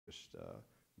Just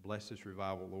bless this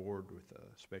revival, Lord, with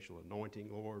a special anointing,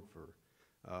 Lord, for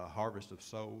harvest of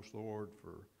souls, Lord,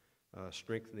 for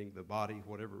strengthening the body,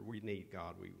 whatever we need,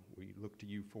 God. We look to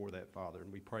you for that, Father.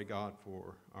 And we pray, God,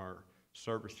 for our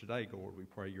service today, Lord. We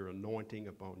pray your anointing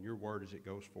upon your word as it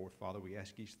goes forth, Father. We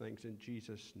ask these things in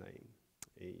Jesus' name.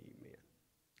 Amen.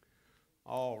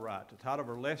 All right. The title of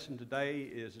our lesson today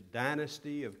is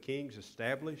Dynasty of Kings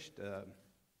Established.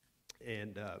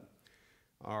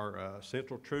 Our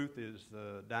central truth is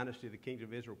the dynasty of the kings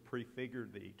of Israel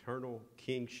prefigured the eternal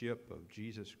kingship of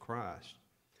Jesus Christ.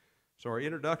 So our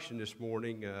introduction this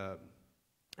morning,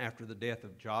 after the death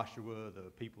of Joshua,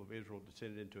 the people of Israel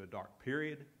descended into a dark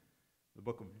period. The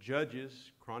book of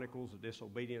Judges chronicles the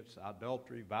disobedience,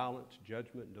 idolatry, violence,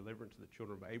 judgment, and deliverance of the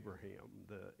children of Abraham.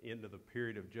 The end of the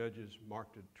period of Judges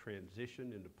marked a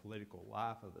transition into political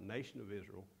life of the nation of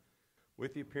Israel.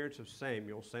 With the appearance of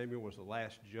Samuel, Samuel was the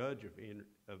last judge of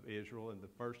Israel and the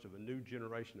first of a new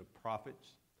generation of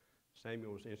prophets.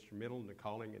 Samuel was instrumental in the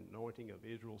calling and anointing of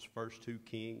Israel's first two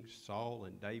kings, Saul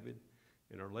and David.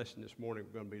 In our lesson this morning,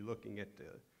 we're going to be looking at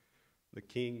the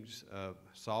kings of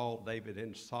Saul, David,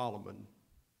 and Solomon.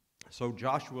 So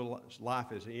Joshua's life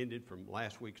has ended from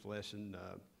last week's lesson.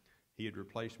 He had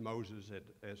replaced Moses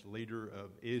as leader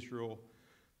of Israel,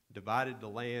 divided the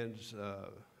lands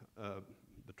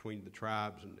between the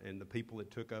tribes and the people that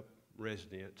took up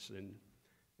residence.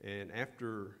 And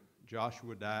after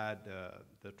Joshua died,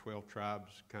 the 12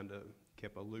 tribes kind of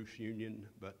kept a loose union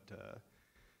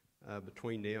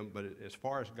between them. But as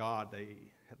far as God,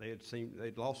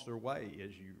 they'd lost their way.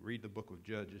 As you read the book of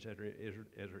Judges,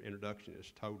 as our introduction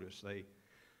has told us, they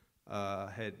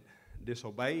had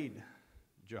disobeyed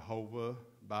Jehovah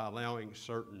by allowing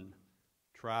certain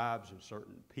tribes and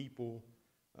certain people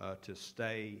to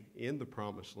stay in the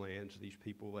promised lands. These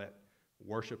people that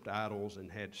worshipped idols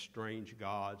and had strange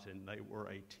gods, and they were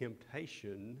a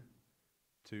temptation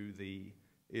to the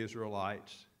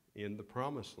Israelites in the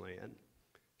promised land.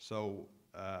 So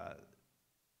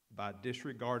by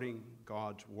disregarding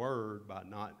God's word, by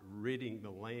not ridding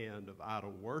the land of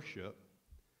idol worship,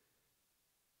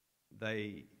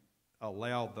 they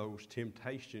allowed those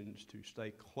temptations to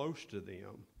stay close to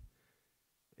them.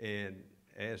 And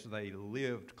as they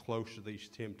lived close to these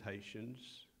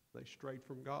temptations, they strayed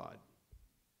from God.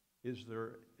 Is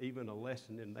there even a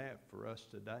lesson in that for us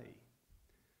today?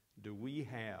 Do we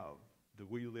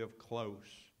live close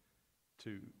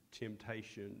to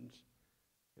temptations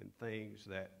and things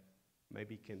that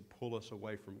maybe can pull us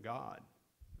away from God?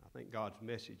 I think God's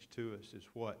message to us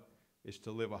is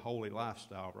to live a holy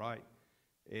lifestyle, right?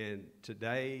 And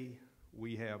today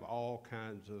we have all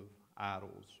kinds of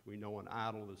idols. We know an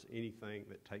idol is anything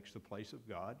that takes the place of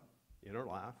God in our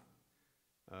life.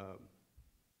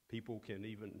 People can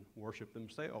even worship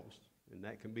themselves, and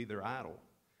that can be their idol.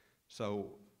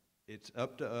 So it's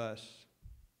up to us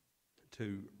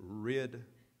to rid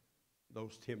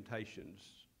those temptations,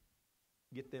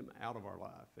 get them out of our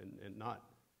life, and not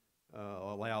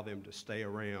allow them to stay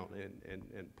around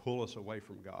and pull us away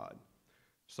from God.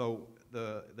 So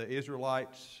the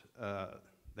Israelites,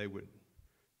 they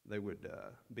would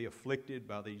be afflicted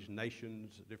by these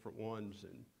nations, different ones,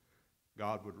 and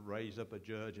God would raise up a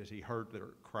judge as he heard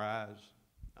their cries.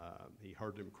 He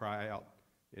heard them cry out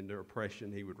in their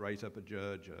oppression. He would raise up a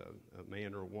judge, a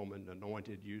man or a woman,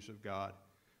 anointed, used of God.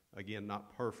 Again,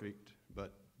 not perfect,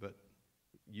 but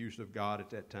used of God at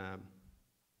that time.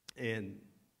 And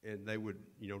they would,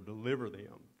 deliver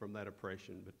them from that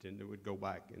oppression, but then they would go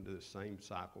back into the same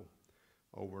cycle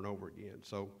over and over again.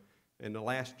 So, and the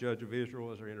last judge of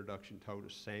Israel, as our introduction told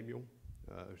us, Samuel,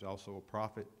 who's also a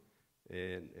prophet.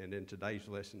 And in today's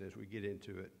lesson, as we get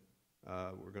into it,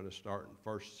 we're going to start in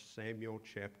 1 Samuel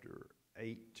chapter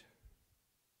 8,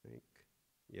 I think.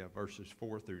 Yeah, verses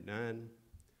 4 through 9. It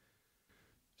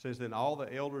says, Then all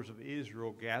the elders of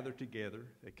Israel gathered together.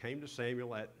 They came to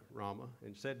Samuel at Ramah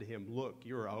and said to him, Look,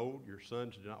 you are old, your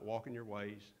sons do not walk in your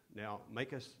ways. Now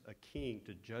make us a king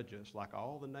to judge us like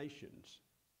all the nations.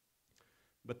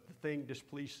 But the thing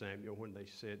displeased Samuel when they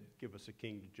said, Give us a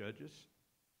king to judge us.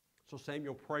 So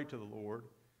Samuel prayed to the Lord,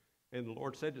 and the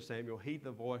Lord said to Samuel, Heed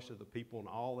the voice of the people and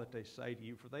all that they say to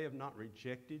you, for they have not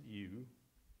rejected you,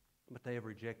 but they have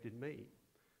rejected me,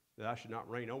 that I should not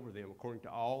reign over them according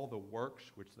to all the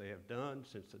works which they have done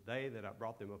since the day that I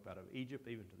brought them up out of Egypt,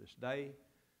 even to this day,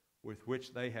 with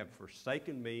which they have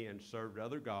forsaken me and served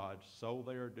other gods, so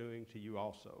they are doing to you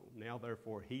also. Now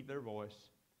therefore heed their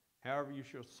voice, however you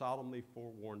shall solemnly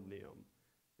forewarn them,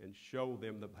 and show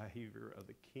them the behavior of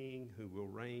the king who will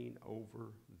reign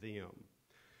over them.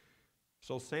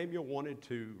 So Samuel wanted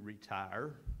to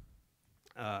retire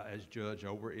as judge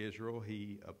over Israel.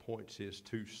 He appoints his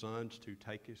 2 sons to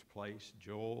take his place,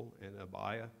 Joel and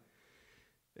Abiah.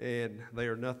 And they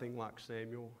are nothing like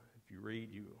Samuel. If you read,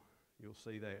 you'll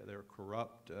see they're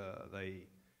corrupt.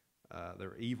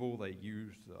 They're evil. They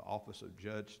use the office of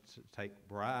judge to take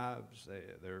bribes.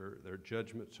 Their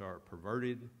judgments are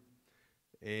perverted.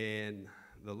 And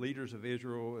the leaders of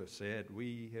Israel have said,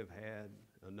 we have had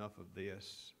enough of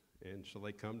this. And so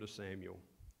they come to Samuel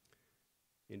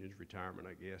in his retirement,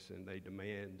 I guess, and they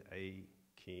demand a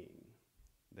king.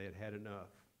 They had had enough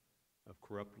of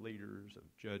corrupt leaders, of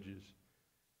judges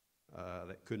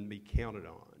that couldn't be counted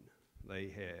on. They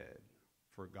had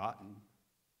forgotten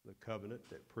the covenant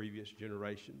that previous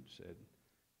generations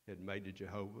had made to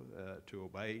Jehovah, to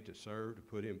obey, to serve, to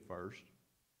put him first.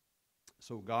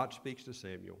 So God speaks to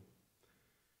Samuel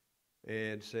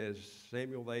and says,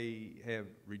 Samuel, they have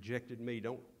rejected me.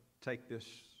 Don't take this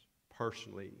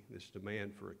personally, this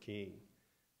demand for a king.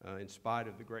 In spite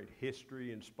of the great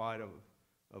history, in spite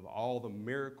of all the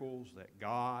miracles that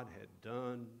God had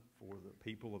done for the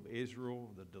people of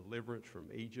Israel, the deliverance from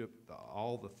Egypt,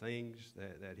 all the things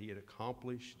that he had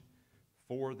accomplished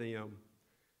for them,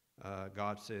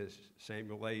 God says,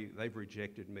 Samuel, they've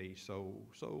rejected me,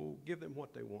 so give them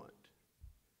what they want.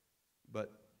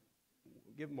 But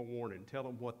give them a warning. Tell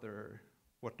them what they're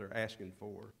asking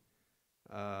for.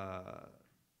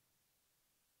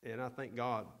 And I thank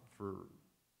God for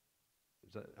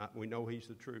we know he's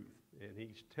the truth, and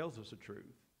he tells us the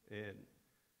truth. And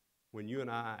when you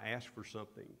and I ask for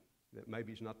something that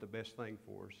maybe is not the best thing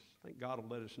for us, I think God will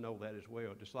let us know that as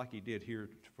well, just like he did here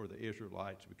for the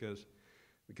Israelites,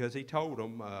 because he told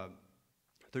them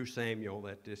through Samuel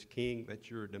that this king that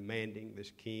you're demanding,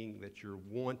 this king that you're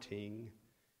wanting,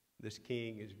 this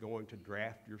king is going to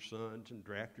draft your sons and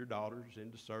draft your daughters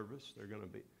into service. They're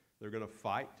going to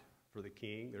fight for the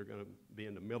king. They're going to be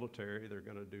in the military. They're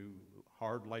going to do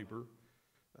hard labor.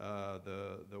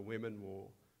 The women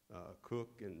will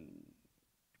cook and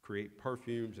create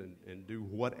perfumes and do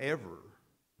whatever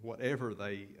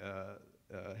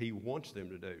he wants them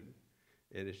to do.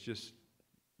 And it's just,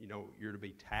 you're to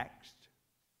be taxed.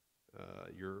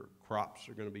 Your crops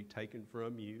are going to be taken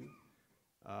from you.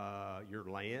 Your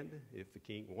land, if the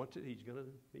king wants it, he's going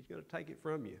to take it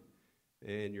from you.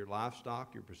 And your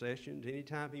livestock, your possessions,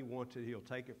 anytime he wants it, he'll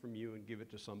take it from you and give it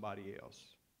to somebody else.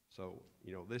 So,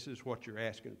 this is what you're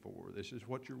asking for. This is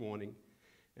what you're wanting.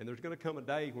 And there's going to come a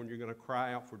day when you're going to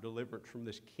cry out for deliverance from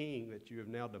this king that you have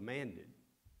now demanded.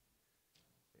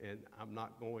 And I'm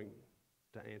not going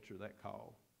to answer that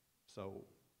call. So,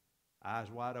 eyes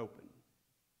wide open.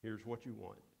 Here's what you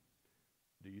want.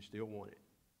 Do you still want it?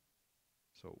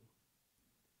 So,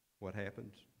 what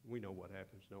happens? We know what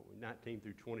happens, don't we? 19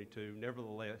 through 22.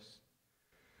 Nevertheless,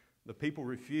 the people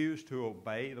refused to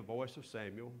obey the voice of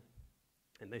Samuel.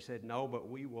 And they said, no, but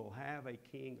we will have a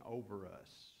king over us,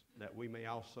 that we may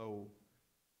also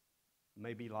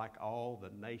be like all the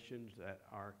nations, that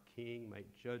our king may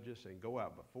judge us and go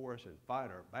out before us and fight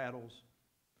our battles.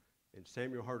 And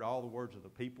Samuel heard all the words of the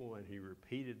people, and he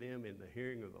repeated them in the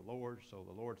hearing of the Lord. So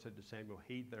the Lord said to Samuel,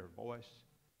 heed their voice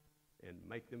and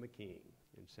make them a king.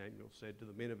 And Samuel said to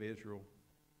the men of Israel,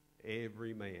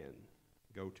 every man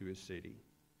go to his city.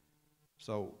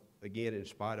 So again, in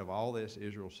spite of all this,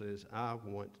 Israel says, I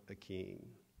want a king.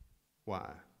 Why?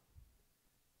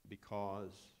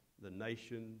 Because the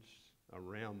nations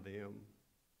around them,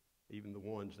 even the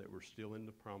ones that were still in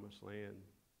the promised land,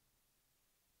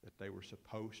 that they were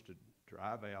supposed to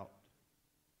drive out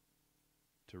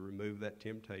to remove that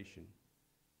temptation,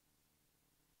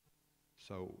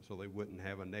 so they wouldn't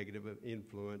have a negative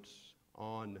influence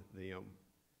on them.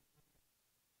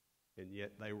 And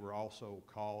yet they were also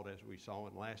called, as we saw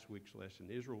in last week's lesson,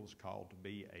 Israel was called to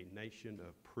be a nation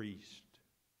of priests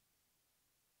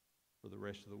for the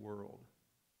rest of the world.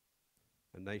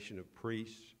 A nation of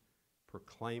priests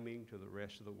proclaiming to the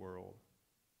rest of the world,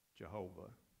 Jehovah.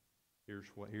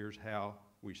 Here's how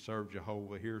we serve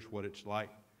Jehovah. Here's what it's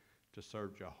like to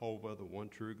serve Jehovah, the one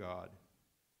true God.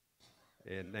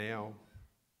 And now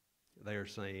they are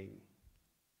saying,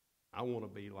 I want to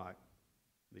be like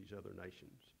these other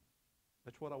nations.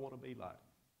 That's what I want to be like.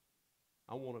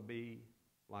 I want to be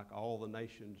like all the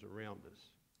nations around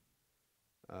us.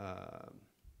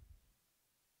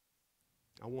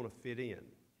 I want to fit in,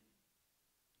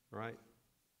 right?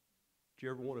 Do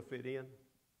you ever want to fit in?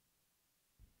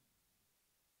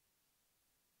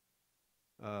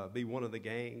 Be one of the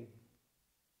gang?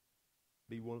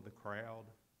 Be one of the crowd?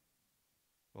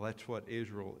 Well, that's what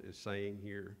Israel is saying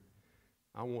here.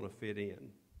 I want to fit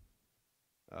in.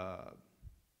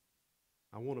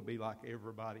 I want to be like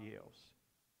everybody else.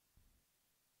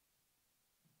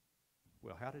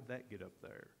 Well, how did that get up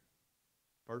there?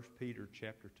 1 Peter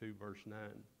chapter 2, verse 9.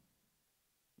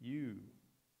 You,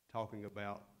 talking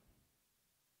about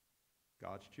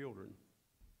God's children,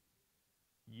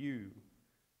 you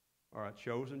are a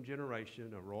chosen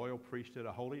generation, a royal priesthood,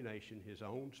 a holy nation, his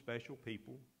own special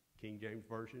people. King James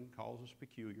Version calls us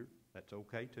peculiar. That's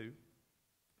okay too.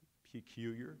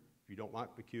 Peculiar. If you don't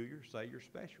like peculiar, say you're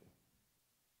special.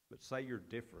 But say you're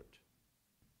different,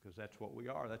 because that's what we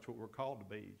are. That's what we're called to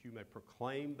be. You may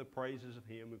proclaim the praises of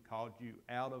him who called you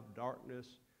out of darkness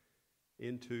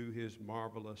into his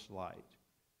marvelous light.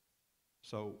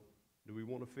 So, do we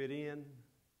want to fit in?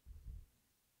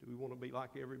 Do we want to be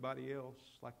like everybody else,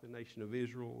 like the nation of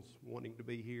Israel's wanting to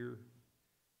be here?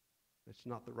 That's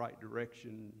not the right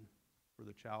direction for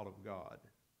the child of God.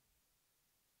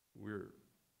 We're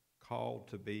called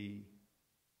to be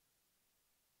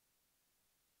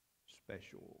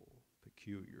special,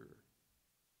 peculiar.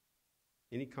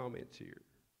 Any comments here?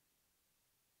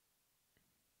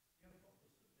 Yeah, what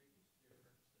was the biggest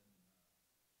difference in the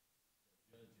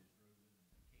judges ruling and the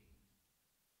kings?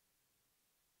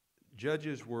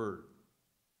 Judges were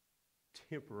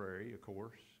temporary, of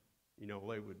course.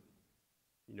 They would,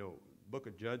 book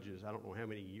of Judges, I don't know how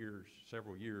many years,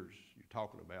 several years you're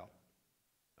talking about,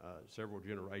 several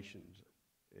generations.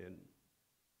 And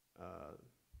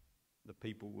the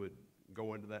people would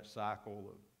go into that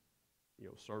cycle of,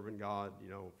 serving God,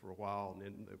 for a while,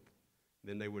 and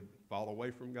then they would fall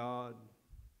away from God.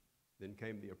 Then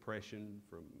came the oppression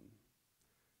from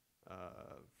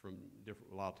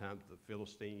different, a lot of times the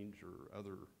Philistines or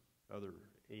other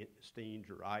Steens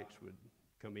or Ites would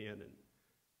come in and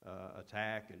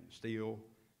attack and steal,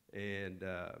 and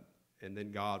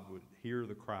then God would hear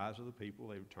the cries of the people.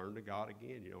 They would turn to God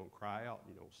again, and cry out,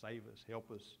 save us,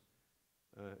 help us.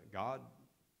 God's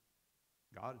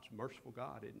a merciful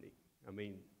God, isn't he? I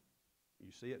mean,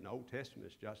 you see it in the Old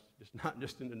Testament. It's not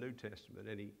just in the New Testament.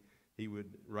 And he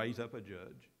would raise up a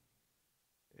judge,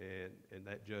 and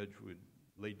that judge would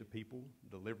lead the people,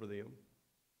 deliver them,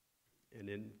 and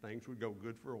then things would go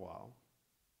good for a while.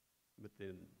 But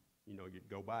then, you'd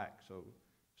go back. So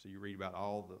you read about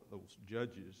all those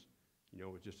judges.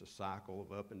 It's just a cycle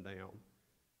of up and down.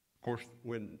 Of course,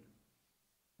 when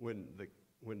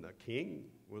the king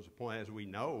was appointed, as we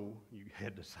know, you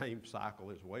had the same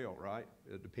cycle as well, right?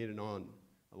 It depended on,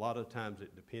 a lot of times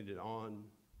it depended on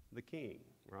the king,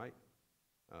 right?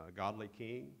 Godly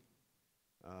king.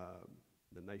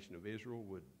 The nation of Israel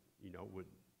would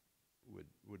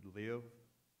live,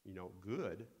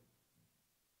 good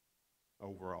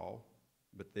overall.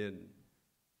 But then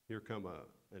here come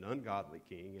an ungodly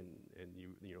king, and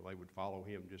they would follow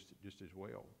him just as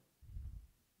well.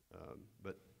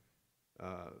 But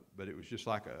it was just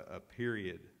like a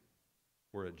period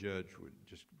where a judge would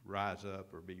just rise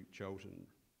up or be chosen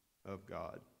of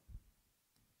God.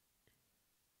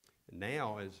 And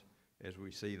now, as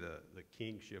we see the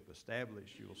kingship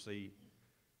established, you'll see,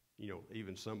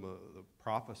 even some of the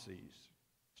prophecies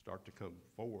start to come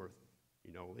forth,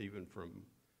 even from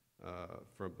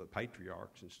the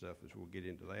patriarchs and stuff, as we'll get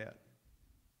into that.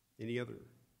 Any other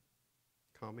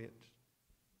comments?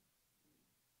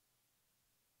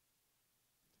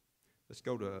 Let's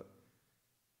go to,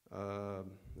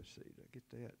 let's see, did I get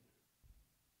that?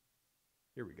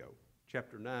 Here we go.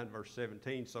 Chapter 9, verse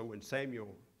 17. So when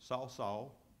Samuel saw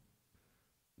Saul,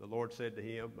 the Lord said to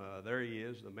him, there he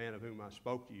is, the man of whom I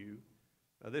spoke to you.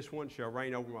 This one shall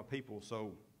reign over my people.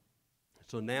 So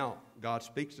now God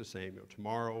speaks to Samuel.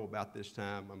 Tomorrow, about this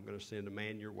time, I'm going to send a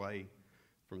man your way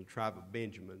from the tribe of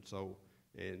Benjamin.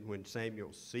 And when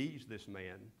Samuel sees this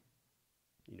man,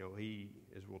 he,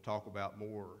 as we'll talk about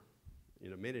more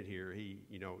in a minute here,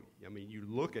 you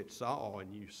look at Saul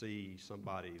and you see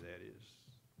somebody that is,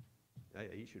 hey,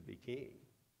 he should be king,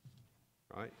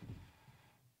 right?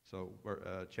 So,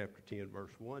 chapter 10,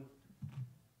 verse 1.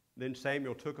 Then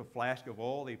Samuel took a flask of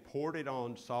oil, he poured it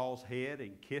on Saul's head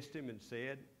and kissed him and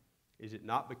said, is it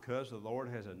not because the Lord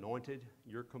has anointed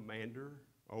your commander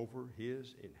over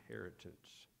his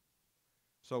inheritance?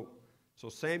 So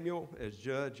Samuel, as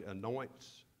judge,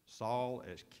 anoints Saul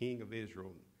as king of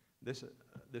Israel. This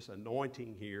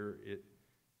anointing here,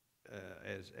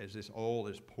 as this oil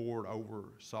is poured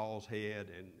over Saul's head,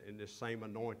 and this same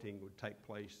anointing would take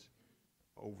place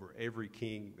over every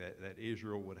king that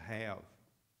Israel would have.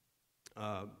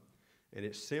 And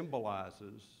it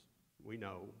symbolizes, we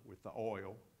know, with the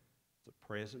oil, the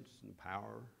presence and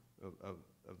power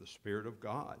of the Spirit of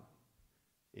God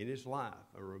in his life,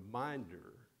 a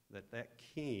reminder that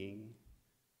king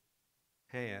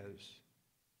has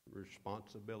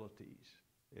responsibilities,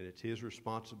 and it's his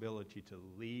responsibility to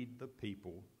lead the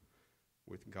people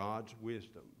with God's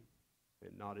wisdom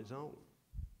and not his own.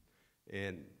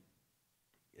 And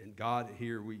God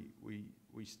here,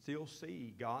 we still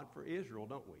see God for Israel,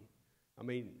 don't we? I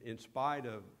mean, in spite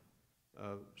of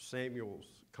Samuel's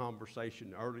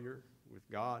conversation earlier with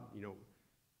God,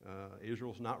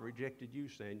 Israel's not rejected you,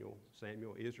 Samuel.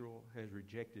 Israel has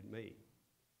rejected me.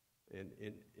 And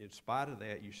in spite of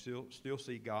that, you still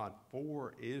see God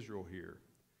for Israel here.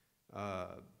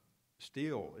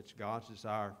 Still, it's God's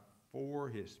desire for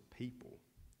his people.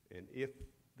 And if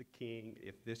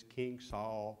this King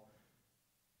Saul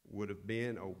would have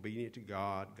been obedient to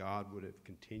God, God would have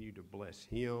continued to bless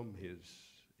him,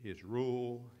 his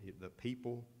rule, the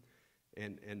people.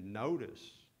 And notice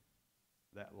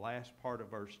that last part of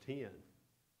verse 10.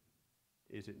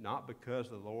 Is it not because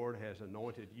the Lord has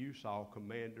anointed you, Saul,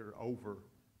 commander over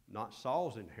not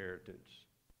Saul's inheritance,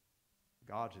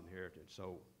 God's inheritance?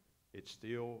 So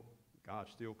God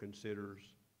still considers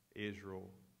Israel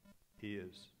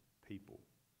his people,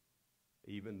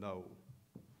 even though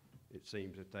it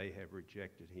seems that they have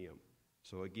rejected him.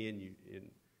 So again,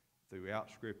 throughout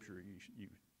Scripture, you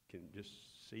can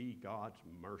just see God's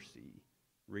mercy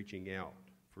reaching out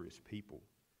for his people.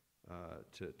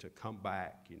 To come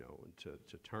back, and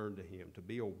to turn to him, to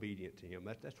be obedient to him.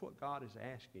 That's what God is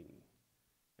asking.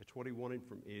 That's what he wanted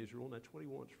from Israel, and that's what he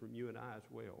wants from you and I as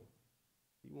well.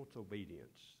 He wants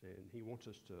obedience, and he wants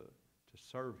us to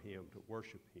serve him, to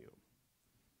worship him.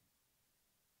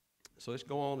 So let's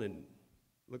go on and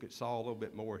look at Saul a little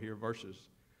bit more here, verses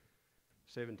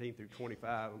 17 through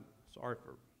 25. I'm sorry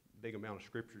for a big amount of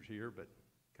scriptures here, but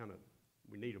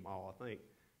we need them all, I think.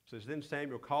 It says, Then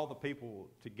Samuel called the people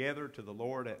together to the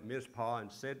Lord at Mizpah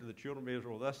and said to the children of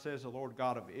Israel, Thus says the Lord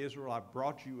God of Israel, I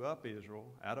brought you up,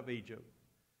 Israel, out of Egypt,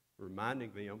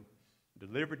 reminding them,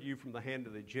 delivered you from the hand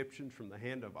of the Egyptians, from the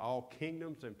hand of all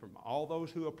kingdoms, and from all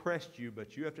those who oppressed you.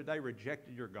 But you have today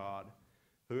rejected your God,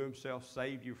 who himself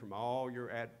saved you from all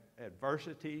your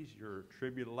adversities, your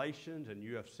tribulations, and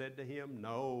you have said to him,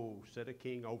 No, set a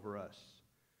king over us.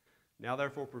 Now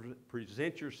therefore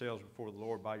present yourselves before the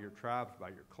Lord by your tribes, by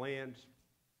your clans.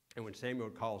 And when Samuel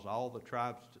calls all the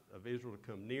tribes of Israel to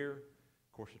come near,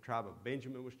 of course the tribe of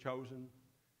Benjamin was chosen.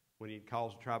 When he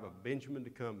calls the tribe of Benjamin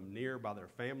to come near by their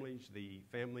families, the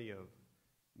family of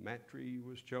Matri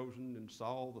was chosen, and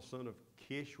Saul, the son of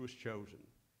Kish, was chosen.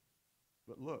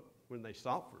 But look, when they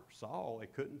sought for Saul, they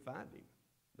couldn't find him.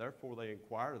 Therefore they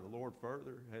inquired of the Lord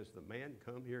further, Has the man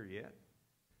come here yet?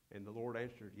 And the Lord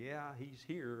answered, Yeah, he's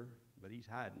here, but he's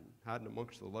hiding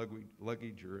amongst the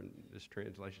luggage, or in this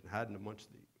translation, hiding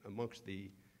amongst the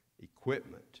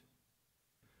equipment.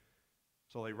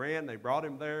 So they ran, they brought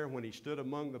him there. When he stood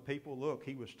among the people, look,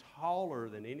 he was taller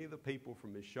than any of the people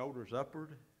from his shoulders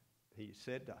upward.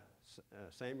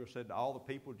 Samuel said to all the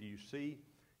people, Do you see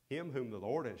him whom the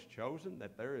Lord has chosen,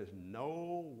 that there is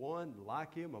no one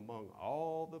like him among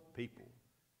all the people?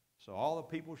 So all the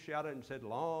people shouted and said,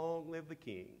 Long live the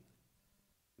king.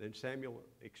 Then Samuel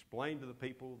explained to the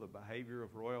people the behavior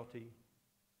of royalty,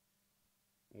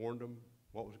 warned them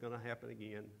what was going to happen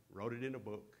again, wrote it in a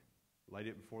book, laid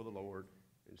it before the Lord,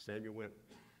 and Samuel went,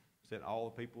 sent all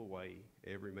the people away,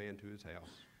 every man to his house.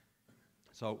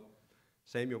 So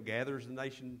Samuel gathers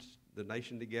the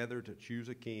nation together to choose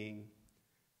a king.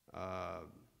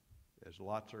 As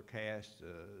lots are cast,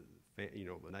 the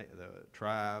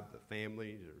tribe, the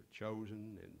families are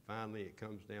chosen, and finally it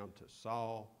comes down to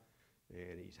Saul,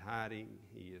 and he's hiding.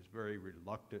 He is very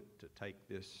reluctant to take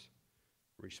this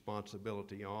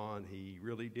responsibility on. He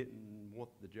really didn't want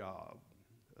the job,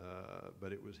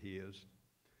 but it was his.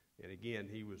 And again,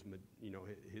 he was,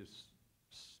 his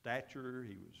stature,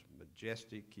 he was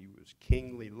majestic, he was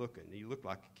kingly looking. He looked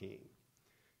like a king.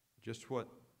 Just what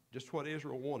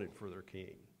Israel wanted for their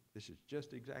king. This is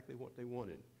just exactly what they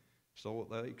wanted. So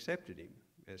they accepted him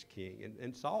as king.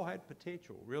 And Saul had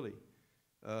potential, really,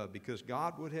 because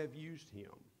God would have used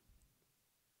him.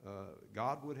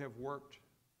 God would have worked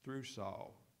through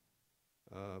Saul.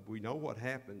 We know what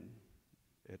happened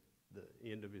at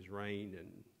the end of his reign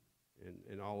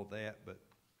and all of that, but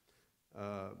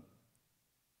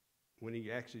when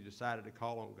he actually decided to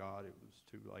call on God, it was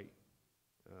too late.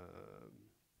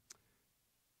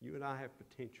 You and I have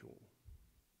potential.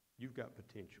 You've got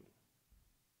potential,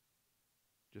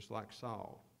 just like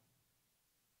Saul.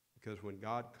 Because when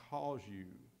God calls you,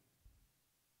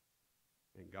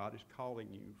 and God is calling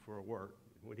you for a work,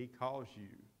 when he calls you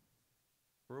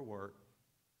for a work,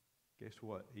 guess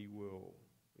what? He will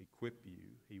equip you.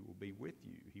 He will be with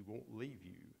you. He won't leave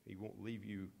you. He won't leave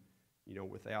you,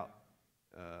 without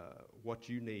what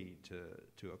you need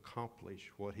to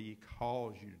accomplish what he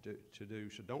calls you to do.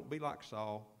 So don't be like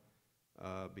Saul,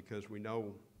 because we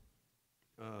know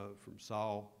from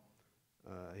Saul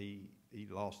he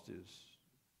lost his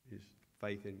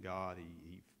faith in God.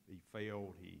 He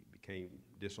failed. He became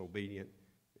disobedient.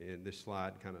 And this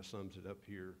slide kind of sums it up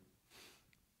here.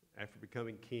 After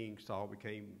becoming king, Saul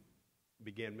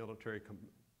began military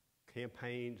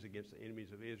campaigns against the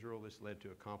enemies of Israel. This led to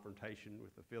a confrontation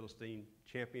with the Philistine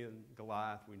champion,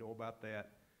 Goliath. We know about that.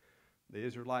 The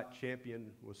Israelite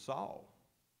champion was Saul.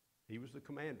 He was the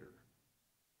commander,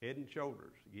 head and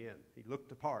shoulders. Again, he looked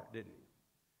the part, didn't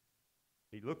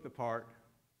he? He looked the part,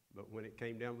 but when it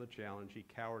came down to the challenge, he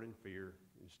cowered in fear.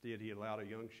 Instead, he allowed a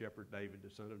young shepherd, David, the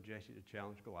son of Jesse, to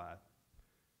challenge Goliath.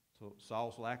 So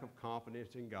Saul's lack of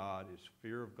confidence in God, his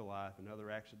fear of Goliath, and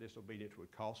other acts of disobedience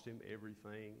would cost him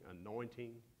everything.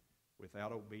 Anointing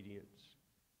without obedience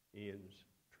ends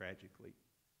tragically.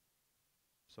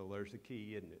 So there's the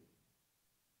key, isn't it?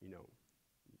 You know,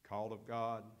 you're called of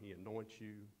God, he anoints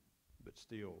you, but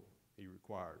still he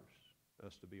requires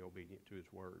us to be obedient to his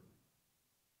word.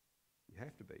 You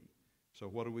have to be. So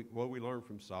what do we learn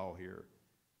from Saul here?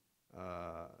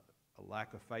 A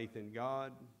lack of faith in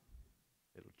God,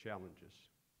 it'll challenge us.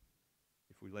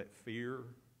 If we let fear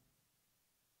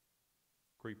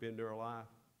creep into our life,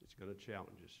 it's going to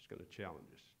challenge us. It's going to challenge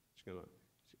us.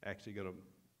 It's actually going to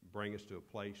bring us to a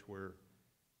place where,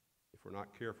 if we're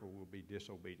not careful, we'll be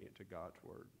disobedient to God's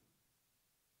word,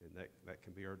 and that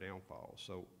can be our downfall.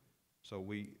 So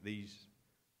these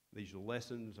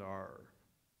lessons are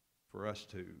for us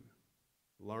to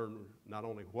learn not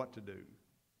only what to do,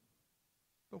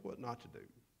 but what not to do.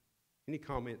 Any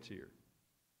comments here?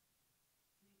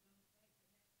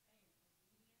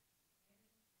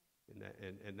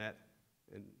 And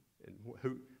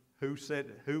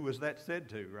who was that said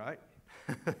to, right?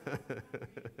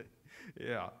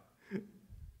 Yeah,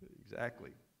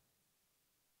 exactly.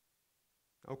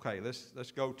 Okay,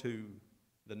 let's go to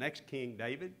the next king,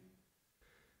 David.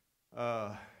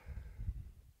 1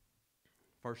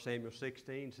 Samuel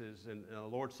 16 says, and the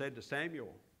Lord said to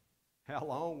Samuel, how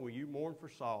long will you mourn for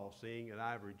Saul, seeing that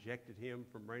I have rejected him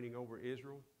from reigning over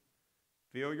Israel?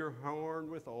 Fill your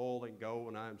horn with oil and go,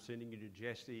 and I am sending you to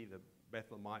Jesse the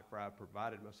Bethlehemite, for I have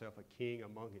provided myself a king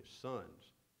among his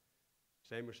sons.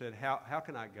 Samuel said, how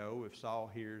can I go if Saul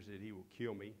hears that he will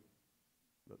kill me?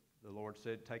 But the Lord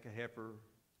said, take a heifer.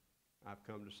 I've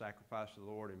come to sacrifice to the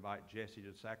Lord. Invite Jesse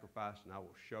to the sacrifice, and I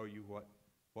will show you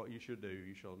what you should do.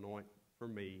 You shall anoint for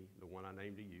me the one I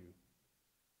named to you.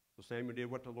 So Samuel did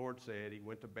what the Lord said. He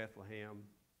went to Bethlehem.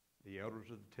 The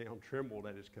elders of the town trembled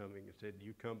at his coming and said,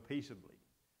 you come peaceably.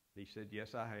 And he said,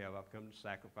 yes, I have. I've come to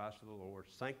sacrifice to the Lord.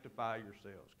 Sanctify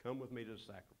yourselves. Come with me to the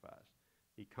sacrifice.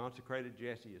 He consecrated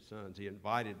Jesse, his sons. He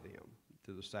invited them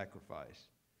to the sacrifice.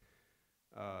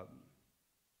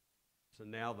 So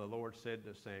now the Lord said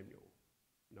to Samuel,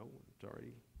 no, it's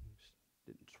already,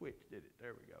 didn't switch, did it?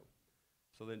 There we go.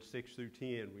 So then 6 through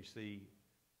 10, we see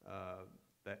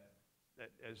that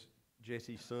as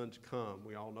Jesse's sons come,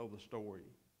 we all know the story,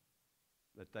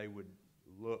 that they would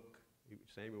look,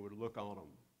 Samuel would look on them,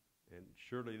 and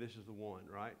surely this is the one,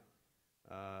 right?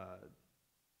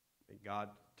 And God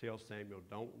tells Samuel,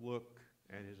 don't look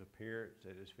at his appearance,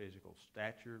 at his physical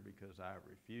stature, because I have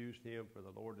refused him, for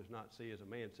the Lord does not see as a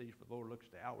man sees, for the Lord looks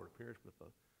at the outward appearance, but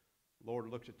the Lord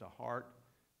looks at the heart.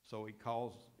 So he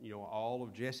calls, all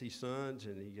of Jesse's sons,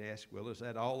 and he asks, well, is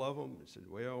that all of them? He said,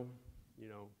 well,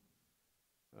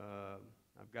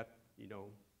 I've got,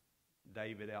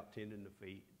 David out tending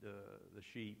the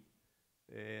sheep.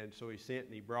 And so he sent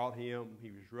and he brought him.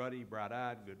 He was ruddy,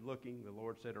 bright-eyed, good-looking. The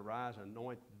Lord said, arise,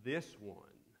 anoint this one.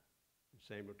 And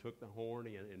Samuel took the horn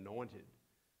and anointed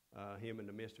him in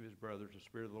the midst of his brothers. The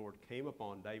Spirit of the Lord came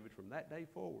upon David from that day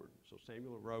forward. So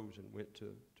Samuel arose and went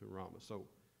to Ramah.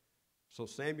 So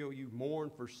Samuel, you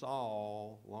mourned for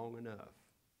Saul long enough.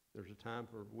 There's a time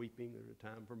for weeping. There's a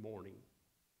time for mourning.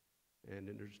 And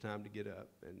then there's time to get up.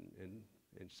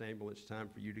 And Samuel, it's time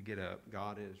for you to get up.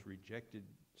 God has rejected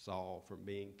Saul from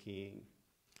being king.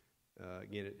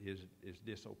 Again, his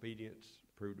disobedience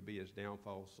proved to be his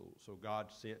downfall. So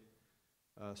God sent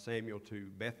Samuel to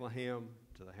Bethlehem,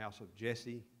 to the house of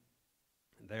Jesse.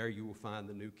 And there you will find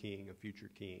the new king, a future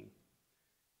king.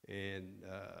 And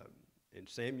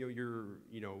Samuel,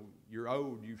 you're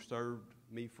old. You've served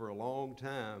me for a long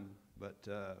time, but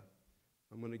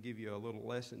I'm going to give you a little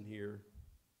lesson here.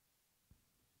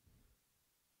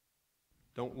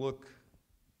 Don't look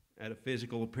at a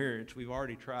physical appearance. We've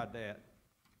already tried that.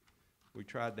 We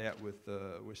tried that with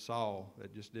Saul.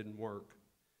 That just didn't work.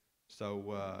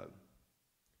 So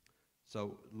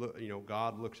look,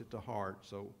 God looks at the heart.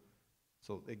 So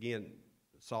again,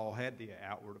 Saul had the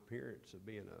outward appearance of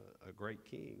being a great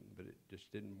king, but it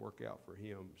just didn't work out for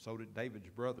him. So did David's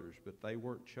brothers, but they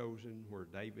weren't chosen where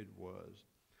David was.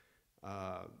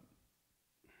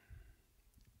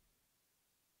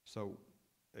 So,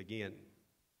 again,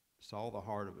 saw the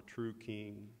heart of a true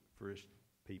king for his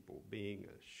people, being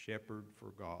a shepherd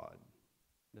for God.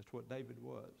 That's what David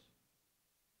was.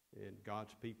 And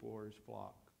God's people are his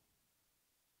flock.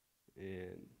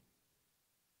 And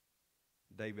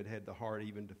David had the heart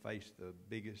even to face the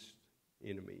biggest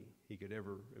enemy he could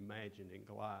ever imagine in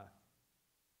Goliath,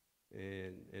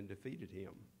 and defeated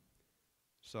him.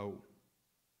 So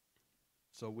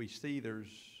we see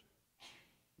there's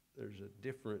a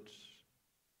difference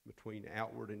between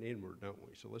outward and inward, don't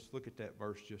we? So let's look at that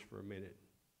verse just for a minute.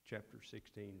 Chapter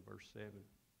 16, verse 7.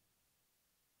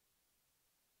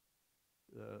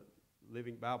 The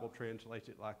Living Bible translates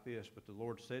it like this: "But the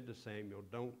Lord said to Samuel,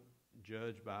 don't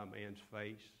judge by a man's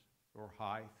face or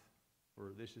height,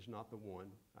 for this is not the one.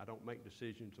 I don't make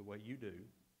decisions the way you do.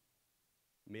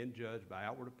 Men judge by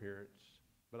outward appearance,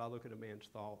 but I look at a man's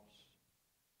thoughts,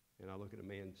 and I look at a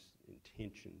man's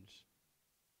intentions."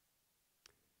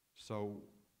 So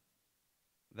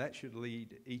that should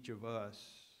lead each of us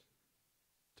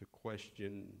to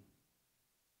question,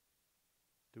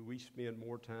 do we spend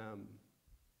more time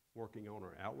working on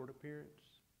our outward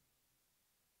appearance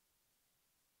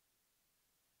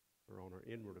or on our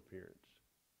inward appearance?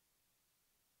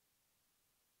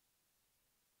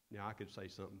 Now, I could say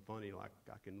something funny, like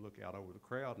I can look out over the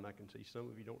crowd and I can see some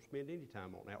of you don't spend any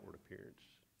time on outward appearance.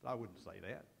 I wouldn't say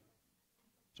that.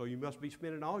 So you must be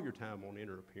spending all your time on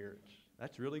inner appearance.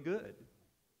 That's really good.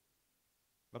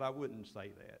 But I wouldn't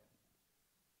say that.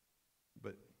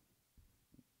 But,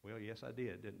 well, yes, I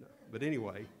did, didn't I? But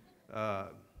anyway,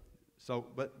 but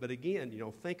again,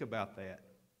 think about that.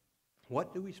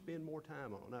 What do we spend more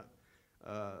time on?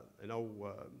 An old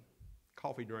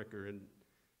coffee drinker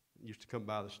used to come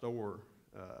by the store,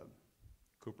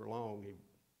 Cooper Long. He'd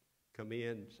come in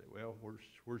and say, "Well,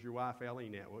 where's your wife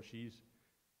Eileen at?" "Well,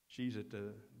 she's at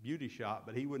the beauty shop,"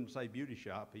 but he wouldn't say beauty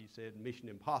shop. He said Mission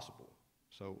Impossible.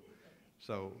 So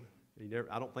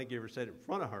I don't think he ever said it in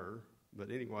front of her. But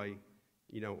anyway,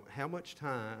 how much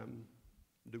time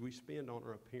do we spend on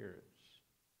our appearance?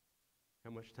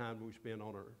 How much time do we spend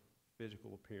on our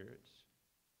physical appearance?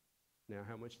 Now,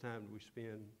 how much time do we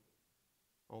spend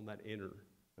on that inner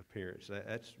appearance?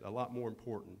 That's a lot more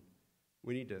important.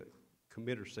 We need to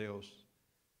commit ourselves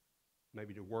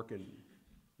maybe to working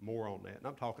more on that. And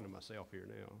I'm talking to myself here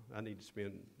now. I need to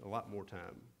spend a lot more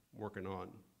time working on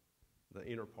the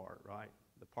inner part, right?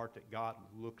 The part that God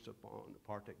looks upon, the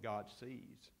part that God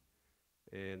sees,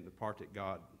 and the part that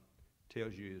God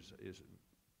tells you is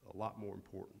a lot more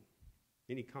important.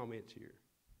 Any comments here?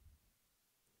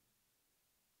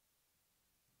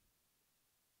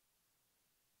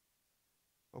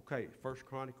 Okay, 1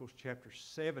 Chronicles chapter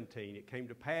 17. "It came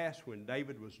to pass when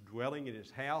David was dwelling in his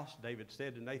house, David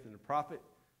said to Nathan the prophet,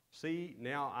 'See,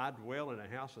 now I dwell in a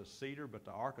house of cedar, but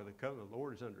the ark of the covenant of the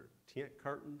Lord is under tent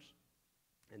curtains.'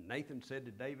 And Nathan said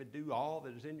to David, 'Do all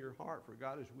that is in your heart, for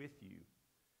God is with you.'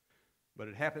 But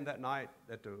it happened that night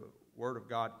that the word of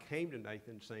God came to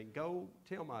Nathan, saying, 'Go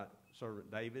tell my servant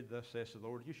David, thus says the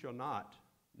Lord, you shall not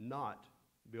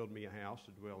build me a house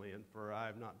to dwell in, for I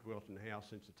have not dwelt in a house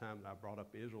since the time that I brought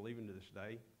up Israel, even to this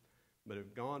day, but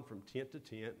have gone from tent to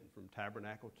tent, and from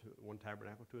one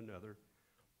tabernacle to another.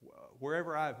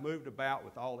 Wherever I have moved about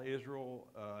with all Israel,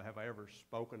 have I ever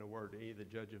spoken a word to any of the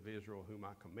judge of Israel, whom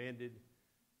I commanded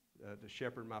to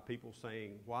shepherd my people,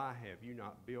 saying, Why have you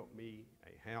not built me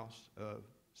a house of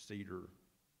cedar?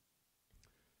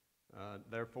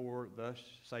 Therefore, thus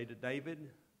say to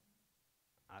David,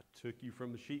 I took you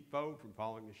from the sheepfold, from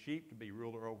following the sheep, to be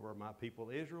ruler over my people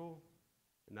Israel.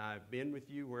 And I have been with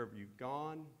you wherever you've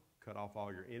gone, cut off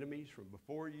all your enemies from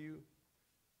before you.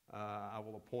 I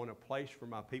will appoint a place for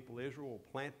my people Israel, will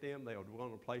plant them. They will dwell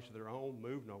in a place of their own,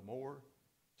 move no more.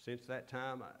 Since that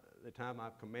time, the time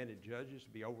I've commanded judges to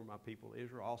be over my people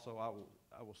Israel, also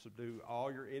I will subdue all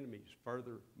your enemies.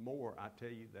 Furthermore, I tell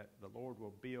you that the Lord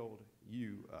will build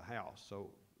you a house.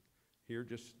 So here,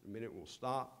 just a minute, we'll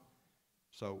stop.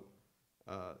 So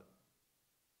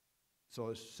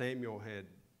as Samuel had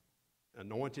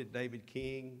anointed David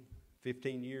king,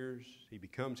 15 years, he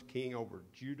becomes king over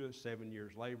Judah. 7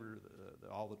 years later,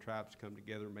 all the tribes come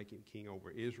together and make him king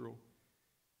over Israel.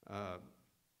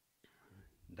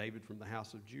 David from the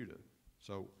house of Judah.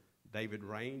 So David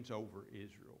reigns over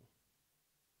Israel.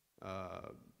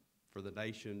 For the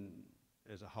nation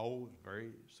as a whole, it's a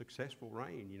very successful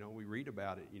reign. We read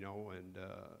about it, and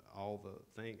all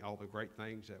the great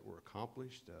things that were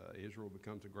accomplished. Israel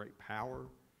becomes a great power.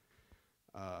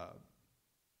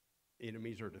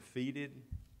 Enemies are defeated,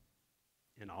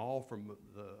 and all from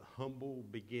the humble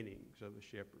beginnings of a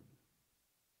shepherd.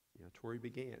 You know, that's where he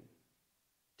began,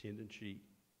 tending sheep.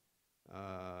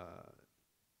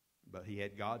 But he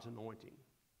had God's anointing,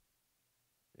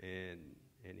 and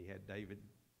David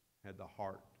had the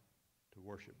heart to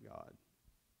worship God.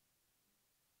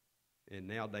 And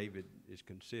now David is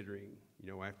considering, you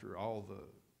know, after all the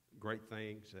great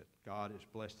things that God has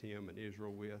blessed him and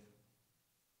Israel with,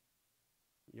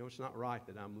 you know, it's not right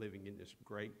that I'm living in this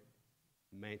great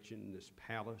mansion, this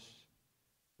palace,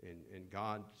 and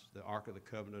the Ark of the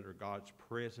Covenant, or God's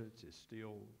presence, is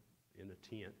still in a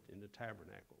tent, in the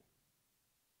tabernacle.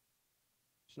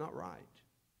 It's not right.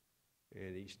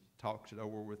 And he talks it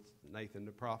over with Nathan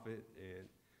the prophet, and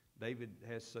David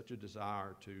has such a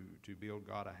desire to build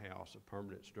God a house, a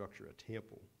permanent structure, a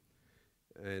temple.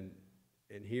 And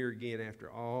here again,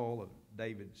 after all of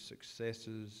David's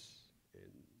successes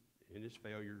and his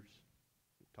failures,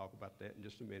 we'll talk about that in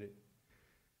just a minute.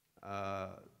 I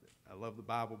love the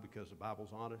Bible because the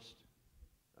Bible's honest.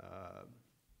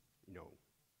 You know,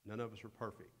 none of us are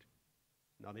perfect.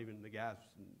 Not even the guys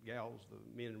and gals, the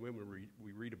men and women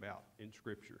we read about in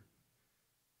Scripture.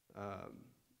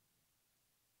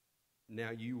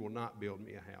 Now you will not build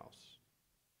me a house,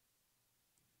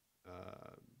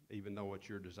 even though it's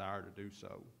your desire to do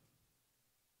so.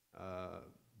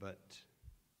 But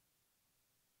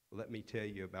let me tell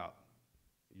you about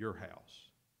your house.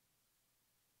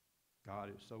 God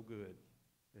is so good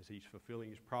as he's fulfilling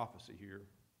his prophecy here.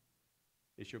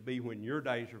 It shall be when your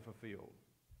days are fulfilled,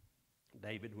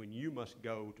 David, when you must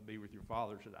go to be with your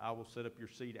fathers, that I will set up your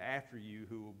seed after you,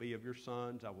 who will be of your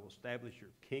sons. I will establish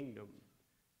your kingdom.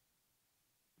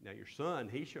 Now your son,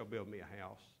 he shall build me a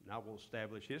house, and I will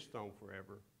establish his throne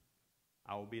forever.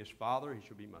 I will be his father, he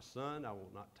shall be my son. I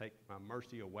will not take my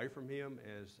mercy away from him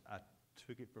as I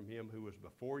took it from him who was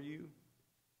before you.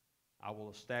 I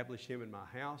will establish him in my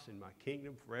house, in my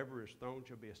kingdom forever. His throne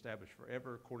shall be established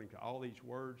forever, according to all these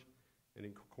words and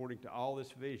according to all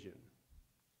this vision.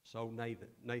 So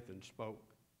Nathan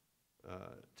spoke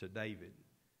to David.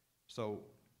 So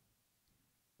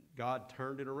God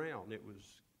turned it around. It was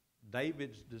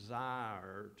David's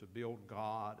desire to build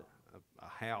God a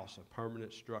house, a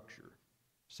permanent structure,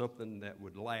 something that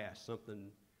would last,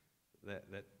 something that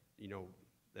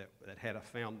had a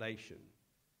foundation.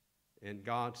 And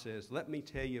God says, let me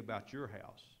tell you about your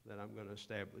house that I'm going to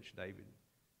establish, David.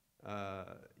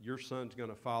 Your son's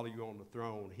going to follow you on the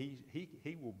throne.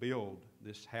 He will build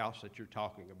this house that you're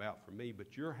talking about for me,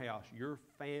 but your house, your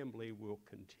family will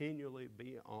continually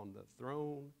be on the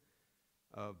throne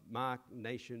of my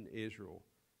nation, Israel.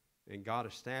 And God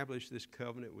established this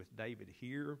covenant with David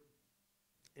here.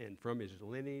 And from his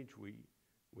lineage,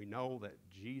 we know that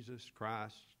Jesus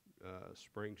Christ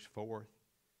springs forth.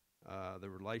 The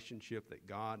relationship that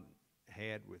God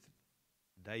had with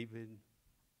David,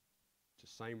 it's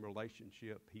the same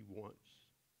relationship he wants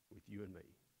with you and me.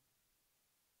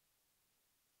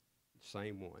 The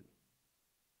same one.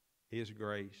 His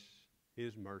grace,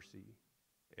 his mercy,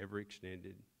 ever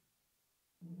extended,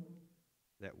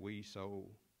 that we so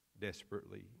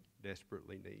desperately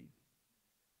need.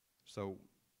 So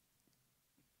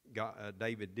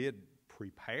David did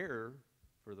prepare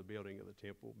for the building of the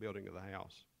temple, building of the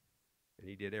house, and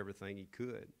he did everything he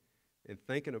could. And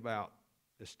thinking about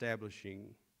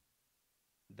establishing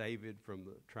David from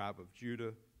the tribe of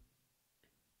Judah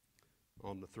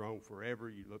on the throne forever,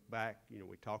 you look back,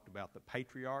 we talked about the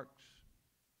patriarchs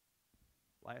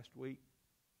last week.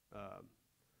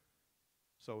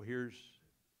 So here's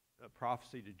a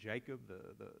prophecy to Jacob,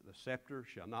 the scepter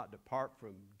shall not depart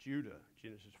from Judah,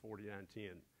 Genesis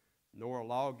 49:10, nor a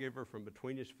lawgiver from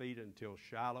between his feet until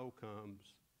Shiloh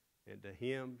comes, and to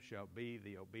him shall be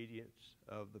the obedience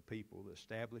of the people, the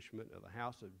establishment of the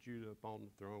house of Judah upon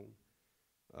the throne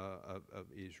of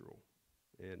Israel.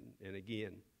 And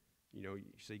again, you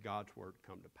see God's word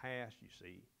come to pass. You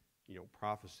see,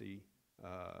 prophecy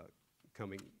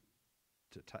coming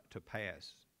to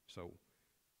pass. So,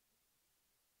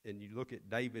 and you look at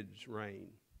David's reign,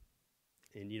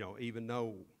 and even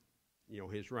though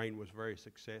his reign was very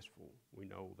successful, we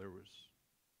know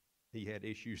he had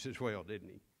issues as well, didn't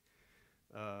he?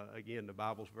 Again, the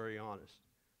Bible's very honest.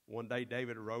 One day,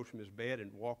 David arose from his bed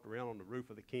and walked around on the roof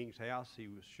of the king's house. He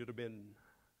should have been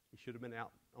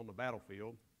out on the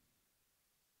battlefield.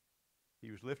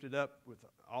 He was lifted up with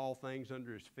all things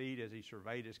under his feet as he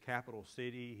surveyed his capital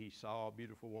city. He saw a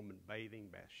beautiful woman bathing,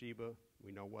 Bathsheba.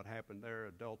 We know what happened there: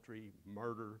 adultery,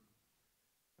 murder.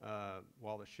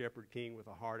 While the shepherd king with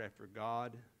a heart after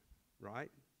God,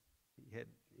 right? He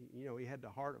had the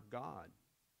heart of God.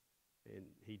 And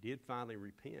he did finally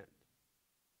repent,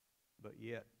 but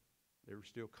yet there were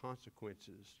still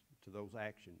consequences to those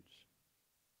actions.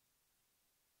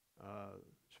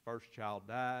 His first child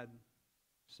died.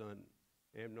 Son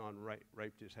Amnon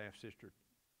raped his half-sister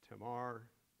Tamar.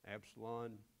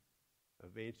 Absalom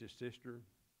avenged his sister,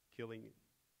 killing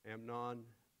Amnon.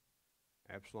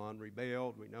 Absalom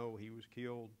rebelled. We know he was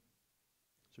killed.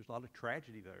 So there's a lot of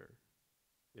tragedy there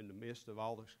in the midst of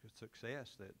all the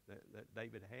success that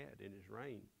David had in his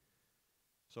reign.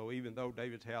 So even though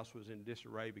David's house was in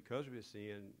disarray because of his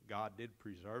sin, God did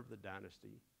preserve the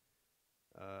dynasty.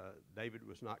 David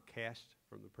was not cast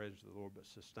from the presence of the Lord, but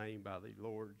sustained by the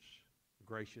Lord's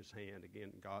gracious hand.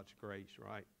 Again, God's grace,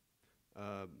 right?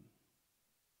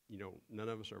 None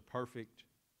of us are perfect,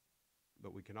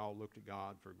 but we can all look to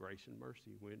God for grace and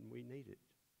mercy when we need it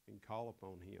and call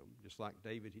upon him, just like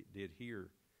David did here.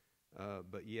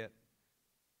 But yet,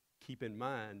 keep in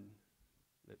mind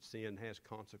that sin has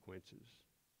consequences,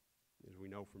 as we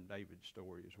know from David's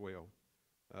story as well.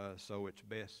 So it's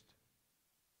best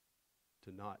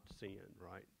to not sin,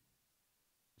 right?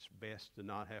 It's best to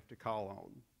not have to call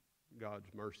on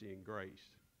God's mercy and grace.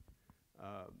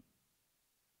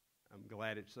 I'm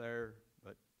glad it's there,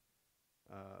 but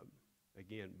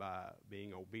again, by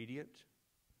being obedient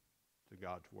to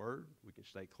God's word, we can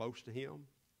stay close to him.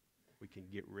 We can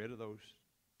get rid of those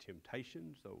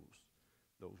temptations,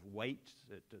 those weights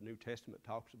that the New Testament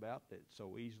talks about that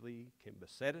so easily can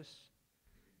beset us.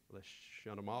 Let's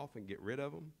shut them off and get rid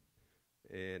of them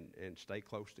and stay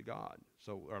close to God.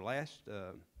 So our last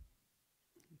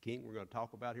king we're going to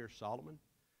talk about here is Solomon.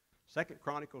 2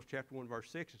 Chronicles chapter 1 verse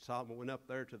 6, and Solomon went up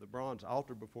there to the bronze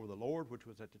altar before the Lord, which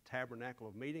was at the tabernacle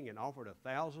of meeting, and offered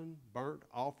 1,000 burnt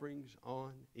offerings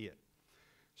on it.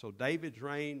 So David's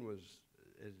reign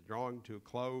is drawing to a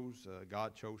close.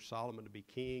 God chose Solomon to be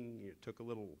king. It took a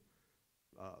little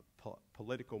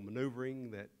political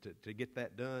maneuvering to get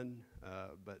that done,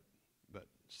 but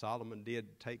Solomon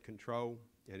did take control,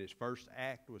 and his first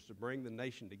act was to bring the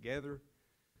nation together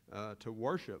to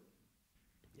worship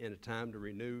in a time to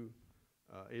renew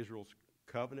Israel's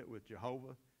covenant with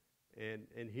Jehovah.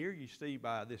 And here you see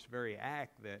by this very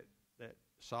act that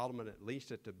Solomon, at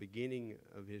least at the beginning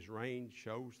of his reign,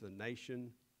 shows the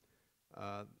nation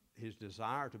his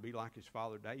desire to be like his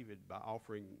father David by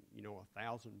offering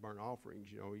 1,000 burnt offerings.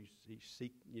 He's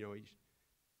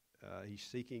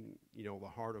seeking the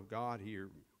heart of God here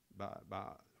by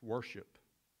worship.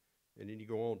 And then you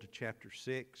go on to chapter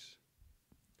 6,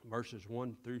 verses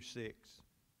 1 through 6.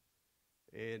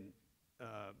 And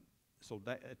so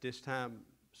at this time,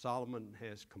 Solomon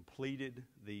has completed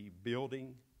the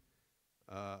building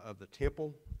of the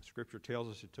temple. Scripture tells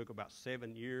us it took about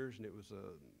 7 years, and it was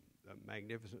a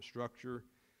magnificent structure.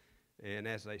 And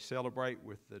as they celebrate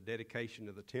with the dedication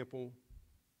of the temple,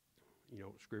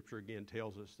 Scripture again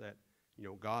tells us that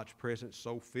God's presence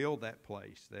so filled that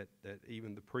place that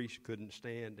even the priests couldn't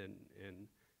stand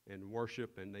and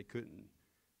worship, and they couldn't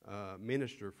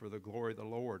minister for the glory of the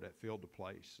Lord that filled the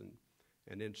place.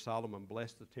 And then Solomon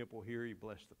blessed the temple here. He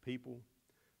blessed the people.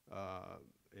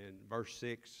 In verse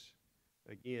 6,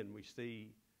 again, we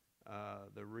see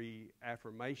the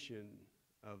reaffirmation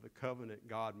of the covenant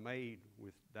God made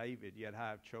with David. Yet I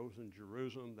have chosen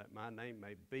Jerusalem that my name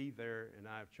may be there, and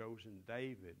I have chosen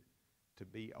David to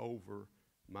be over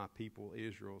my people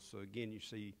Israel. So again, you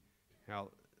see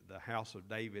how the house of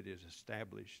David is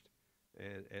established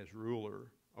as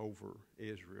ruler over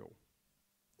Israel.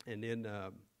 And then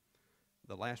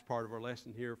the last part of our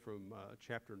lesson here from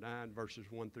chapter 9, verses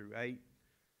 1 through 8.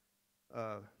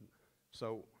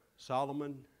 So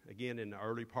Solomon, again, in the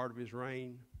early part of his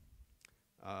reign,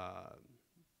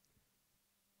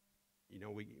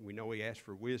 we know he asked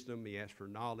for wisdom. He asked for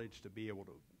knowledge to be able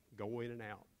to go in and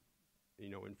out,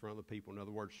 in front of the people. In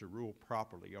other words, to rule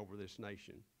properly over this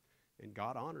nation. And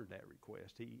God honored that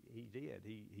request. He did.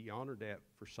 He honored that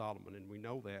for Solomon, and we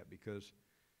know that because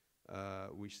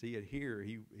we see it here.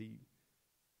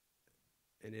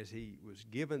 And as he was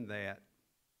given that,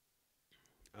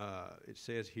 it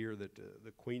says here that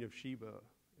the Queen of Sheba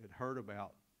had heard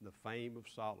about the fame of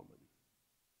Solomon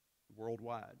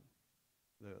worldwide,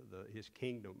 his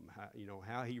kingdom,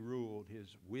 how he ruled,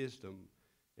 his wisdom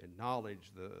and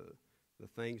knowledge, the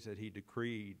things that he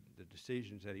decreed, the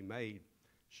decisions that he made.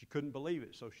 She couldn't believe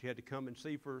it, so she had to come and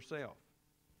see for herself.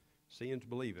 Seeing's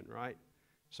believing, right?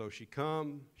 So she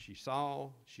come, she saw,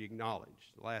 she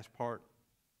acknowledged. The last part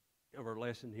of our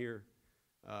lesson here,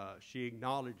 she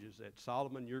acknowledges that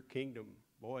Solomon, your kingdom,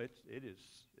 boy, it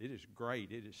is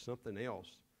great. It is something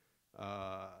else.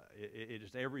 It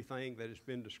is everything that has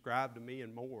been described to me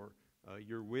and more.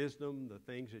 Your wisdom, the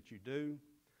things that you do,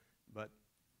 but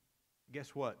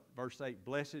guess what? Verse 8,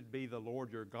 blessed be the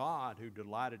Lord your God who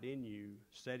delighted in you,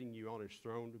 setting you on his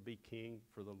throne to be king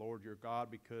for the Lord your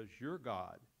God, because your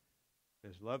God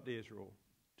has loved Israel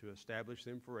to establish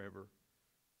them forever.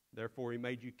 Therefore he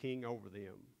made you king over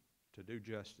them to do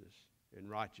justice and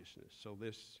righteousness. So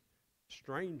this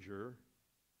stranger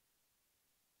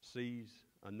sees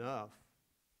enough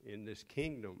in this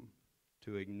kingdom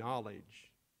to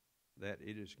acknowledge that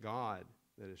it is God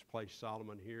that has placed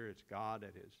Solomon here. It's God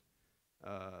that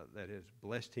has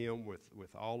blessed him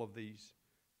with all of these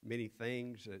many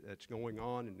things that's going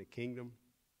on in the kingdom.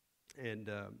 And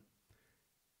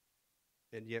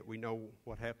yet we know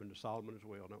what happened to Solomon as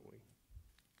well, don't we?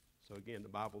 So again, the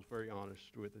Bible's very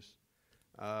honest with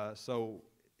us. So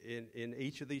in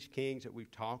each of these kings that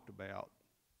we've talked about,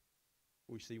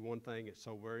 we see one thing that's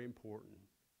so very important,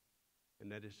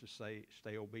 and that is to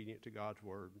stay obedient to God's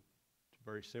word. It's a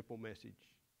very simple message.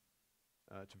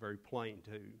 It's very plain,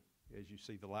 too, as you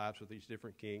see the lives of these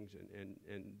different kings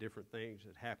and different things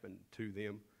that happened to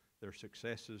them, their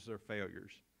successes, their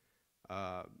failures,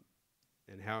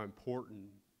 and how important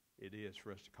it is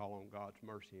for us to call on God's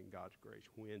mercy and God's grace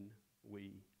when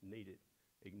we need it.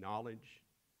 Acknowledge,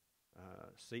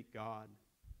 seek God,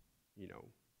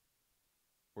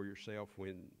 for yourself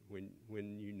when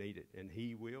you need it, and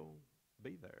he will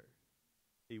be there.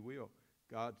 He will.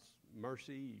 God's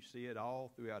mercy, you see it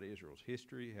all throughout Israel's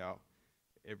history, how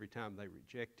every time they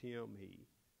reject him,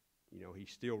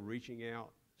 he's still reaching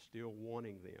out, still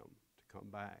wanting them to come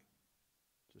back.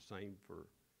 It's the same for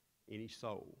any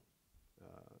soul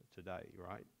today,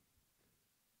 right?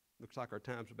 Looks like our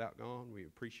time's about gone. We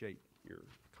appreciate your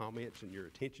comments and your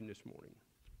attention this morning.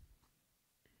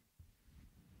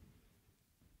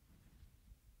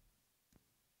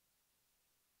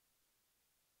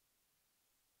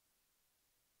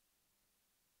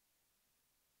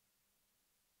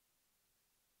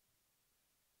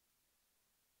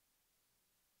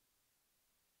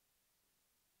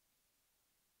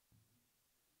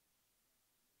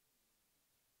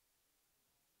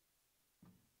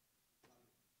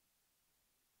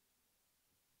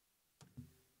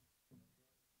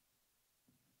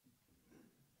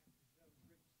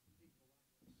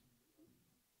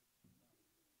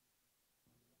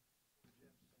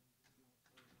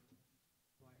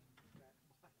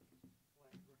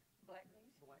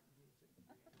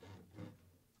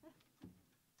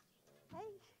 Hey,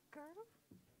 girl.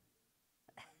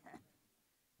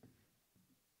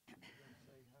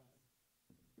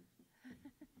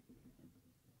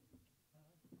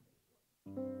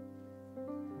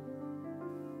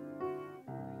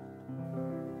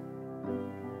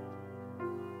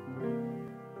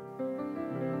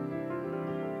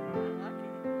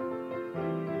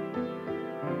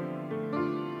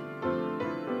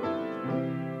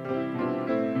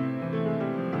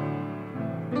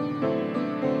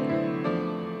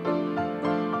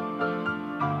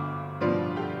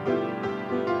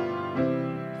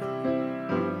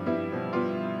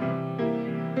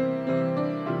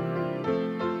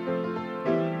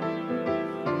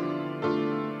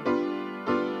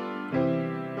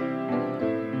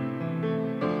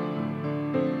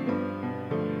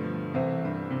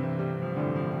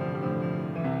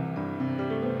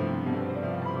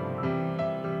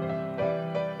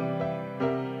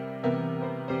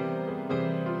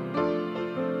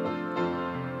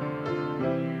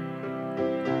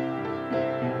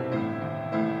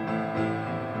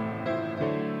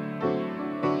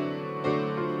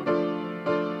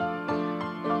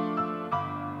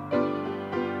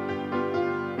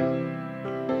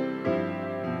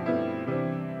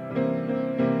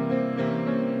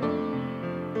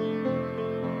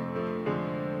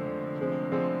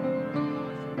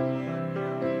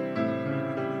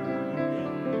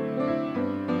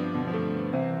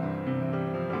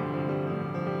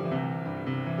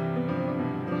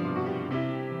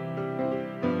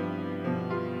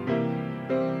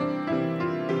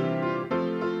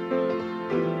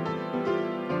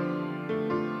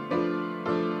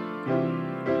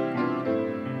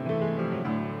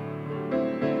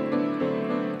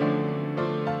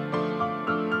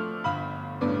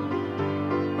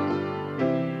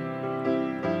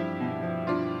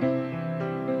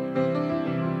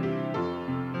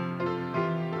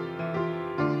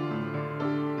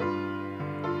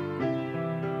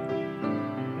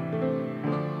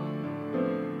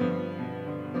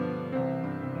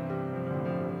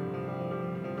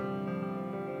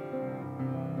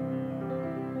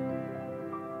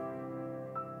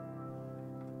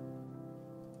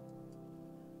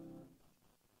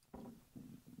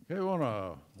 Okay, we want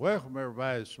to welcome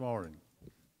everybody this morning.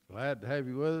 Glad to have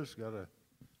you with us. Got a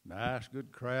nice,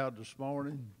 good crowd this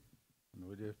morning.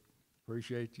 we just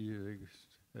appreciate you.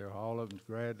 They're all of them's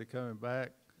glad they're coming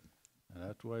back, and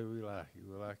that's the way we like you.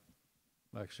 We like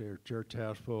I say, our church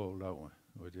house full, don't we?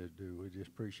 We just do. We just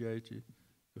appreciate you.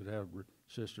 Good to have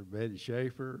Sister Betty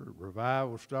Schaefer.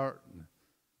 Revival starting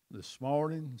this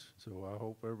morning, so I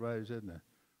hope everybody's in the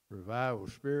revival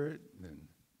spirit, and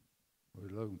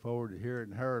we're looking forward to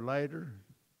hearing her later.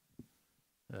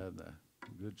 And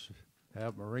good to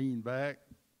have Maureen back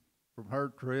from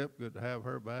her trip. Good to have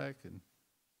her back, and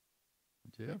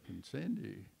Jeff and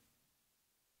Cindy.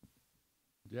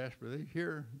 Jasper,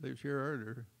 they was here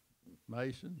earlier.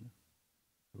 Mason,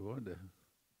 we wanted to,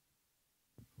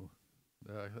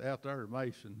 out there,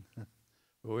 Mason.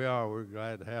 We're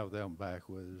glad to have them back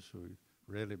with us. We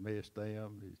really missed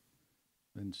them. He's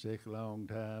been sick a long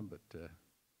time, but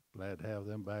glad to have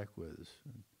them back with us.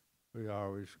 And we are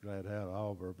always glad to have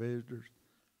all of our visitors.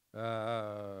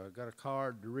 Got a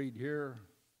card to read here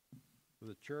for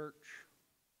the church.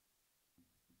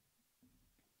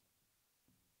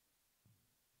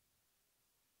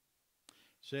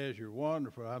 Says, you're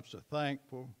wonderful. I'm so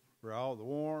thankful for all the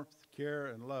warmth, care,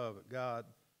 and love that God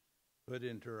put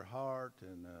into her heart.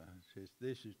 And says,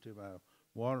 this is to my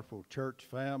wonderful church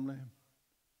family.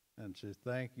 And says,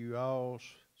 thank you all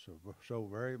so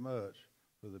very much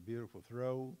for the beautiful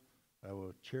throw. I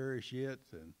will cherish it.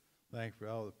 And thank you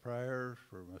for all the prayers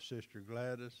for my sister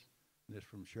Gladys. And this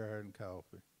from Sharon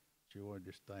Coffey. She wanted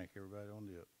to just thank everybody on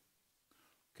the up.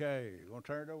 Okay, we're going to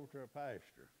turn it over to our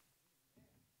pastor.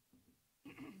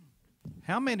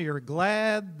 How many are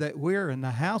glad that we're in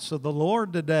the house of the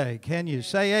Lord today? Can you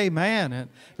say amen? And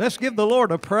let's give the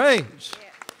Lord a praise.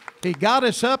 He got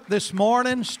us up this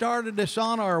morning, started us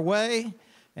on our way,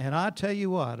 and I tell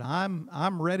you what,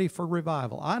 I'm ready for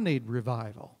revival. I need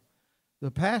revival.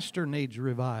 The pastor needs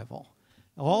revival.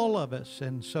 All of us.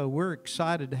 And so we're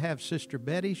excited to have Sister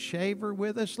Betty Shaver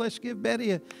with us. Let's give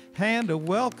Betty a hand of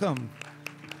welcome.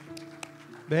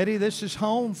 Betty, this is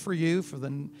home for you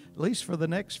at least for the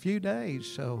next few days,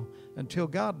 so until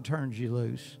God turns you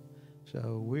loose.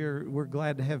 So we're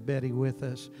glad to have Betty with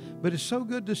us. But it's so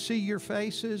good to see your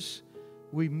faces.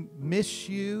 We miss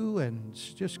you, and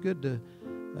it's just good to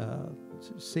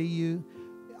see you.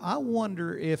 I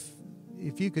wonder if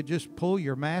you could just pull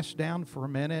your mask down for a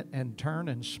minute and turn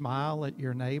and smile at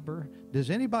your neighbor. Does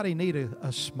anybody need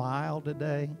a smile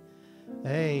today?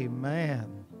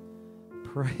 Amen.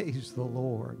 Praise the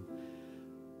Lord.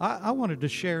 I wanted to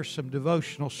share some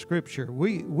devotional scripture.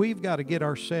 We've got to get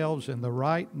ourselves in the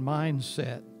right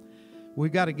mindset.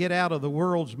 We've got to get out of the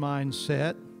world's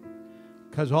mindset,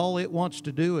 because all it wants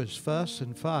to do is fuss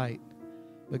and fight.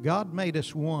 But God made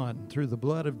us one through the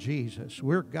blood of Jesus.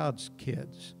 We're God's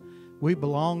kids. We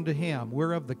belong to Him.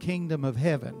 We're of the kingdom of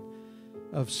heaven.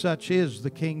 Of such is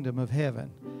the kingdom of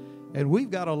heaven. And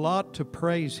we've got a lot to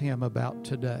praise Him about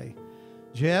today.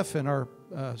 Jeff and our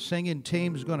singing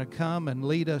team is going to come and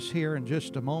lead us here in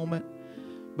just a moment.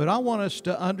 But I want us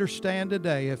to understand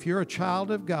today, if you're a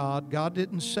child of God, God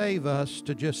didn't save us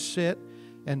to just sit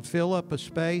and fill up a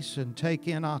space and take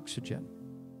in oxygen.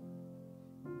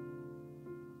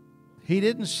 He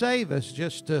didn't save us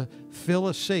just to fill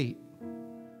a seat.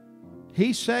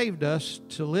 He saved us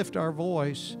to lift our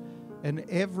voice, and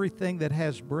everything that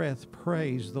has breath,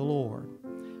 praise the Lord.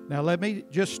 Now let me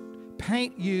just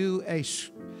paint you a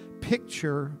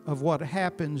picture of what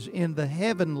happens in the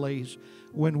heavenlies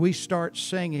when we start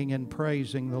singing and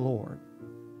praising the Lord.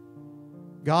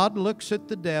 God looks at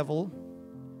the devil,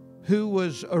 who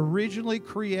was originally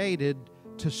created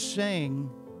to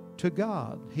sing to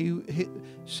God.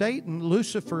 Satan,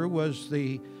 Lucifer, was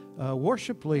the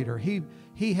worship leader.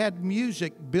 He had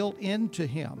music built into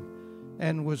him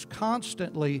and was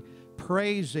constantly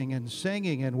praising and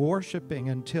singing and worshiping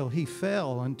until he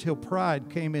fell, until pride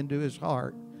came into his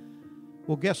heart.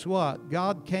 Well, guess what?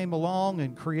 God came along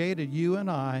and created you and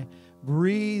I,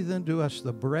 breathed into us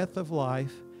the breath of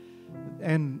life,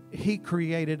 and He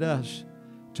created us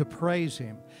to praise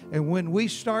Him. And when we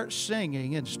start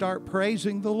singing and start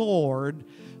praising the Lord,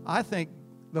 I think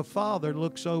the Father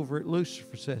looks over at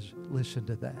Lucifer and says, listen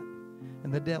to that.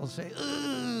 And the devil says,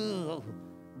 ooh,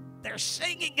 they're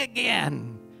singing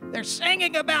again. They're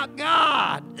singing about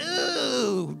God.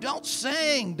 Ooh, don't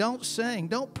sing,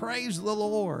 don't praise the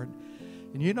Lord.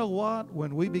 And you know what?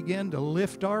 When we begin to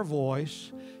lift our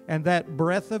voice and that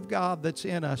breath of God that's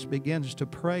in us begins to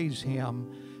praise Him,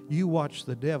 you watch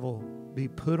the devil be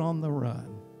put on the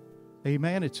run.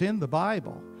 Amen. It's in the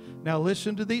Bible. Now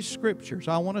listen to these scriptures.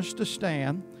 I want us to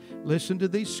stand. Listen to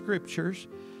these scriptures.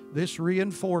 This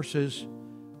reinforces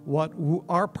what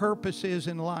our purpose is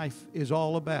in life is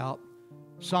all about.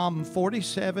 Psalm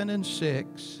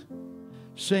 47:6.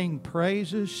 Sing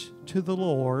praises to the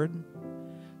Lord.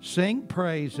 Sing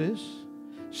praises.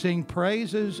 Sing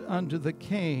praises unto the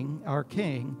King, our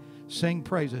King. Sing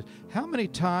praises. How many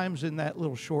times in that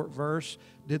little short verse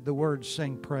did the word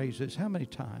sing praises? How many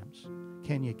times?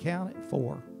 Can you count it?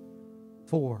 4.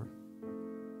 4.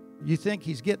 You think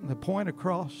he's getting the point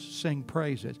across? Sing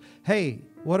praises. Hey,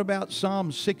 what about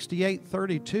Psalm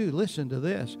 68:32? Listen to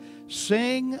this.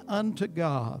 Sing unto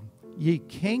God, ye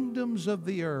kingdoms of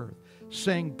the earth.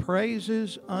 Sing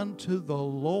praises unto the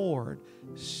Lord.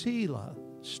 Selah.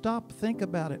 Stop, think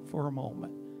about it for a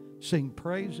moment. Sing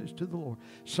praises to the Lord.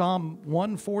 Psalm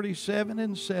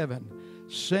 147:7.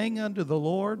 Sing unto the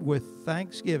Lord with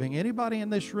thanksgiving. Anybody in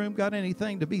this room got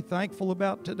anything to be thankful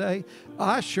about today?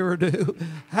 I sure do.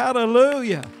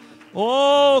 Hallelujah.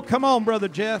 Oh, come on, Brother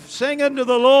Jeff. Sing unto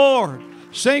the Lord.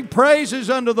 Sing praises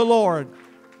unto the Lord.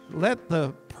 Let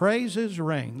the praises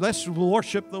ring. Let's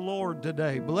worship the Lord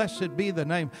today. Blessed be the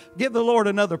name. Give the Lord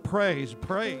another praise.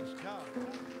 Praise God.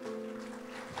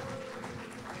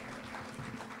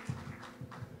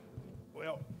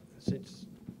 Well, since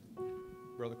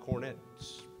Brother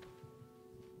Cornett's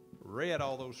read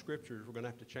all those scriptures, we're going to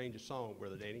have to change the song,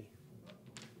 Brother Danny.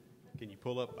 Can you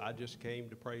pull up, I Just Came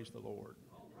to Praise the Lord?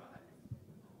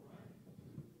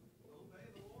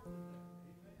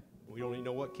 We don't even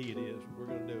know what key it is. We're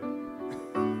going to do it.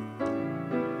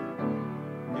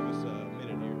 Give us a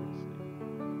minute here.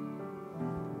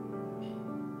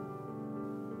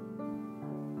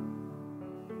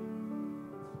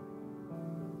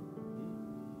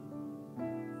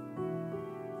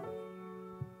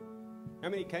 How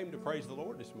many came to praise the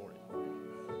Lord this morning?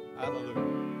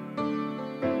 Hallelujah.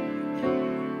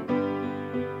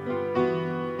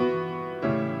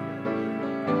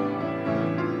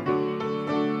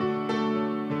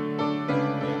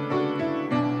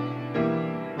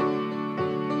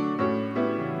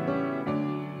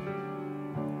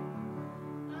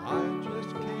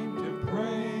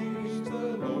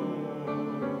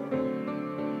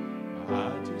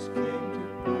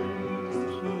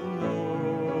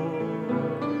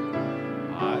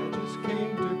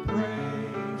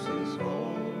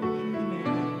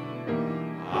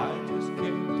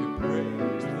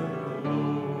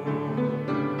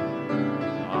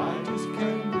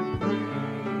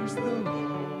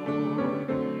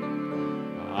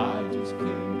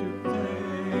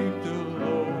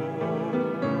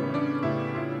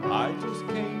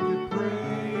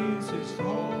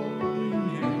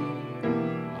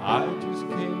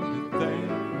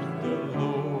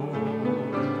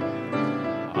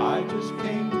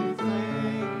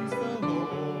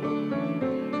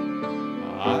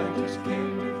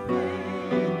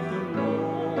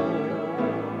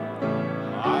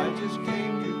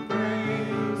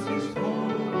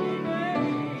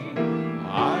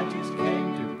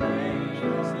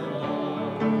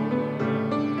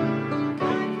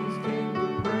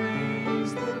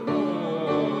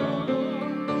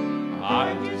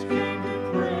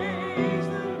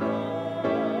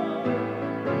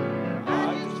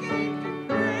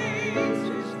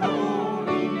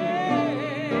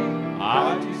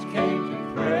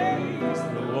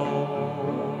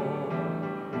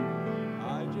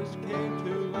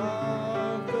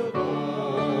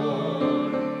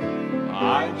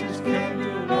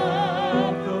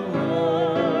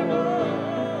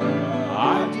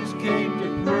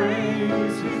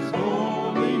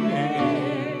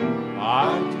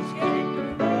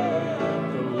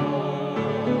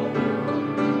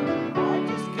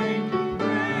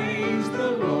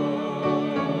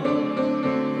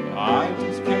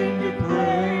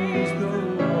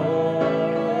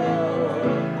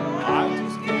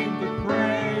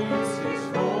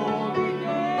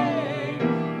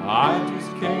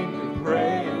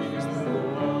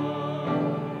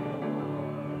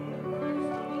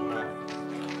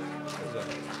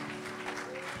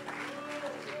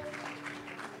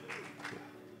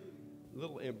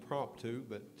 Impromptu,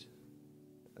 but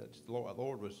the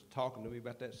Lord was talking to me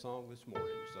about that song this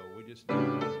morning, so we just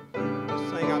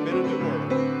sing I'm in a New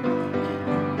World.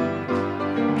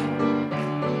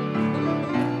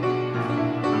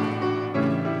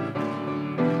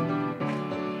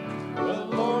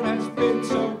 The Lord has been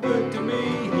so good to me,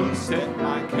 He set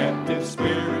my captive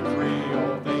spirit free.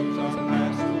 All things are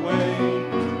passed away,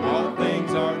 all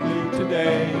things are new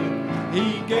today.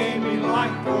 He gave me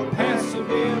life for passive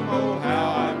him. Oh,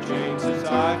 how I've changed since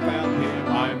I found him.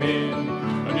 I'm in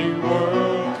a new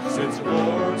world since the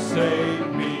Lord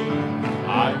saved me.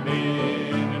 I'm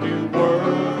in a new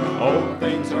world. Old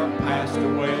things are passed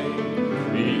away.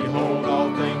 Behold,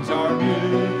 all things are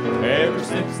new. Ever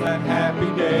since that happy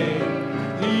day,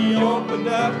 He opened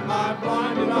up my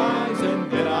blinded eyes and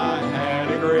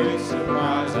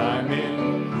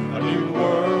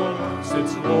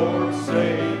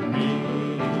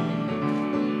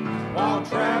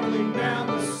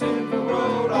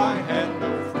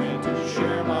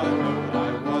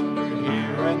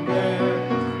been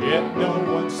there, yet no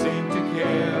one seemed to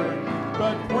care.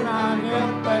 But when I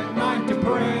knelt that night to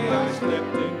pray, I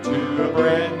stepped into a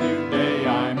brand new day.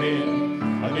 I'm in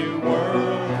a new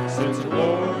world since the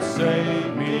Lord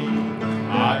saved me.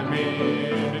 I'm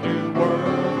in a new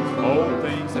world, old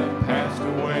things have passed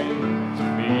away.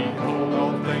 Behold,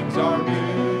 all things are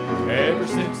new, ever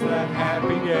since that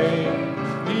happy day.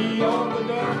 He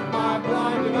opened up my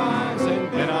blinded eyes,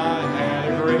 and then I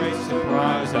had a great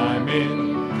surprise. I'm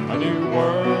in a new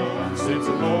world since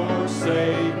the Lord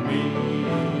saved me.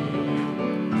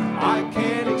 I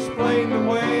can't explain the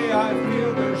way I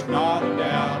feel, there's not a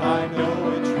doubt. I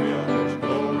know it's real, there's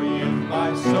glory in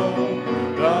my soul.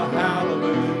 The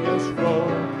hallelujahs roll.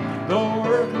 Though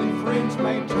earthly friends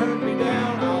may turn me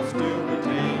down, I'll still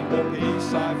retain the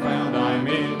peace I found. I'm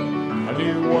in a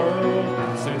new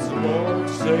world since the Lord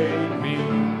saved me.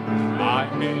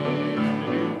 I'm in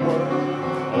a new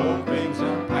world, old things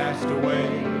have passed away.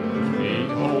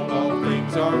 Behold, all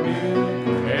things are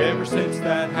new, ever since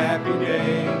that happy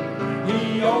day.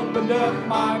 He opened up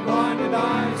my blinded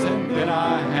eyes, and then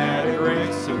I had a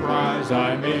great surprise.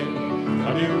 I'm in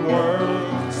a new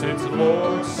world since the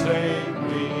Lord saved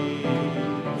me.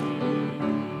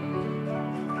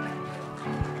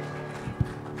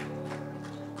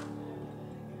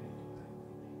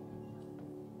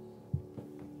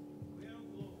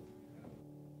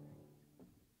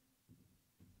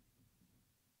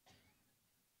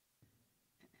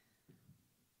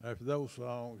 After those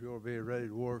songs, you'll be ready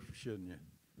to worship, shouldn't you?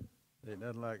 Ain't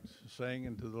nothing like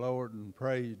singing to the Lord and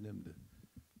praising Him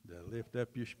to lift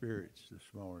up your spirits this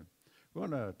morning. We're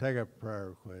going to take up a prayer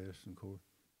request, and of course,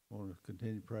 I want to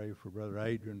continue to pray for Brother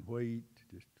Adrian Wheat,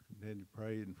 just continue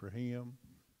praying for him,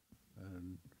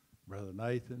 and Brother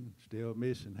Nathan, still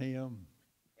missing him,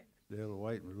 still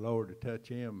waiting for the Lord to touch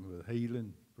him with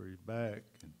healing for his back,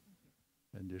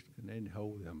 and just continue to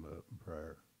hold them up in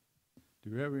prayer. Do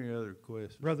you have any other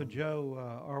requests? Brother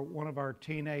Joe, one of our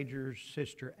teenagers,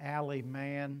 Sister Allie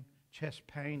Mann, chest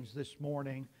pains this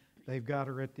morning. They've got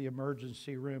her at the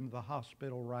emergency room of the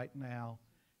hospital right now.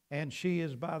 And she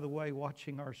is, by the way,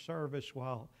 watching our service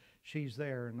while she's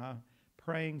there. And I'm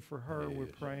praying for her. Yes. We're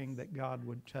praying that God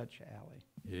would touch Allie.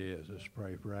 Yes, let's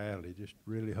pray for Allie. Just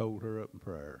really hold her up in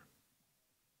prayer.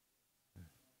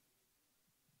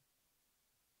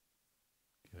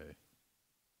 Okay.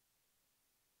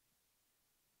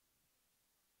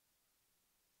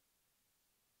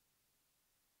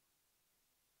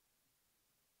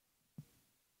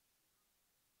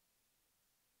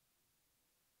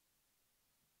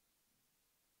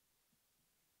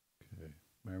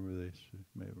 Remember this,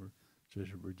 remember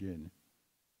Sister Virginia.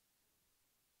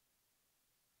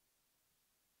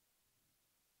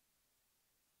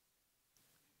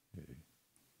 Okay.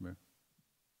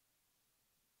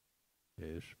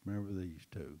 Yes, remember these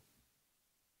two.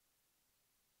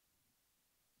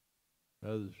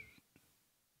 Others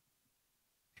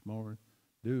this morning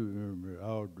do remember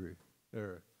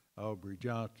Aubrey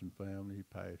Johnson family. He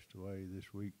passed away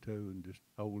this week too, and just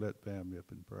hold that family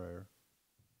up in prayer.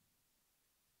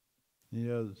 Any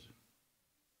others?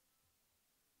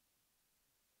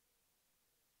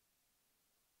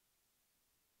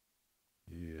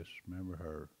 Yes, remember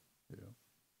her. Yeah.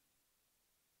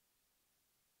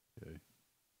 Okay.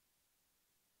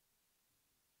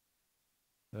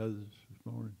 Others this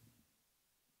morning?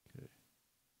 Okay.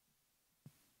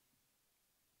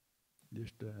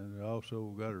 Just and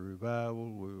also got a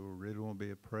revival. We really want to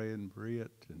be praying for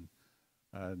it,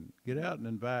 and get out and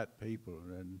invite people.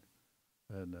 And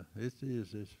this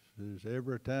is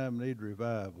every time we need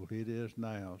revival. It is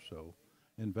now. So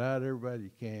invite everybody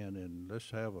you can, and let's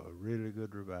have a really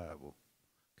good revival.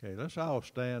 Okay, let's all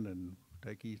stand and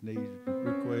take these needs and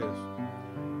requests.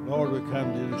 Lord, we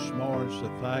come to you this morning so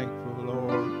thankful,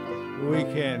 Lord. We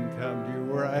can come to you.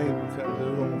 We're able to come to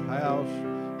the old house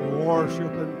to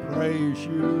worship and praise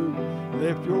you,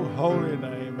 lift your holy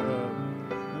name up.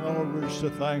 And Lord, we're so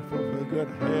thankful for the good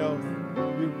health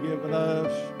you've given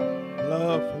us.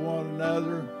 Love for one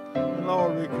another. And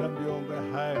Lord, we come to you on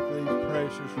behalf of these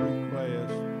precious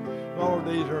requests. Lord,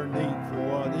 these are needful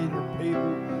ones. These are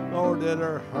people, Lord, that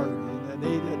are hurting, that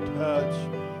need a touch.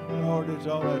 And Lord, it's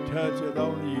on a touch that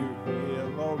only you can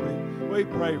give. Lord, we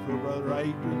pray for Brother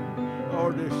Adrian.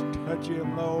 Lord, just touch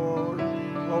him, Lord.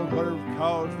 Lord, whatever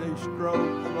caused these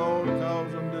strokes, Lord,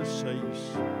 cause them to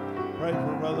cease. Pray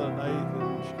for Brother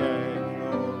Nathan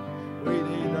Skaggs, Lord. We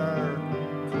need our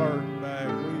clerk back.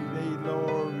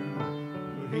 Lord,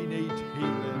 he needs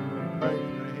healing. We pray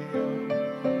for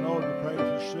him. Lord, we pray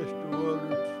for Sister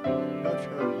Woodard. Touch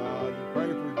her body.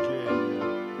 Pray for Jenny.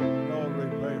 Lord, we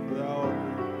pray for the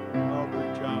Aubrey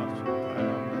Johnson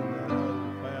family and that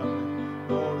other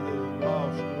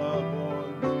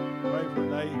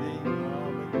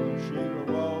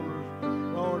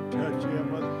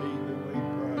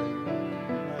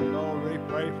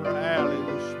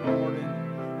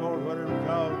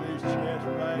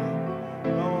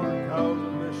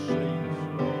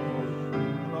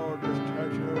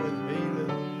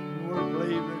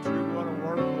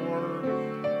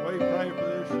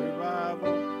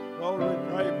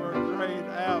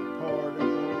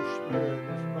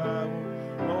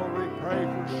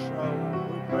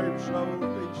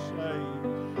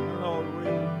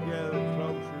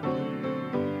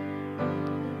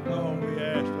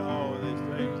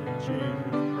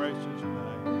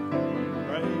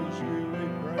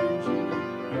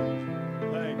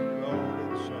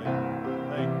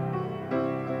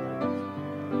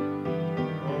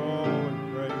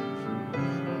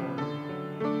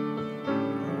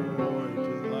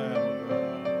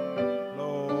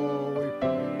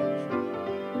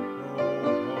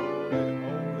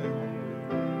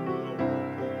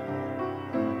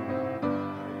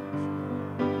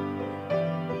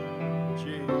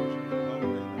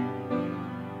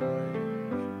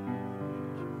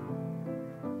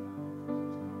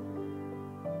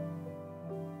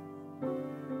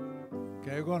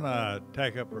Okay, we're going to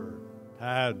take up our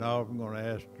tithe and offering. I'm going to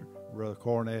ask Brother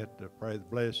Cornett to pray the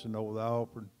blessing over the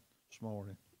offering this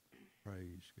morning.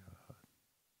 Praise God.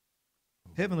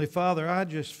 Heavenly Father, I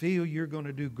just feel you're going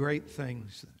to do great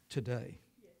things today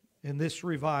in this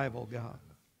revival, God.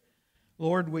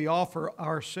 Lord, we offer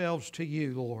ourselves to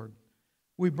you, Lord.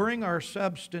 We bring our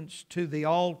substance to the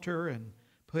altar and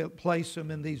place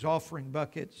them in these offering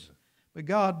buckets. But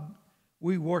God,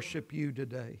 we worship you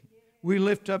today. We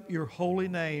lift up your holy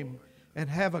name and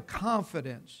have a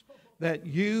confidence that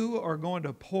you are going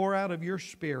to pour out of your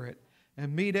Spirit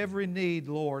and meet every need,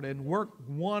 Lord, and work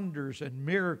wonders and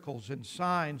miracles and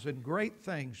signs and great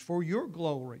things for your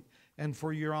glory and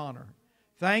for your honor.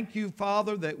 Thank you,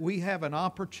 Father, that we have an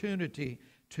opportunity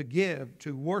to give,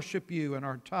 to worship you in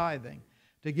our tithing,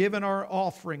 to give in our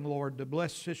offering, Lord, to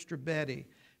bless Sister Betty.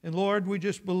 And Lord, we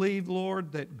just believe,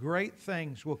 Lord, that great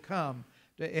things will come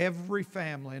to every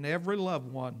family and every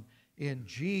loved one in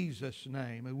Jesus'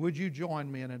 name. And would you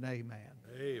join me in an amen?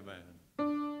 Amen.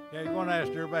 Yeah, you're going to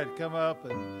ask everybody to come up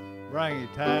and bring your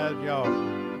tithe,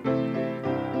 y'all.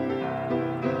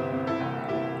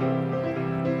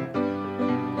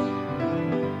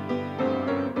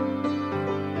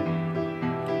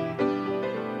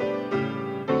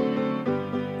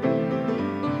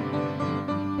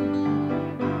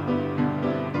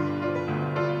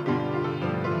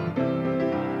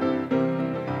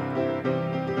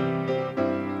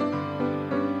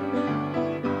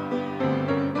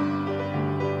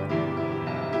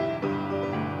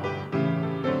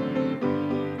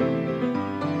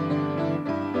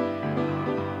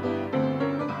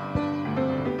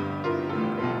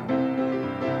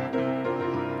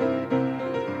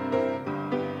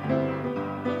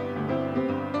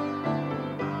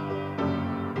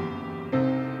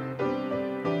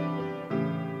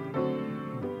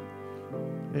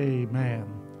 Amen.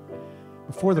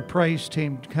 Before the praise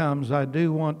team comes, I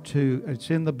do want to,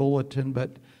 it's in the bulletin,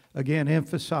 but again,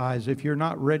 emphasize if you're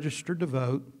not registered to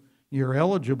vote, you're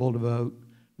eligible to vote,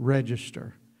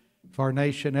 register. If our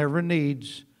nation ever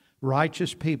needs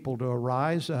righteous people to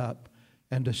arise up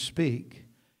and to speak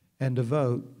and to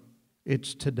vote,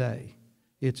 it's today.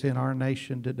 It's in our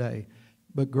nation today.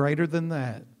 But greater than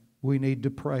that, we need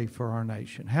to pray for our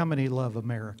nation. How many love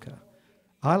America?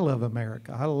 I love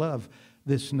America. I love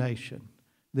this nation.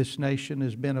 This nation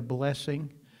has been a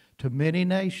blessing to many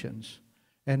nations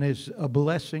and is a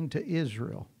blessing to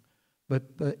Israel.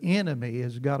 But the enemy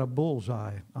has got a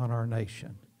bullseye on our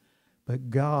nation. But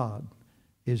God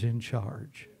is in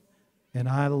charge. And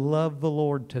I love the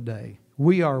Lord today.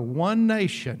 We are one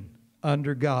nation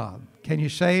under God. Can you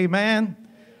say amen?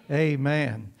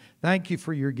 Amen. Thank you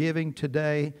for your giving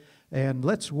today. And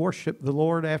let's worship the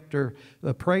Lord. After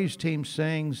the praise team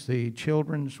sings, the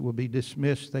children's will be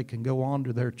dismissed. They can go on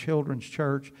to their children's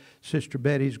church. Sister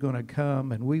Betty's going to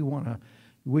come, and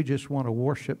we just want to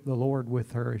worship the Lord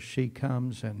with her as she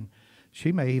comes. And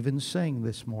she may even sing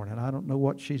this morning. I don't know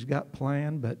what she's got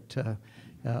planned, but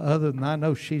other than I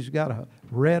know she's got a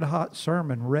red-hot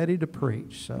sermon ready to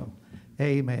preach. So,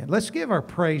 amen. Let's give our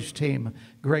praise team a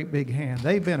great big hand.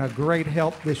 They've been a great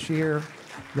help this year.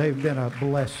 They've been a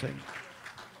blessing.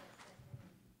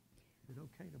 Is it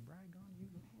okay to brag on you?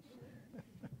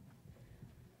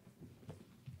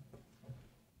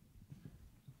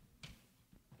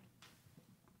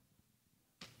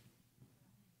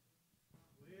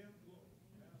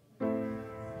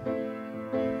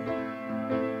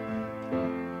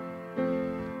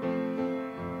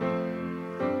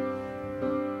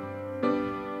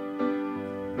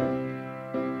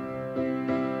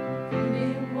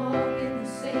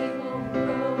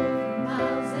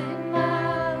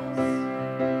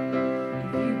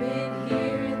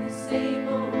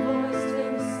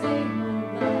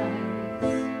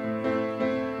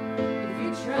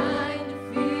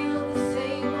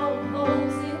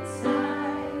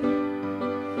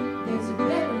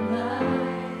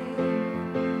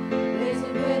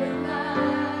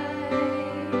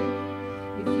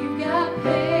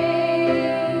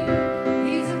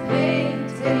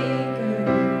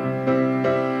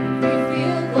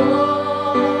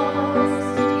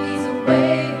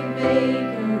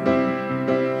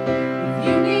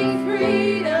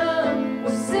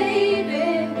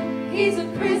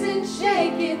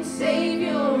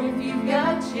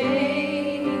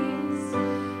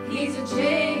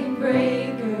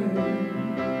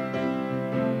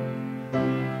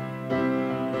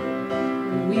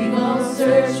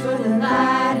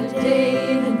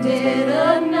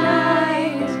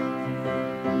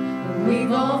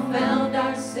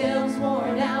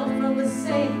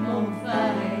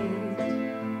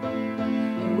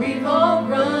 We've all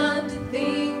run to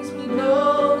things we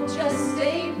know just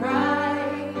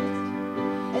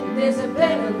there's a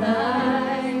better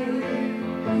life.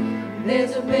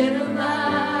 There's a better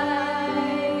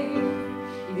life.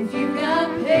 If you've got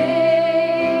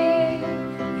pain,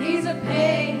 He's a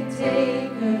pain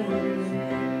taker.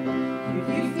 If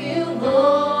you feel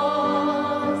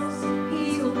lost,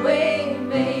 He's a way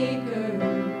maker.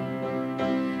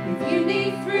 If you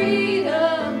need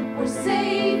freedom or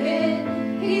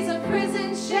saving, He's a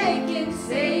prison shaking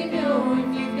Savior.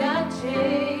 If you've got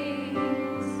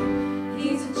chains,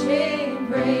 He's a chain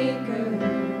breaker.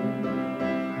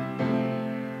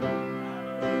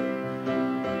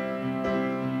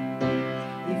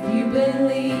 If you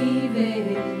believe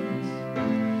it,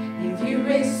 if you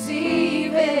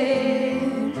receive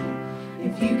it,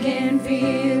 if you can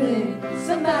feel it,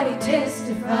 somebody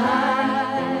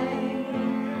testify.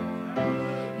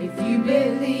 If you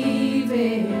believe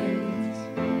it,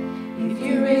 if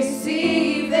you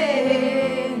receive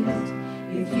it,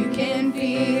 if you can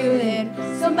feel it,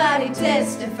 somebody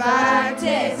testify,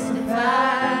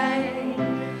 testify.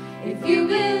 If you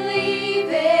believe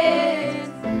it,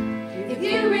 if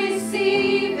you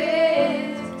receive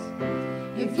it,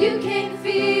 if you can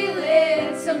feel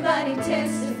it, somebody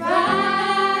testify.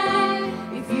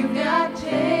 If you've got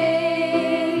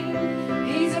pain,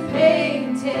 He's a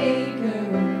pain taker.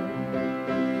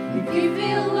 If you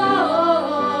feel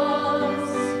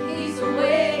lost, He's a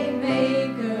way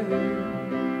maker.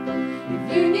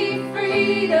 If you need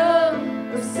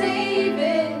freedom or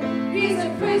saving, He's a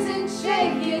prison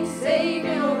shaking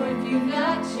Savior. If you've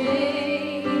got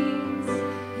chains,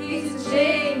 He's a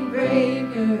chain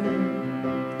breaker.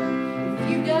 If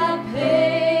you've got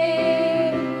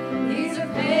pain, He's a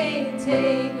pain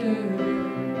taker.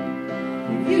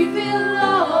 If you feel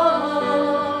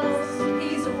lost,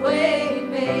 He's a way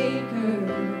maker.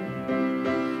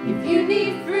 If you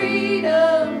need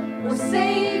freedom or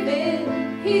saving,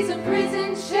 He's a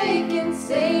prison shaking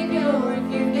Savior. If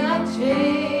you've got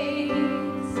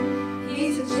chains,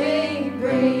 He's a chain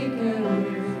breaker.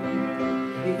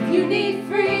 If you need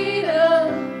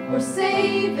freedom or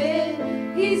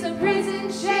saving, He's a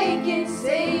prison shaking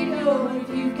Savior. If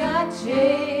you've got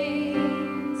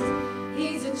chains,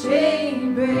 He's a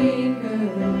chain breaker.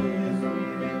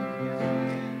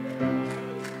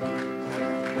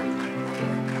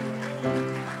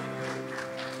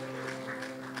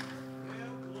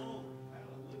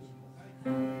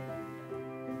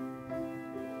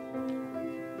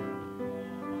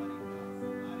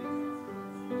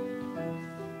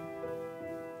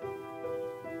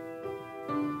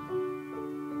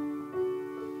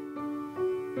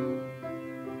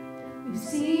 We've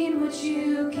seen what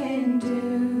you can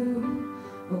do,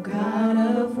 oh God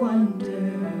of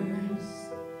wonders.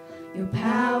 Your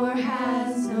power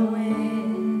has no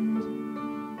end.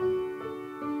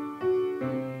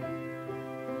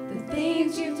 The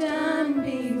things you've done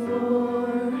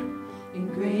before, in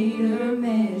greater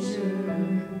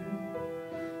measure,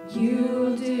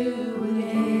 you'll do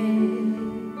again.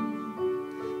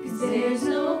 'Cause there's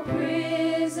no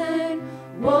prison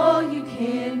wall you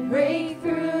can't break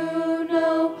through,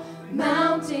 no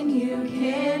mountain you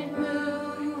can't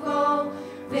move. All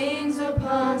things are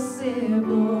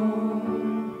possible.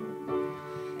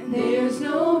 And there's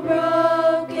no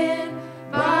broken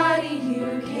body you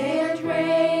can't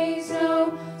raise,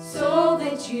 no soul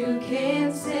that you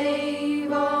can't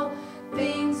save. All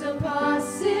things are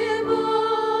possible.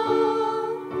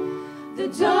 The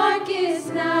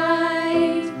darkest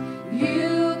night,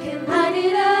 you can light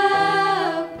it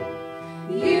up.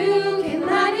 You can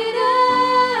light it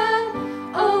up.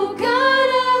 Oh God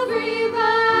of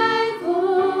revival,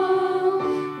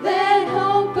 let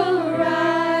hope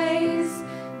arise.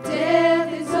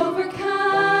 Death is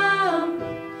overcome.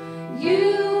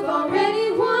 You've already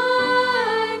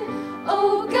won.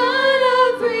 Oh God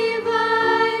of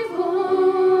revival.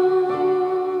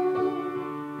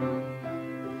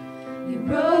 You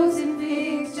rose in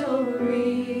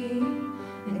victory,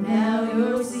 and now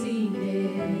you're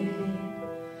seated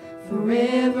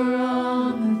forever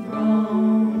on the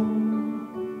throne.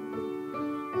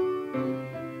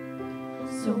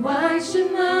 So why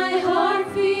should my heart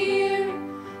fear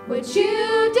what you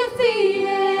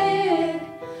defeated?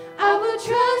 I will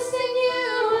trust in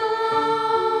you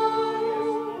alone.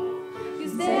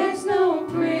 'Cause there's no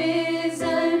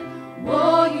prison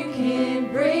wall you can't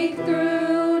break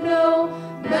through, no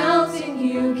mountain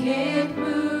you can't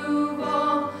move.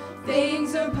 All things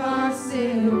are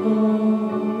possible.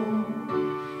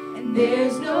 And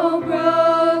there's no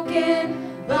broken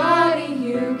body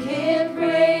you can't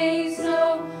raise, no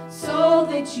soul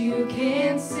that you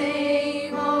can't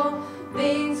save. All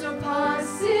things are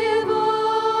possible.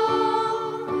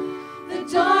 The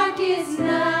darkest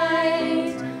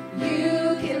night, you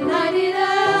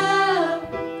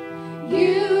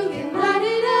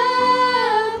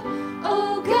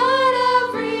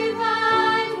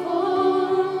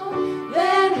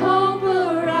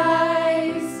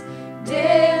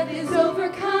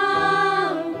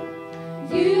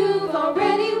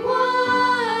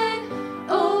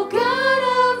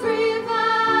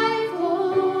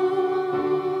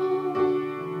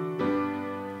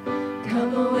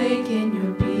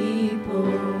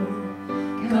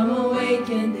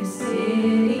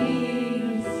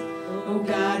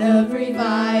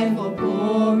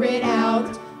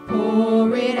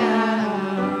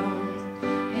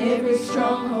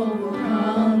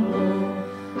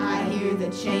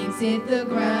chains hit the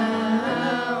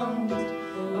ground.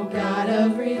 Oh God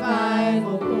of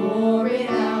revival, pour it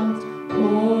out,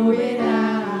 pour it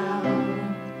out.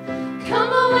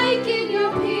 Come awaken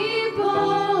your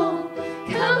people,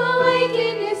 come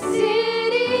awaken your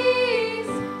cities.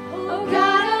 Oh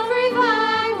God of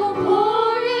revival,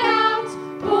 pour it out,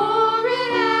 pour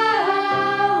it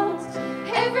out.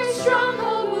 Every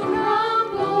stronghold will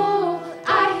crumble.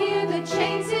 I hear the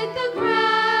chains hit the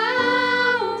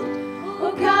ground.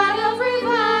 Oh God of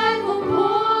revival,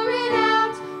 pour it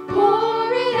out,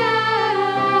 pour it out.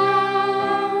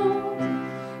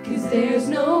 'Cause there's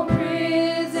no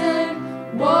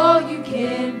prison wall you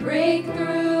can't break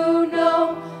through,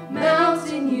 no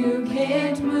mountain you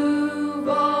can't move.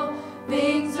 All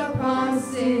things are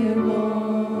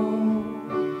possible.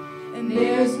 And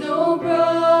there's no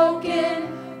broken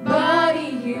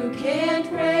body you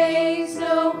can't raise,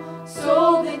 no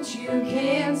soul that you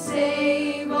can't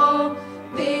save. All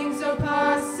things are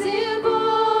possible.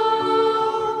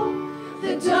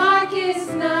 The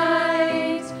darkest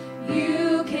night,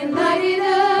 you can light it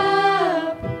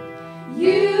up.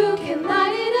 You can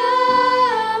light it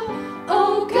up.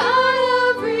 Oh God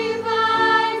of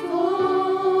revival,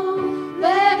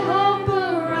 let hope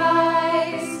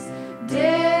arise.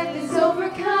 Death is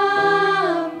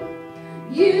overcome.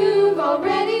 You've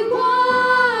already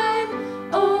won.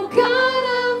 Oh God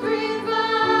of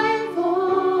revival.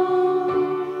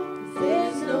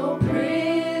 There's no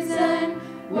prison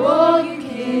wall you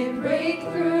can't break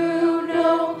through,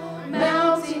 no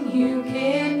mountain you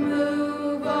can't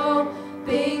move. All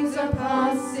things are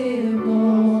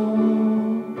possible.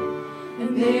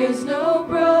 And there's no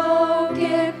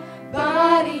broken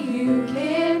body you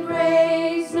can't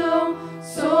raise, no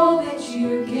soul that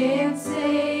you can't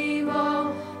save.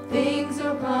 All things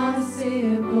are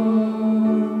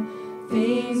possible.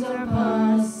 Things are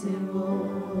possible.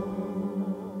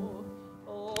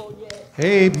 Oh, yes.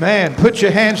 Amen. Put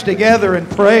your hands together and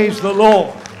praise the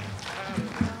Lord.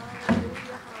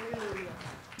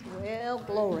 Well,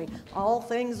 glory. All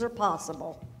things are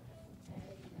possible.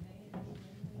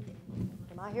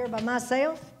 Am I here by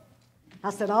myself? I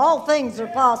said, all things are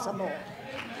possible.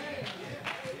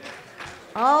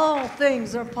 All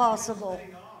things are possible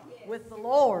with the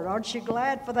Lord. Aren't you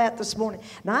glad for that this morning?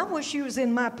 Now, I wish you was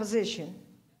in my position.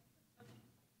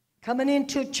 Coming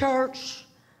into church,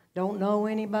 don't know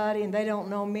anybody, and they don't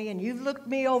know me, and you've looked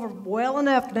me over well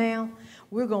enough now.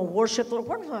 We're going to worship the Lord.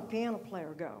 Where does my piano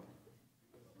player go?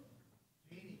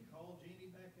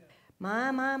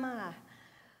 My.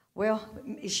 Well,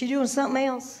 is she doing something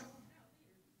else?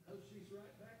 No, she's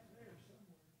right back there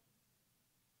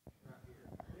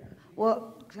somewhere.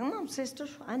 Well, come on, sister.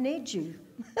 I need you.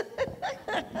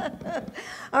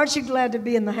 Aren't you glad to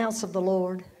be in the house of the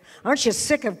Lord? Aren't you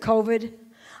sick of COVID?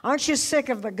 Aren't you sick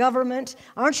of the government?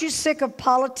 Aren't you sick of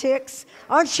politics?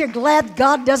 Aren't you glad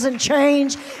God doesn't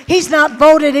change? He's not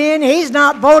voted in. He's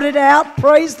not voted out.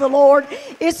 Praise the Lord.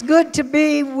 It's good to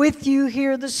be with you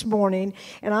here this morning.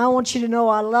 And I want you to know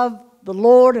I love the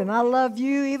Lord and I love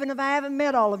you, even if I haven't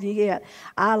met all of you yet.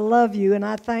 I love you and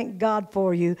I thank God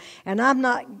for you. And I'm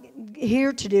not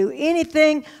here to do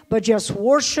anything but just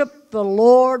worship the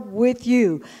Lord with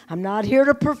you. I'm not here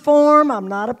to perform. I'm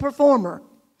not a performer.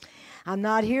 I'm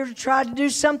not here to try to do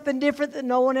something different that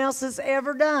no one else has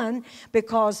ever done,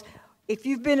 because if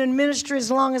you've been in ministry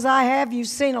as long as I have, you've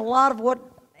seen a lot of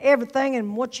everything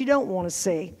and what you don't want to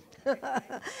see.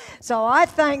 So I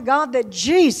thank God that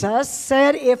Jesus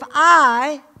said, if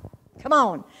I, come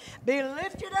on, be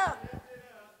lifted up.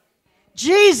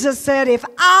 Jesus said, if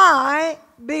I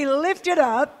be lifted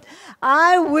up,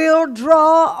 I will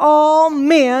draw all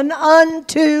men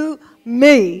unto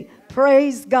me.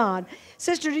 Praise God.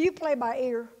 Sister, do you play by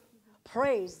ear?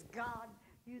 Praise God,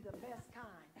 you the best kind.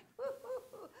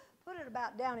 Put it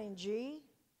about down in G.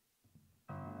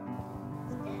 Would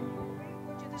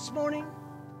you this morning?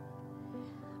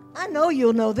 I know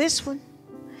you'll know this one.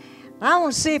 I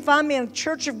want to see if I'm in a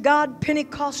Church of God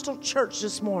Pentecostal church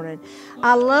this morning.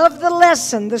 I love the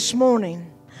lesson this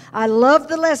morning. I love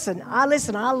the lesson. I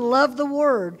love the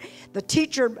word. The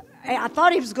teacher, I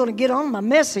thought he was going to get on my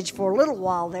message for a little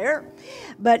while there,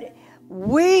 but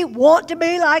we want to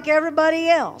be like everybody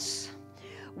else.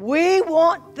 We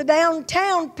want the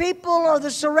downtown people or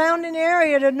the surrounding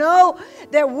area to know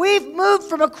that we've moved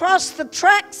from across the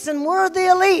tracks and we're the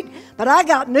elite. But I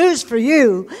got news for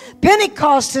you.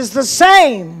 Pentecost is the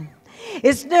same.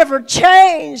 It's never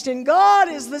changed, and God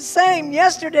is the same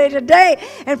yesterday, today,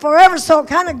 and forever. So it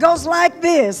kind of goes like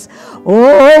this. It's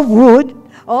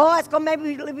going to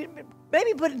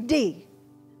maybe put a D.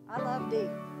 I love D.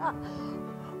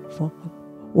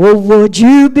 Oh, would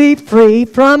you be free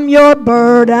from your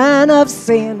burden of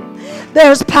sin?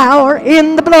 There's power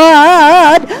in the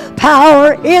blood,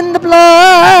 power in the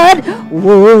blood.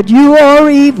 Would you or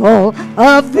evil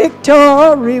a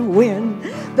victory win?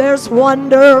 There's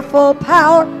wonderful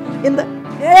power in the,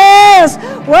 yes,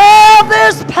 well,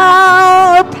 there's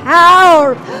power,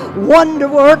 power,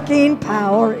 wonder-working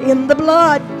power in the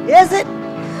blood, is it?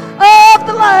 Of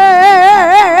the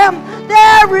Lamb,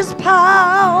 there is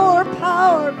power,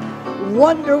 power,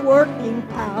 wonder-working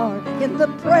power in the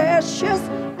precious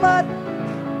blood.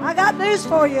 I got news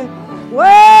for you.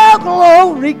 Well,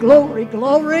 glory, glory,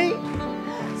 glory.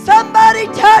 Somebody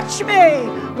touch me.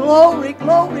 Glory,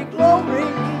 glory, glory.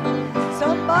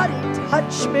 Somebody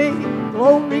touch me.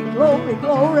 Glory, glory,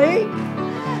 glory.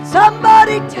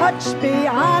 Somebody touch me.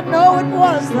 I know it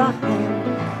was the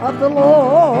hand of the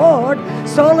Lord.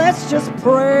 So let's just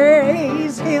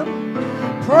praise Him.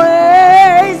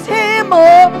 Praise Him.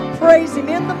 Oh, praise Him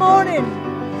in the morning.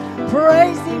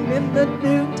 Praise Him in the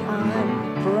noontime.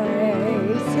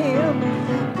 Praise Him.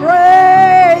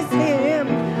 Praise Him.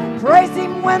 Praise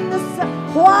Him when the sun.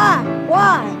 Why?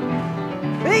 Why?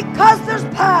 Because there's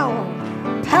power.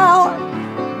 Power.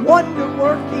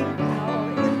 Wonder-working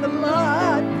power in the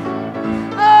blood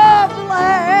of the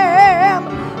Lamb.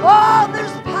 Oh,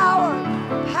 there's power.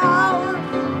 Power.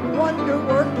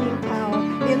 Wonder-working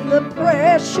power in the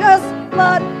precious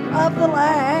blood of the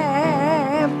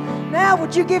Lamb. Now,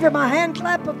 would you give Him a hand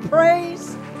clap of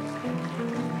praise?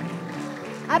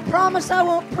 I promise I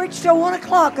won't preach till 1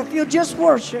 o'clock if you'll just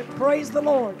worship. Praise the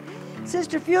Lord.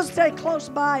 Sister, if you'll stay close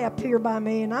by up here by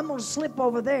me, and I'm going to slip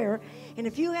over there, and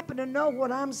if you happen to know what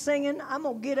I'm singing, I'm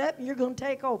going to get up and you're going to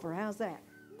take over. How's that?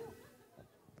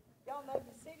 Y'all may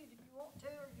be seated if you want to,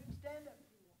 or you can stand up if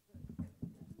you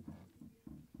want to.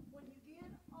 When you get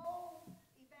old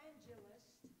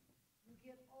evangelists, you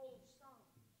get old songs.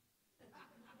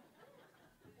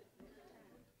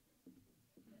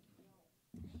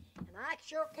 And I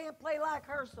sure can't play like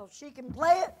her, so if she can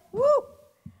play it, woo!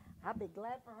 I'd be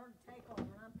glad for her to take over.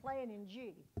 I'm playing in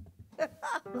G.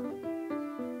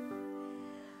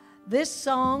 This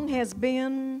song has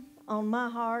been on my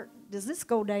heart. Does this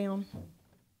go down?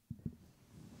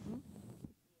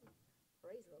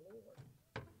 Praise the Lord.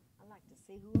 I like to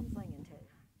see who I'm singing to.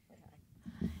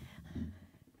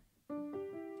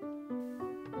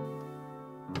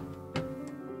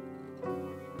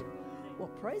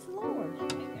 Well, praise the Lord.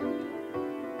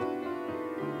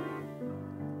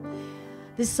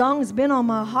 This song has been on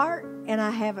my heart, and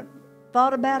I haven't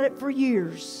thought about it for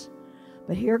years.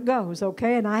 But here it goes,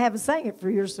 okay? And I haven't sang it for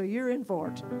years, so you're in for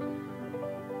it.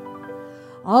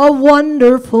 A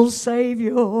wonderful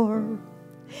Savior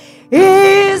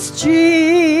is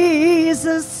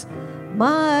Jesus,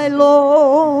 my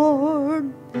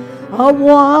Lord. A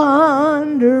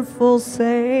wonderful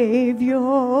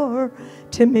Savior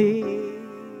to me.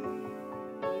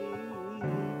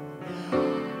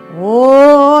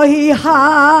 Oh, He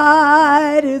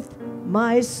hideth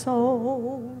my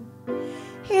soul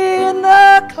in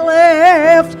the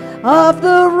cleft of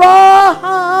the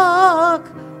rock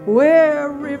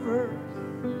where rivers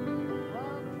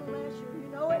of pleasure, you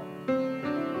know it?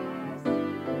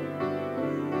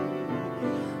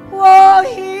 Oh,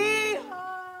 He hideth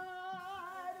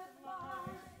my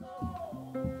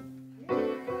soul in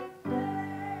the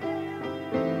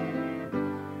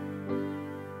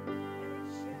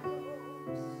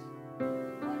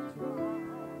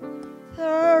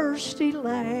thirsty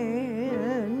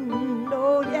land.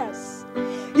 Oh, yes.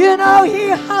 You know, He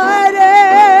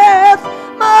hideth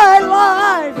my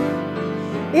life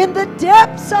in the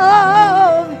depths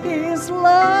of His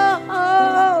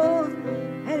love,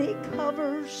 and He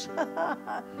covers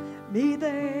me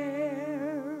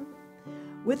there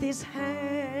with His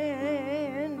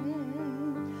hand.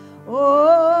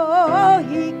 Oh,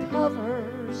 He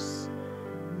covers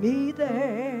me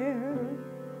there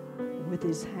with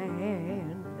His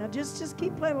hand. Now just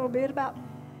keep playing a little bit. About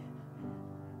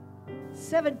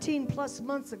 17 plus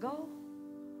months ago,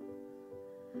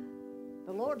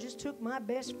 the Lord just took my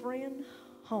best friend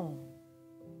home.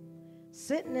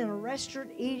 Sitting in a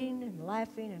restaurant eating and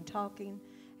laughing and talking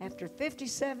after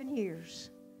 57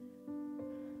 years.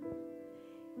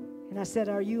 And I said,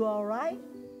 "Are you all right?"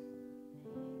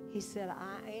 He said,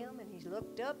 "I am." And he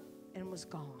looked up and was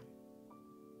gone.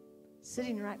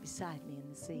 Sitting right beside me in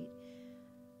the seat.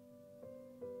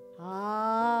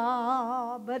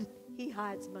 Ah, but He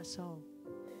hides my soul.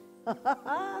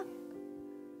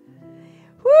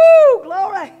 Woo,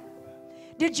 glory.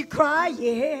 Did you cry?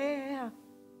 Yeah.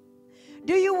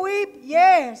 Do you weep?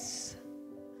 Yes.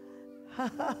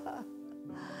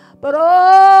 But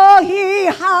oh, he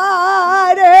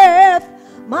hideth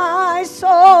my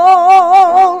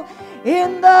soul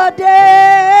in the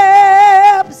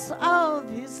depths of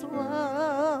his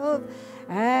love,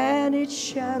 and its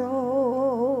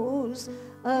shadows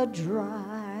a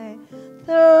dry,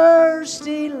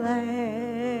 thirsty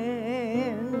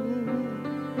land.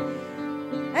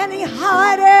 And he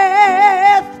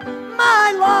hideth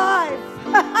my life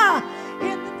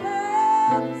in the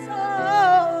depths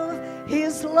of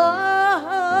his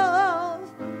love,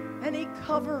 and he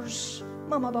covers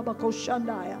Mama Baba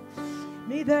Koshandaya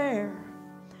me there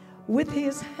with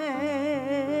his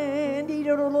hand. I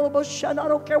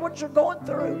don't care what you're going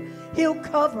through, he'll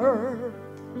cover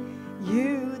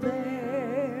you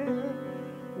there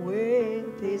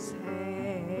with his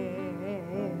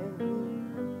hand.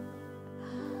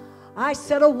 I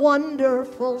said a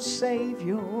wonderful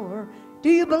Savior. Do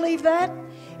you believe that?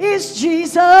 Is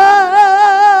Jesus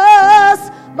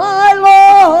my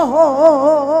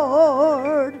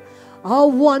Lord. A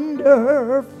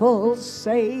wonderful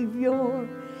Savior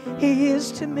he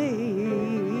is to me.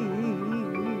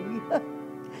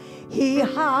 He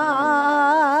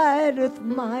hideth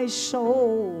my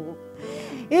soul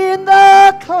in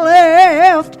the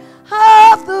cleft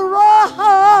of the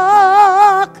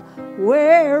rock,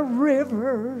 where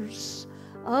rivers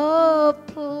of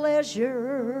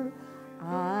pleasure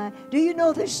Do you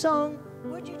know this song?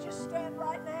 Would you just stand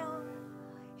right now?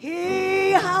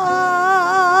 He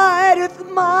hideth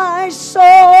my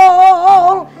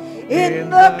soul in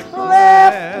the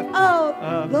cleft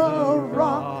of the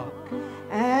rock,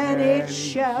 and its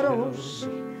shadows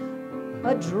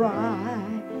a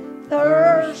dry,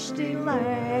 thirsty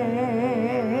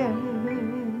land.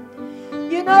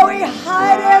 You know he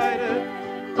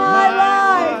hideth my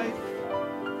life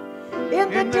in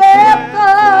the depth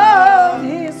of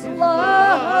his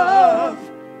love,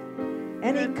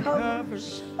 and he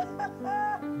covers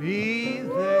me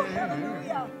there.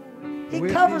 Hallelujah. He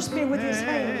covers me with his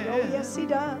hand. Oh, yes, he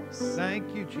does.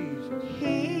 Thank you, Jesus.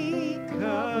 He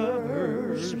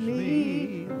covers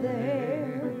me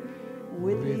there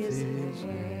with his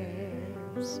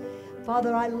hands.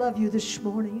 Father, I love you this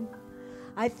morning.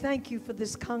 I thank you for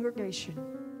this congregation.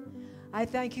 I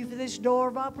thank you for this door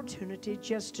of opportunity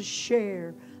just to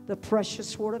share the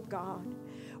precious Word of God.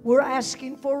 We're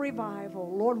asking for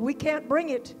revival. Lord, we can't bring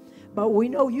it, but we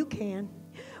know you can.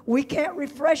 We can't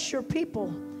refresh your people,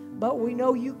 but we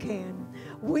know you can.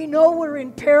 We know we're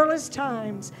in perilous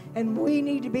times, and we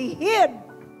need to be hid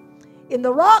in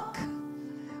the rock.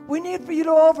 We need for you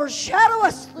to overshadow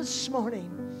us this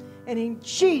morning. And in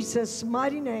Jesus'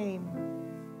 mighty name,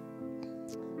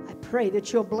 I pray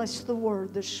that you'll bless the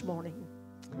word this morning.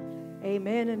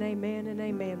 Amen and amen and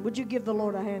amen. Would you give the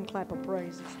Lord a hand clap of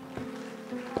praise?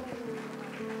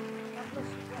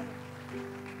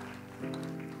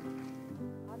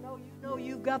 I know you know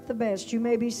you've got the best. You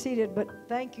may be seated, but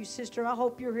thank you, sister. I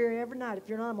hope you're here every night. If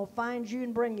you're not, I'm going to find you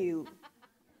and bring you.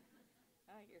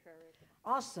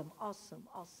 Awesome, awesome,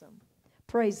 awesome.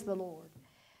 Praise the Lord.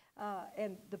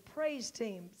 And the praise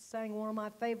team sang one of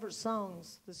my favorite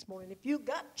songs this morning. If you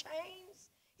got chains,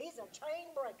 he's a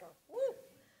chain breaker. Woo!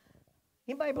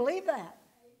 Anybody believe that?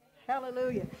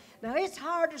 Hallelujah. Now, it's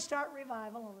hard to start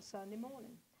revival on a Sunday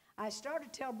morning. I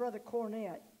started to tell Brother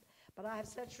Cornett, but I have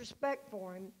such respect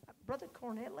for him. Brother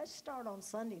Cornett, let's start on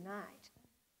Sunday night.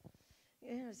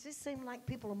 Yeah, it just seemed like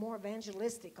people are more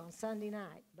evangelistic on Sunday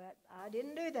night, but I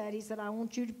didn't do that. He said, I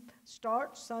want you to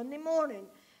start Sunday morning.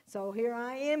 So here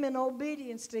I am in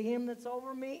obedience to him that's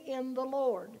over me in the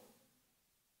Lord.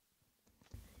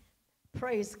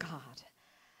 Praise God.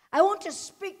 I want to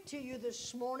speak to you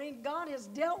this morning. God has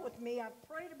dealt with me. I've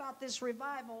prayed about this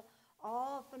revival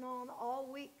off and on all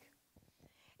week.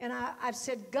 And I've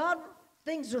said, God,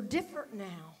 things are different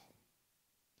now.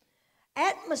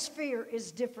 Atmosphere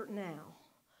is different now.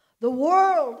 The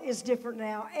world is different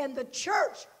now. And the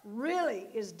church really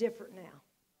is different now.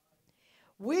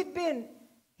 We've been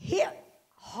hit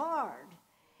hard.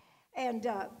 And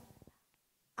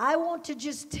I want to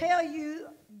just tell you,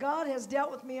 God has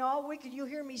dealt with me all week, and you'll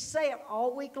hear me say it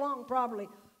all week long probably.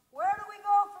 Where do we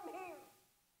go from here?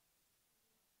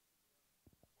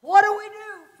 What do we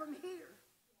do from here?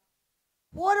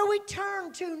 What do we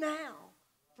turn to now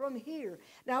from here?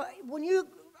 Now, when you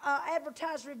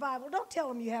advertise revival, don't tell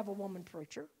them you have a woman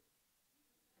preacher.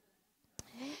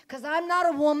 Because I'm not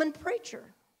a woman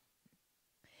preacher.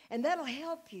 And that'll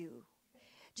help you.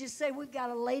 Just say we've got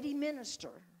a lady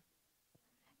minister.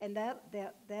 And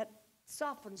that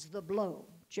softens the blow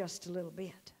just a little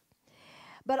bit.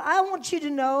 But I want you to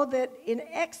know that in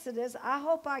Exodus, I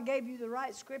hope I gave you the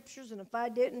right scriptures, and if I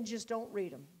didn't, just don't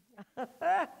read them.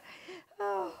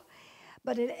 Oh,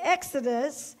 But in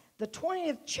Exodus, the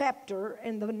 20th chapter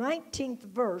and the 19th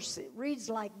verse, it reads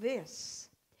like this.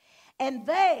 And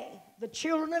they, the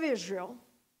children of Israel,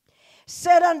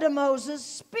 said unto Moses,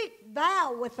 Speak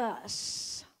thou with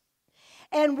us,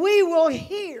 and we will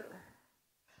hear.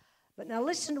 But now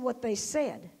listen to what they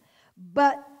said.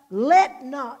 But let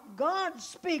not God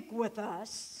speak with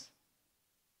us,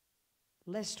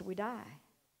 lest we die.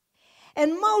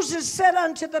 And Moses said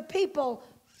unto the people,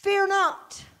 Fear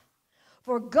not,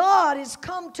 for God is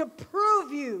come to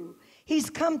prove you. He's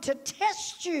come to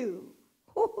test you.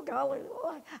 Oh, golly,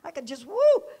 I could just,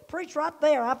 preach right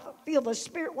there. I feel the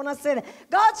Spirit when I said it.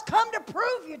 God's come to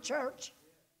prove you, church.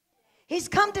 He's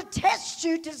come to test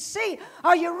you to see,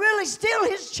 are you really still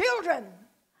His children?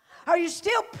 Are you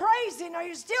still praising? Are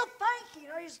you still thanking?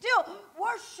 Are you still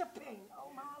worshiping?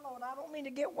 Oh, my Lord, I don't mean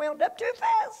to get wound up too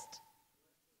fast.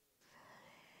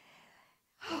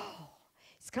 Oh,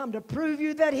 He's come to prove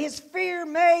you that His fear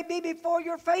may be before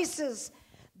your faces,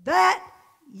 that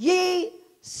ye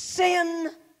sin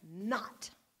not.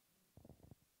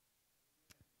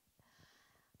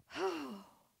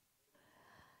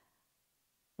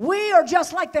 We are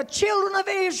just like the children of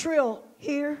Israel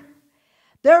here.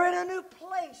 They're in a new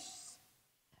place.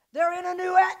 They're in a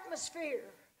new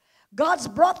atmosphere. God's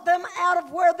brought them out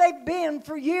of where they've been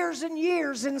for years and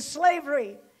years in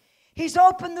slavery. He's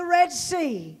opened the Red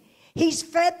Sea. He's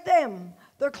fed them.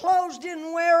 Their clothes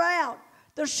didn't wear out.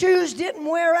 Their shoes didn't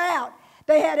wear out.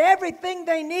 They had everything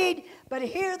they need, but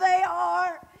here they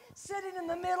are sitting in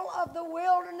the middle of the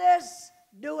wilderness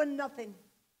doing nothing.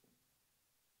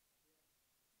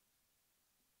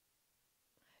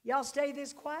 Y'all stay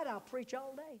this quiet, I'll preach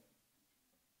all day.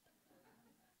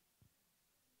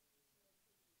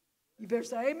 You better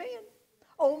say amen.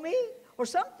 Oh, me, or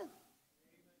something.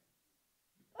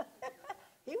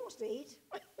 He wants to eat.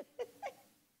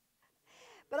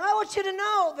 But I want you to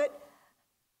know that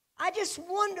I just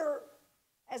wonder,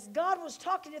 as God was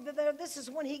talking to them, this is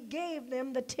when He gave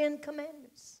them the 10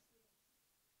 Commandments.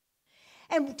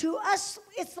 And to us,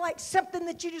 it's like something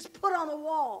that you just put on a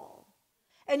wall.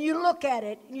 And you look at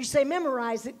it, and you say,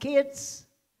 memorize it, kids.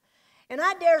 And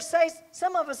I dare say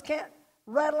some of us can't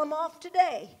rattle them off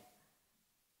today.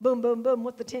 Boom, boom, boom,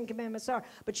 what the 10 Commandments are.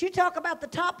 But you talk about the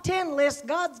top 10 list,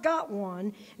 God's got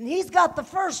one, and He's got the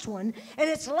first one, and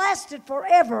it's lasted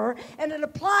forever, and it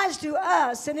applies to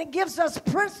us, and it gives us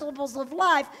principles of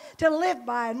life to live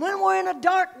by. And when we're in a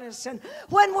darkness, and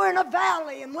when we're in a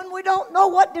valley, and when we don't know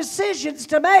what decisions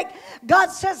to make,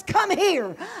 God says, come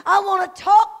here. I want to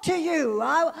talk to you.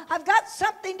 I've got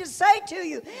something to say to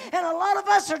you. And a lot of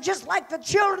us are just like the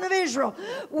children of Israel.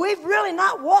 We've really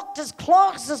not walked as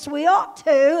close as we ought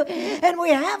to. And we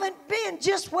haven't been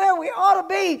just where we ought to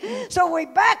be. So we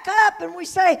back up and we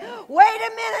say, wait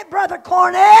a minute, Brother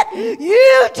Cornett,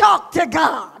 you talk to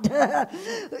God.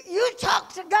 You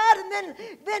talk to God,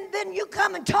 and then you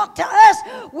come and talk to us.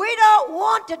 We don't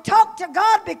want to talk to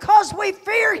God because we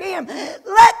fear Him.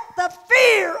 Let the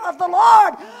fear of the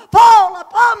Lord fall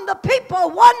upon the people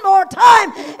one more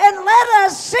time, and let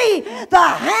us see the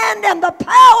hand and the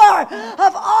power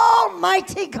of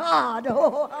Almighty God.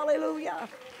 Oh, hallelujah.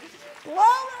 Glory!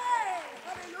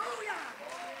 Hallelujah!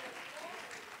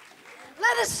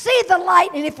 Let us see the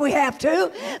lightning if we have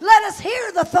to. Let us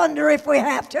hear the thunder if we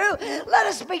have to. Let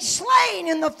us be slain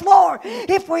in the floor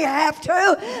if we have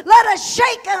to. Let us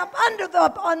shake up under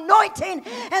the anointing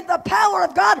and the power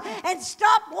of God and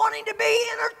stop wanting to be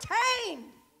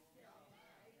entertained.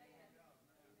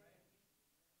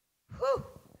 Whew.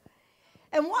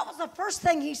 And what was the first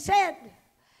thing He said?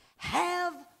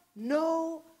 Have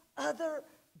no other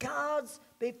gods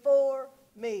before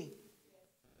me.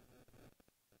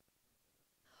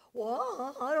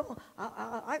 Well,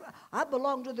 I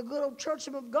belong to the good old church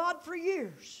of God for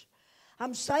years.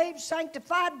 I'm saved,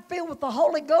 sanctified, and filled with the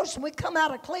Holy Ghost, and we come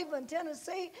out of Cleveland,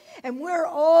 Tennessee, and we're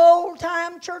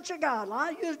old-time Church of God.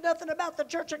 I use nothing about the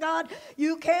Church of God.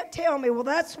 You can't tell me. Well,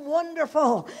 that's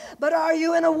wonderful. But are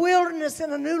you in a wilderness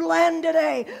in a new land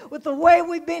today with the way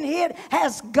we've been hit?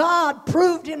 Has God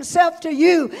proved Himself to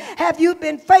you? Have you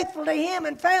been faithful to Him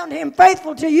and found Him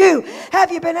faithful to you?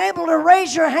 Have you been able to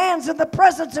raise your hands in the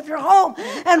presence of your home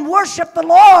and worship the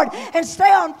Lord and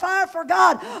stay on fire for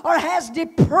God? Or has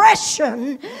depression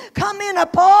come in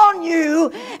upon you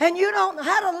and you don't know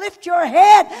how to lift your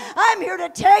head? I'm here to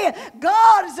tell you,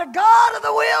 God is a God of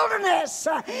the wilderness.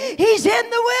 He's in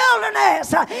the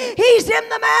wilderness. He's in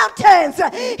the mountains.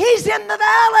 He's in the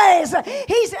valleys.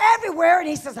 He's everywhere, and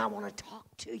He says, I want to talk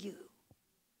to you.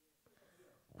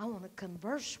 I want to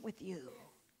converse with you.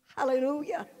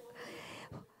 Hallelujah.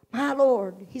 My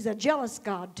Lord, He's a jealous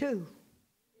God too.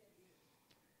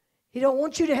 He don't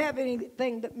want you to have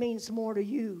anything that means more to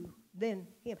you than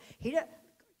him.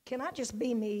 Can I just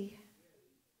be me?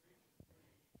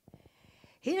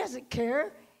 He doesn't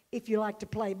care if you like to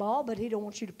play ball, but he don't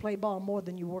want you to play ball more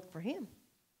than you work for him.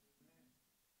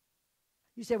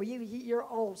 You say, well, you're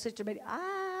old, Sister Betty.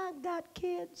 I've got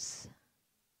kids.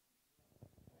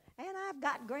 And I've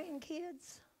got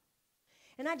grandkids.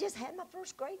 And I just had my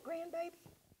first great grandbaby.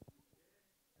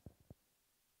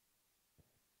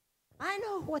 I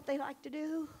know what they like to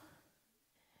do.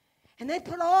 And they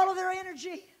put all of their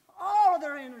energy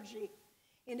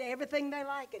into everything they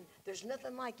like. And there's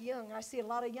nothing like young. I see a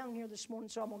lot of young here this morning,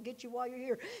 so I'm going to get you while you're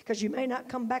here, because you may not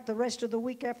come back the rest of the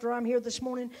week after I'm here this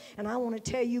morning. And I want to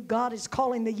tell you, God is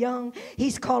calling the young.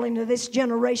 He's calling to this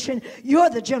generation. You're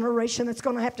the generation that's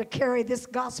going to have to carry this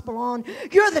gospel on.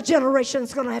 You're the generation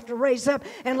that's going to have to raise up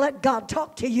and let God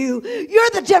talk to you. You're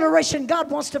the generation God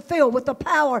wants to fill with the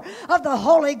power of the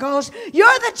Holy Ghost.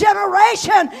 You're the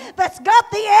generation that's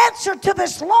got the answer to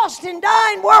this lost and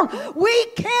dying world. We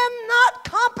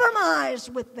cannot compromise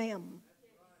with them.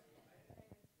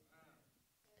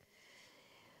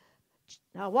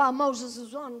 Now, while Moses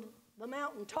was on the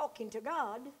mountain talking to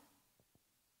God,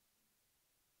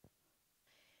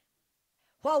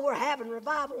 while we're having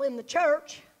revival in the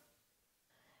church,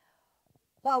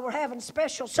 while we're having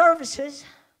special services,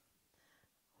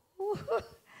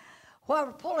 while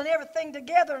we're pulling everything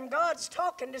together and God's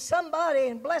talking to somebody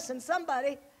and blessing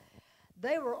somebody,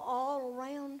 they were all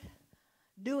around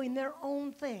doing their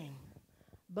own thing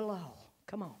below.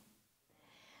 Come on.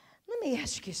 Let me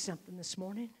ask you something this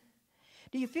morning.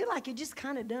 Do you feel like you just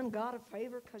kind of done God a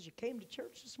favor because you came to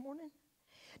church this morning?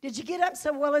 Did you get up and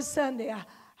say, well, it's Sunday.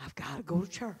 I've got to go to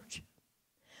church.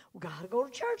 We got to go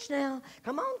to church now.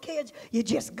 Come on, kids. You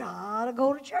just got to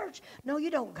go to church. No,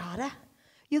 you don't got to.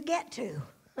 You get to.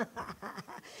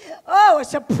 Oh,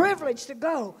 it's a privilege to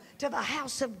go to the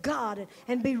house of God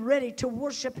and be ready to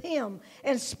worship Him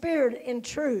in spirit and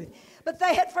truth. But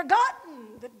they had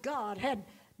forgotten that God had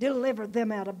delivered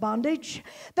them out of bondage.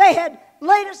 They had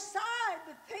laid aside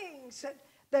the things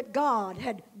that God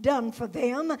had done for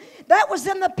them. That was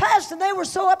in the past, and they were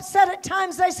so upset at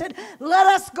times they said, let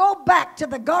us go back to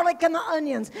the garlic and the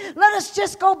onions. Let us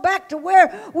just go back to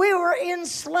where we were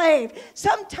enslaved.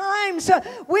 Sometimes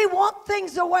we want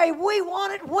things the way we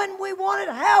want it, when we want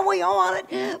it, how we want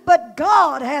it. But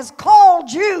God has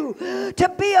called you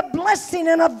to be a blessing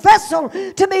and a vessel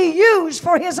to be used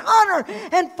for His honor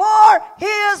and for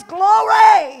His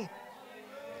glory.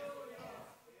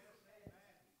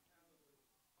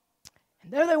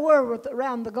 There they were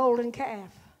around the golden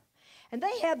calf. And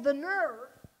they had the nerve.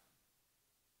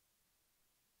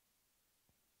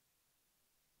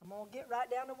 I'm going to get right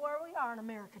down to where we are in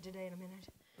America today in a minute.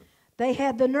 They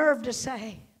had the nerve to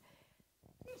say,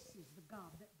 this is the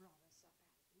God that brought us up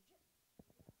out of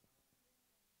Egypt.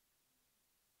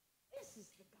 This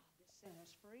is the God that set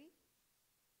us free.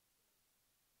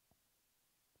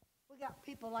 We got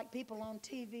people on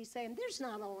TV saying, there's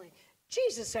not only,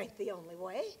 Jesus ain't the only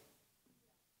way.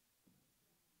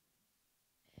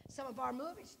 Some of our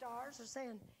movie stars are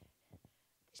saying,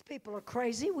 these people are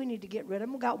crazy. We need to get rid of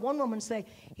them. We got one woman say,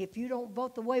 if you don't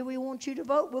vote the way we want you to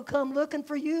vote, we'll come looking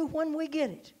for you when we get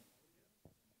it.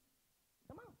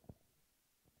 Come on.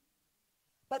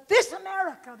 But this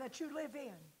America that you live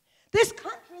in, this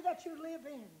country that you live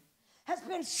in, has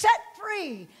been set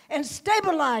free and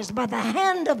stabilized by the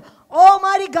hand of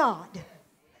Almighty God.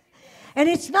 And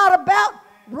it's not about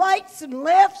rights and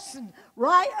lefts and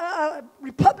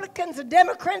Republicans and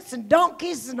Democrats and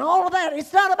donkeys and all of that.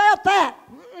 It's not about that.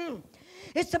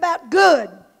 It's about good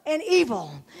and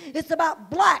evil. It's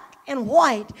about black and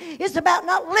white. It's about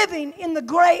not living in the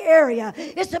gray area.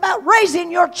 It's about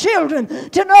raising your children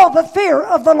to know the fear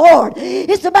of the Lord.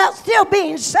 It's about still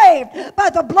being saved by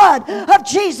the blood of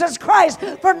Jesus Christ.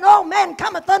 For no man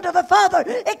cometh unto the Father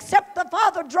except the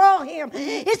Father draw him.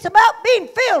 It's about being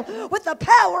filled with the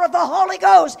power of the Holy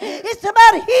Ghost. It's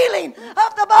about healing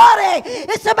of the body.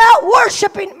 It's about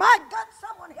worshiping. My God,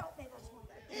 someone help me this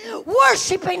morning.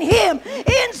 Worshiping Him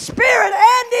in spirit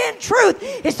and in truth.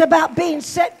 It's about being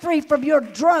set free from your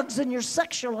drugs and your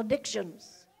sexual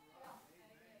addictions.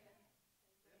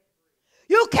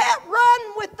 You can't run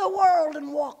with the world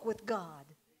and walk with God.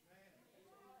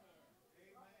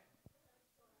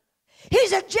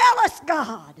 He's a jealous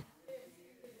God.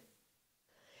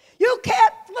 You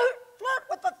can't flirt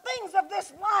with the things of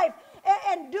this life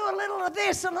and do a little of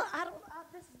this. And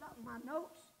this is not in my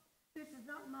notes. This is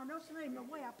not my notes, not even the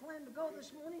way I plan to go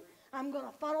this morning. I'm going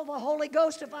to follow the Holy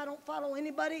Ghost if I don't follow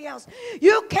anybody else.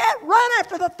 You can't run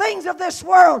after the things of this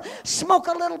world. Smoke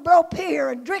a little dope here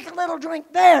and drink a little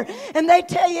drink there. And they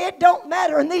tell you it don't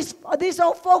matter. And these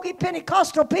old fogey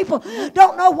Pentecostal people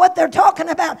don't know what they're talking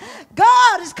about.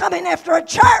 God is coming after a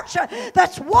church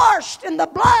that's washed in the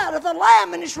blood of the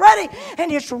Lamb and is ready. And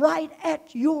it's right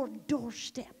at your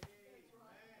doorstep.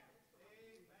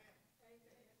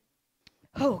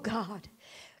 Oh, God.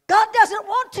 God doesn't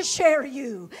want to share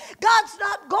you. God's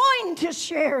not going to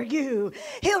share you.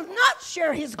 He'll not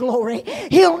share His glory.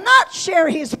 He'll not share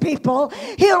His people.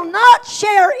 He'll not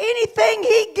share anything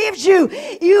He gives you.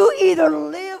 You either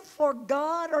live for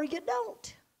God or you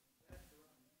don't.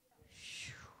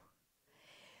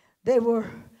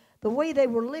 The way they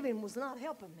were living was not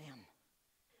helping them.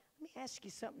 Let me ask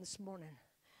you something this morning.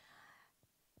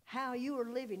 How you are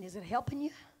living, is it helping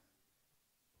you?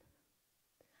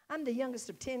 I'm the youngest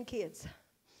of 10 kids.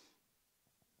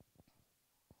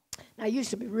 Now, I used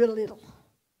to be real little.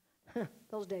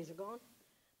 Those days are gone.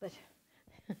 But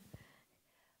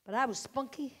I was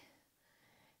spunky.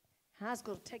 I was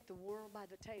going to take the world by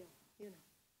the tail, you know.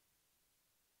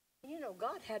 And you know,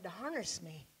 God had to harness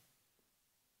me.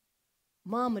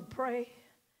 Mom would pray.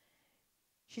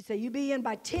 She'd say, you be in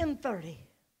by 10:30.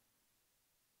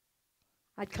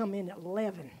 I'd come in at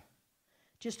 11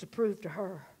 just to prove to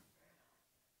her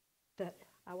that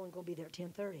I wasn't going to be there at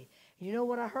 10:30. You know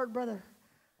what I heard, brother?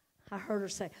 I heard her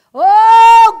say,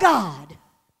 oh, God,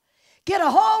 get a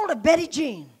hold of Betty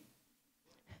Jean.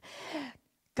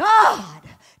 God,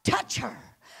 touch her.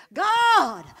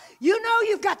 God, you know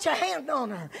you've got your hand on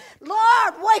her.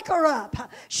 Lord, wake her up.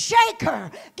 Shake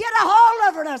her. Get a hold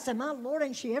of her. And I said, my Lord,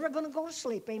 ain't she ever going to go to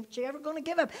sleep? Ain't she ever going to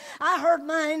give up? I heard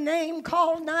my name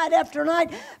called night after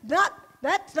night.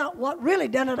 That's not what really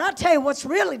done it. I'll tell you what's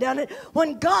really done it.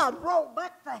 When God rolled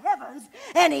back the heavens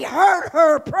and He heard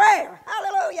her prayer.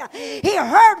 Hallelujah. He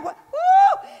heard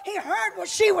what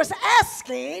she was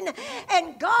asking,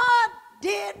 and God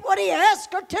did what He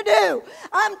asked her to do.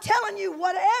 I'm telling you,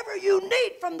 whatever you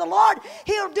need from the Lord,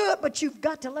 He'll do it, but you've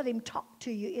got to let Him talk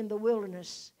to you in the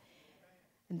wilderness.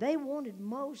 And they wanted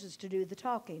Moses to do the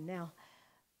talking. Now,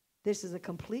 this is a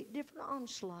complete different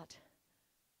onslaught.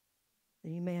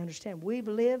 And you may understand, we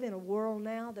live in a world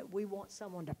now that we want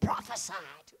someone to prophesy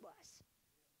to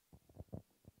us.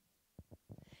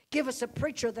 Give us a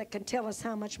preacher that can tell us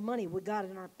how much money we got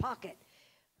in our pocket.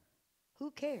 Who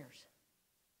cares?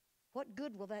 What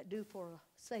good will that do for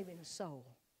saving a soul?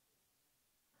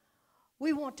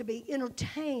 We want to be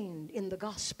entertained in the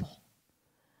gospel.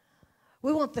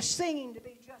 We want the singing to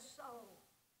be just so.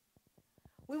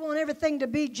 We want everything to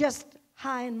be just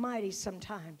high and mighty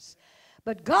sometimes.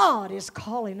 But God is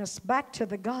calling us back to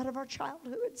the God of our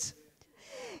childhoods.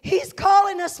 He's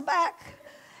calling us back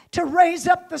to raise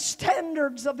up the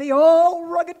standards of the old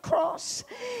rugged cross.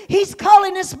 He's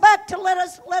calling us back to let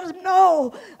us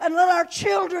know and let our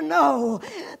children know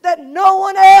that no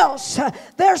one else,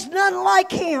 there's none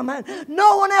like Him. And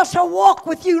no one else will walk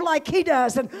with you like He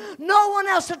does. And no one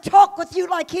else will talk with you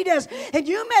like He does. And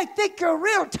you may think you're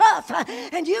real tough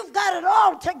and you've got it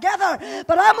all together.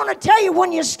 But I'm going to tell you,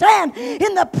 when you stand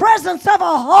in the presence of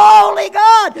a holy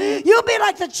God, you'll be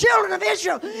like the children of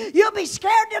Israel. You'll be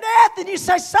scared to death and you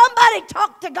say, somebody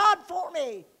talk to God for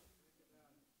me.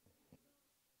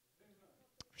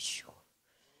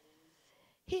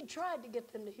 He tried to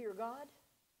get them to hear God.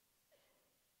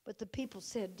 But the people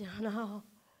said, no,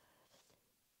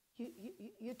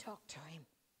 you talk to Him.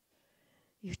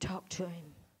 You talk to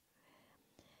Him.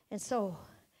 And so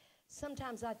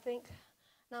sometimes I think,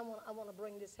 and I want to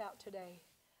bring this out today,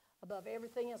 above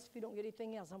everything else, if you don't get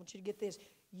anything else, I want you to get this.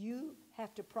 You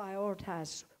have to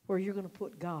prioritize where you're going to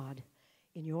put God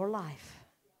in your life.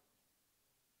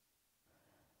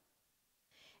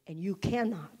 And you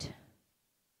cannot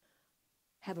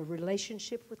have a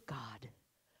relationship with God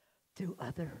through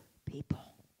other people.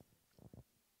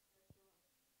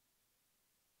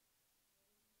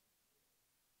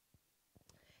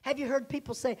 Have you heard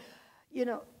people say, you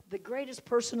know, the greatest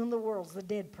person in the world is the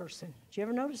dead person? Did you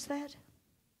ever notice that?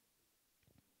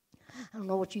 I don't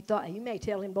know what you thought. You may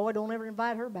tell him, boy, don't ever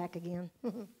invite her back again.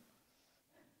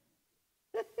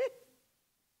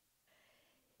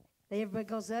 Everybody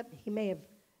goes up. He may have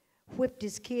whipped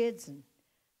his kids and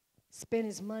spent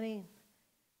his money.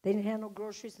 They didn't have no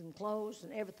groceries and clothes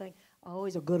and everything. Oh,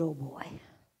 he's a good old boy.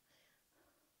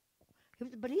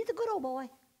 But he's a good old boy.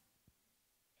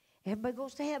 Everybody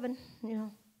goes to heaven, you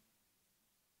know.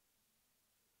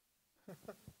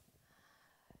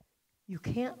 You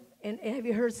can't, and have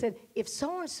you heard said, if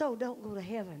so-and-so don't go to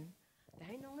heaven, there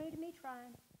ain't no need of me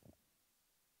trying.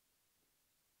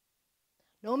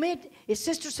 No, me, if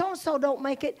Sister so-and-so don't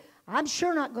make it, I'm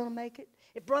sure not going to make it.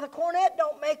 If Brother Cornett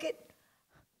don't make it,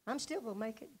 I'm still going to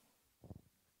make it.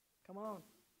 Come on.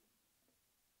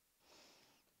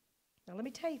 Now, let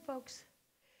me tell you, folks,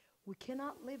 we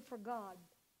cannot live for God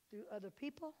through other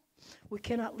people. We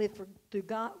cannot live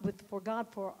for God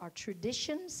for our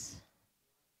traditions.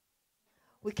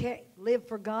 We can't live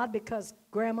for God because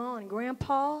Grandma and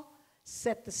Grandpa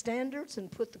set the standards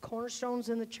and put the cornerstones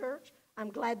in the church. I'm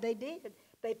glad they did.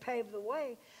 They paved the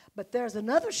way. But there's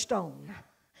another stone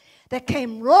that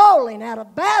came rolling out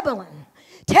of Babylon,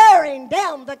 tearing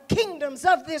down the kingdoms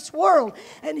of this world.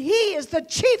 And he is the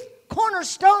chief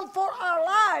cornerstone for our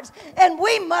lives. And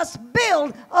we must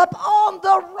build up on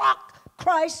the rock,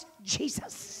 Christ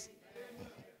Jesus.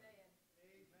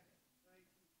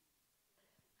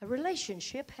 A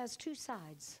relationship has two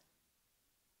sides.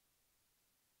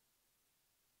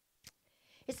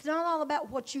 It's not all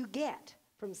about what you get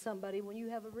from somebody when you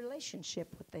have a relationship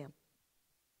with them.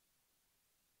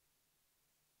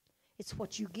 It's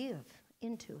what you give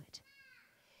into it.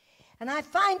 And I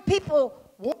find people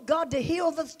want God to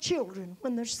heal the children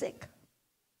when they're sick.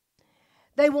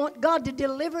 They want God to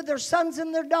deliver their sons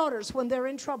and their daughters when they're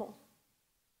in trouble.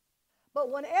 But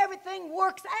when everything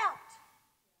works out,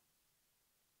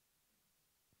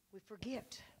 we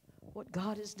forget what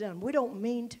God has done. We don't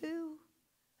mean to.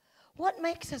 What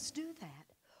makes us do that?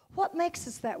 What makes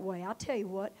us that way? I'll tell you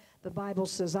what. The Bible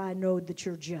says, I know that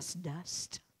you're just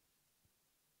dust.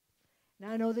 And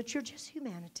I know that you're just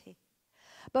humanity.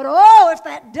 But oh, if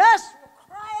that dust will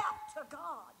cry out to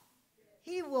God,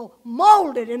 He will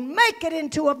mold it and make it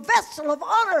into a vessel of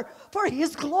honor for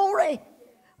His glory.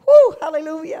 Woo,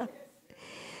 hallelujah.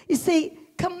 You see,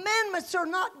 commandments are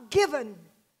not given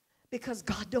because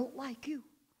God don't like you.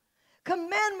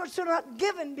 Commandments are not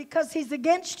given because He's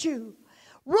against you.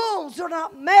 Rules are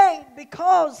not made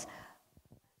because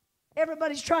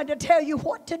everybody's trying to tell you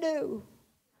what to do.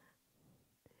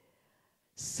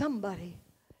 Somebody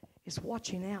is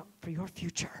watching out for your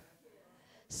future.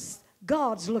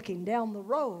 God's looking down the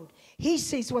road. He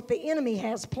sees what the enemy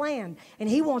has planned, and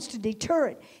He wants to deter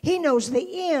it. He knows the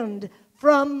end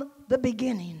from the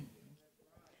beginning.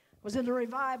 I was in a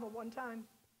revival one time,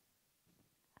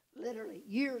 literally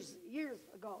years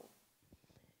ago.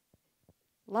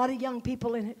 A lot of young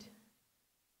people in it.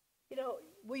 You know,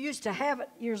 we used to have it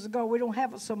years ago. We don't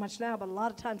have it so much now, but a lot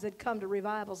of times they'd come to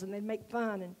revivals and they'd make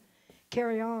fun and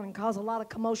carry on and cause a lot of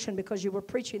commotion because you were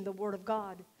preaching the Word of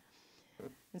God.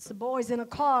 And some boys in a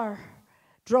car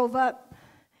drove up.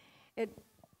 At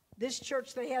this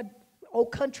church, they had,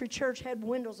 Old Country Church had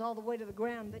windows all the way to the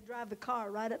ground. They'd drive the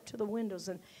car right up to the windows,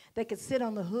 and they could sit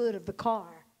on the hood of the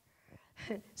car,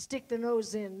 stick their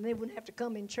nose in, and they wouldn't have to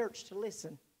come in church to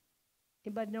listen.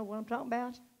 Anybody know what I'm talking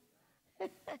about?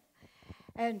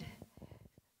 And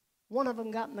one of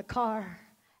them got in the car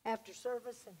after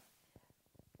service and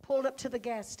pulled up to the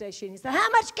gas station. He said, how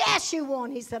much gas you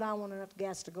want? He said, I want enough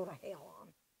gas to go to hell on.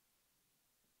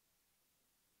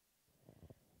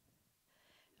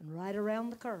 And right around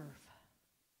the curve,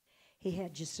 he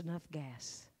had just enough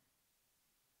gas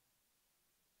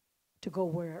to go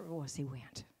wherever it was he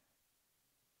went,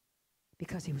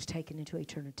 because he was taken into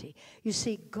eternity. You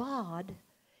see, God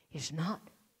is not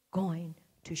going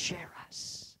to share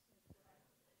us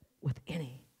with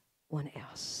anyone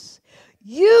else.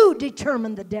 You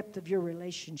determine the depth of your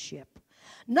relationship,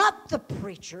 not the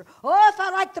preacher. Oh, if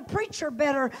I like the preacher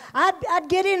better, I'd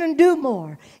get in and do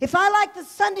more. If I like the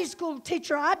Sunday school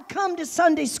teacher, I'd come to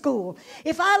Sunday school.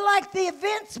 If I like the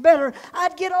events better,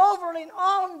 I'd get overly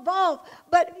all involved.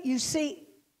 But you see,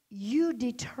 you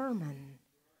determine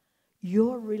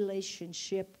your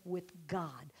relationship with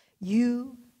God.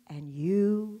 You and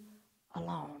you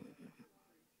alone.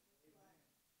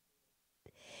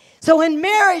 So in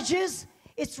marriages,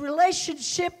 it's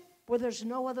relationship where there's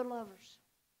no other lovers.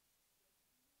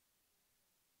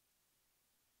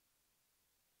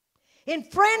 In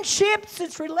friendships,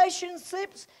 it's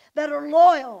relationships that are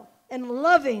loyal and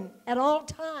loving at all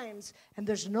times, and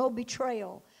there's no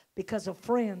betrayal, because a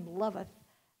friend loveth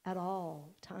at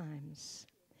all times.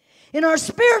 In our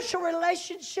spiritual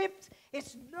relationships,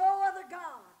 it's no other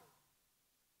God.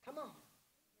 Come on.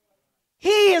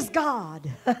 He is God.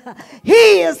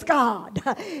 He is God.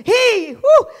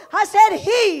 I said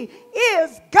He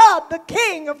is God, the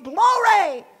King of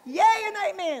glory. Yea and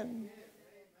amen.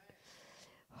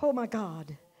 Oh my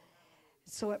God.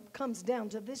 So it comes down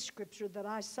to this scripture that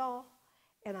I saw,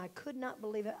 and I could not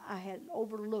believe it. I had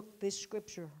overlooked this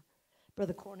scripture.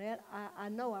 Brother Cornett, I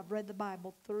know I've read the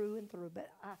Bible through and through, but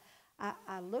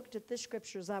I looked at this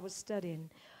scripture as I was studying.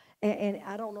 And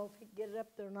I don't know if he can get it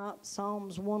up there or not,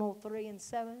 Psalms 103 and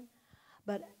 7.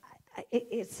 But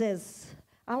it says,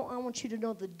 I want you to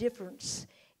know the difference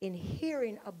in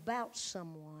hearing about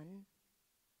someone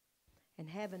and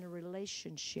having a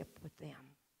relationship with them.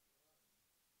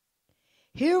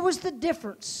 Here was the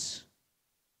difference.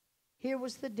 Here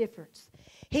was the difference.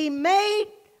 He made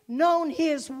known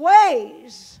his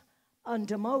ways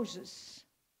unto Moses.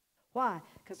 Why?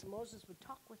 Because Moses would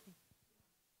talk with him.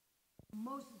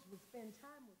 Moses would spend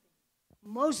time with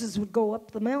him. Moses would go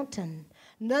up the mountain.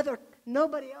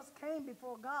 Nobody else came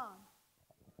before God.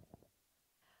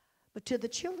 But to the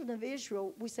children of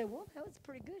Israel, we say, well, that was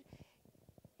pretty good.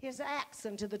 Here's acts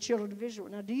unto the children of Israel.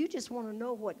 Now, do you just want to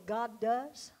know what God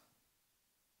does?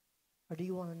 Or do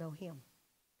you want to know him?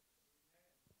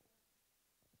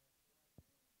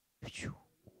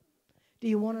 Do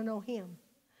you want to know him?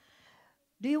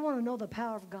 Do you want to know the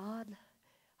power of God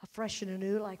afresh and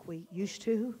anew like we used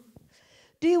to?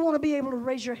 Do you want to be able to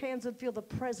raise your hands and feel the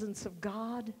presence of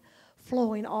God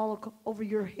flowing all over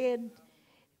your head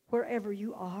wherever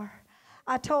you are?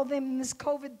 I told them in this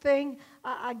COVID thing,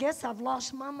 I guess I've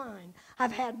lost my mind.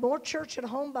 I've had more church at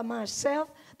home by myself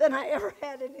than I ever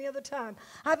had any other time.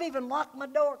 I've even locked my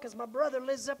door because my brother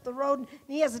lives up the road and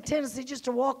he has a tendency just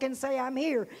to walk in and say, I'm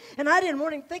here. And I didn't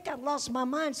want him to think I'd lost my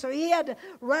mind, so he had to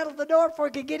rattle the door before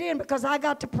he could get in because I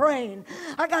got to praying.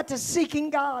 I got to seeking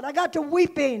God. I got to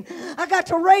weeping. I got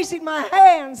to raising my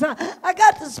hands. I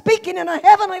got to speaking in a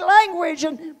heavenly language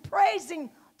and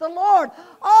praising the Lord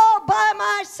all by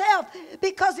myself,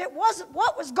 because it wasn't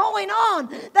what was going on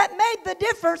that made the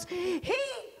difference. He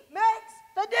makes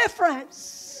the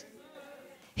difference.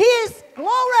 His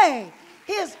glory,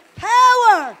 His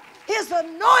power, His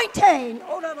anointing.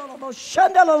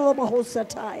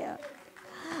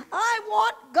 I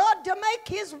want God to make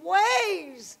His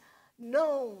ways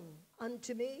known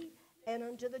unto me and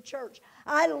unto the church.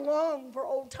 I long for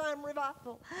old-time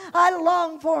revival. I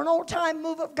long for an old-time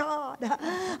move of God.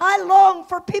 I long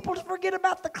for people to forget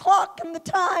about the clock and the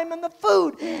time and the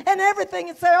food and everything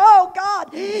and say, oh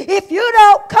God, if you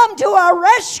don't come to our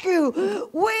rescue,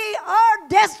 we are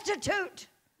destitute.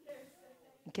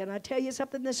 Can I tell you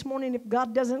something this morning? If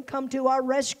God doesn't come to our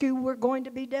rescue, we're going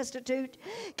to be destitute.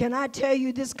 Can I tell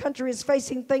you this country is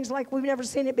facing things like we've never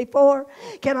seen it before?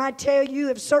 Can I tell you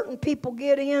if certain people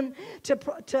get in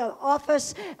to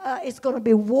office, it's going to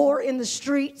be war in the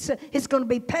streets. It's going to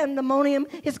be pandemonium.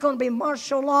 It's going to be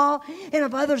martial law. And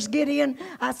if others get in,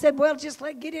 I said, well, just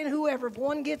let get in whoever. If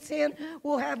one gets in,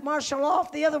 we'll have martial law.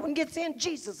 If the other one gets in,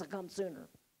 Jesus will come sooner.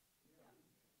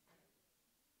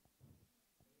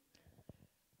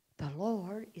 The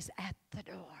Lord is at the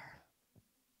door.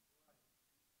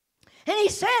 And He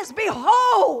says,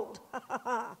 behold,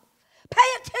 pay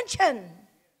attention.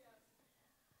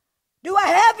 Do I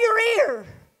have your ear?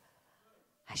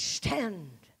 I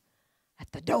stand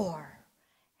at the door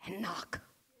and knock.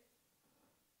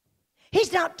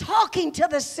 He's not talking to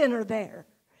the sinner there.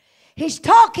 He's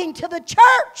talking to the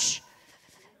church.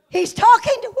 He's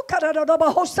talking to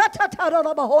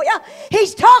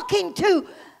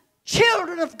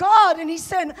children of God, and He's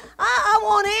saying, I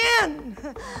want in.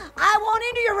 I want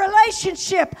into your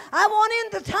relationship. I want in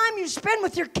the time you spend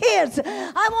with your kids.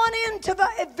 I want into the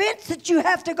events that you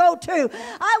have to go to.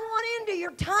 I want into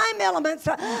your time elements.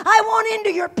 I want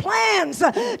into your plans.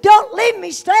 Don't leave me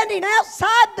standing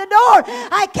outside the door.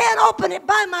 I can't open it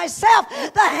by myself.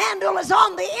 The handle is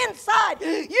on the inside.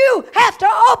 You have to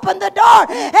open the door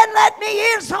and let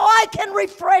me in so I can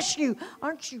refresh you.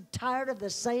 Aren't you tired of the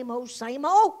same old, same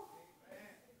old?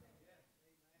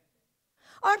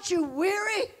 Aren't you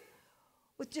weary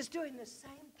with just doing the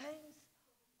same things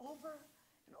over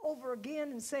and over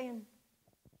again and saying,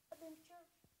 I've been to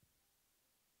church?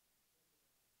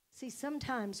 See,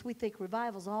 sometimes we think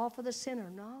revival's all for the sinner.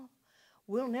 No,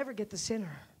 we'll never get the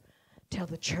sinner till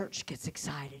the church gets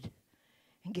excited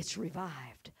and gets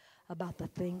revived about the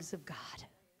things of God.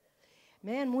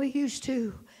 Man, we used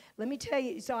to. Let me tell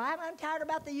you, so I'm tired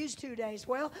about the used to days.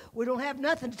 Well, we don't have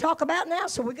nothing to talk about now,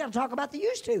 so we got to talk about the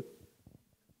used to.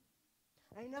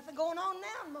 Ain't nothing going on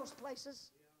now in most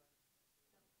places.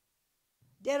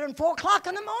 Dead at 4 o'clock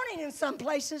in the morning in some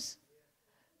places.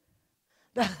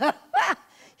 Woo!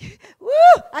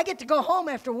 I get to go home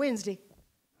after Wednesday.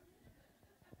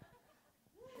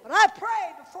 But I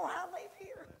pray before I leave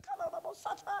here.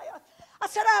 I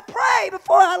said, I pray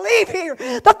before I leave here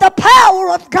that the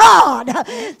power of God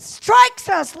strikes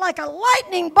us like a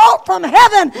lightning bolt from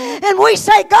heaven, and we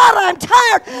say, God, I'm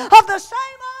tired of the same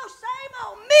old.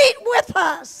 Meet with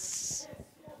us.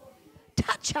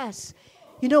 Touch us.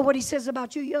 You know what He says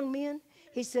about you young men?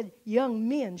 He said, young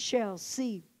men shall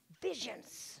see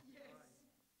visions.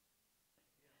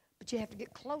 But you have to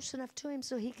get close enough to Him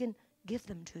so He can give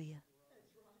them to you.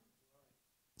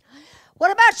 What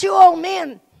about you old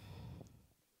men?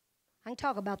 I can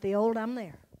talk about the old, I'm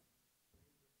there.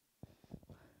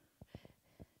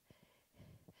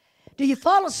 Do you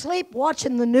fall asleep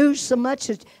watching the news so much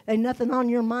that ain't nothing on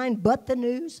your mind but the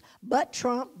news, but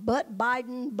Trump, but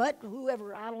Biden, but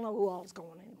whoever? I don't know who all's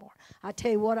going anymore. I tell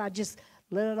you what, I just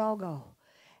let it all go.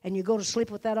 And you go to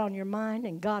sleep with that on your mind,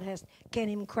 and God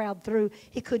can't even crowd through.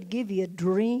 He could give you a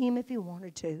dream if He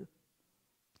wanted to.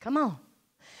 Come on.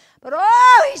 But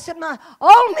oh, He said, my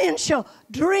old men shall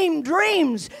dream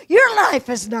dreams. Your life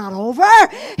is not over.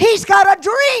 He's got a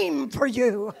dream for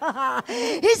you.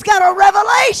 He's got a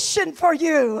revelation for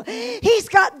you. He's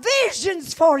got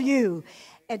visions for you.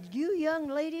 And you young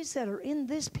ladies that are in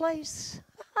this place,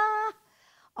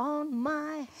 on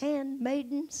my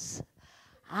handmaidens,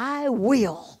 I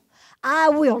will,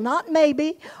 not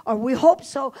maybe, or we hope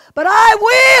so, but I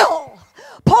will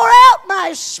pour out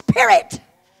my Spirit,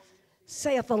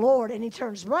 saith the Lord. And He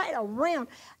turns right around.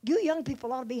 You young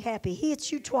people ought to be happy. He hits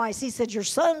you twice. He said, your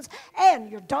sons and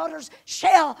your daughters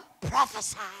shall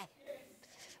prophesy.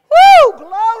 Woo!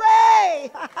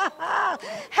 Glory!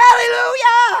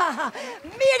 Hallelujah!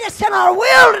 Meet us in our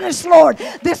wilderness, Lord.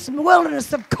 This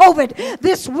wilderness of COVID,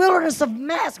 this wilderness of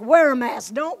mask. Wear a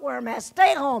mask. Don't wear a mask.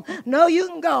 Stay home. No, you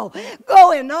can go.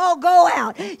 Go in. No, go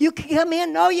out. You can come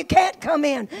in. No, you can't come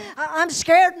in. I'm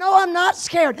scared. No, I'm not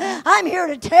scared. I'm here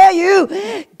to tell you,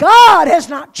 God has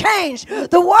not changed.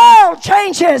 The world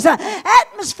changes.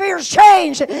 Atmospheres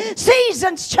change.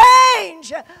 Seasons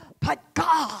change. But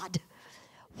God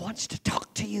wants to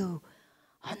talk to you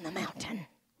on the mountain.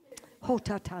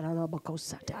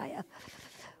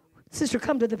 Sister,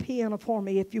 come to the piano for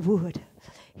me if you would.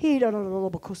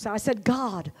 I said,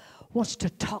 God wants to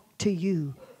talk to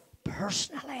you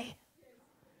personally.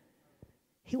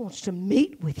 He wants to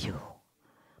meet with you.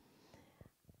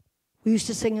 We used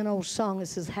to sing an old song that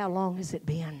says, how long has it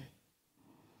been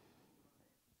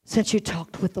since you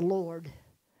talked with the Lord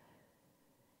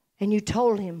and you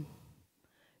told Him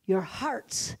your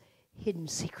heart's hidden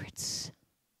secrets?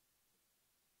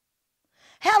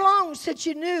 How long since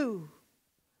you knew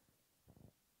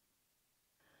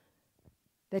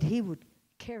that He would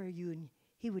carry you and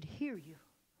He would hear you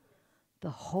the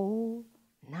whole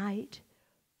night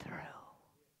through?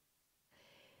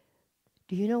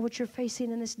 Do you know what you're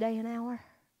facing in this day and hour?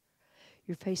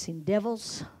 You're facing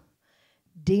devils,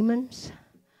 demons,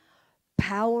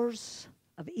 powers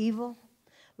of evil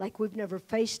like we've never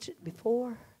faced it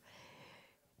before.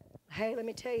 Hey, let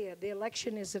me tell you, the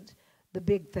election isn't the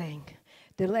big thing.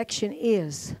 The election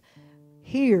is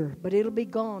here, but it'll be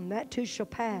gone. That too shall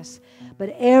pass. But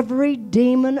every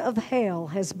demon of hell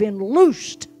has been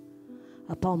loosed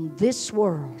upon this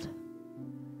world.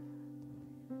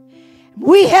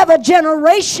 We have a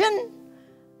generation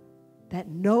that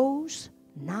knows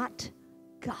not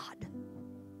God.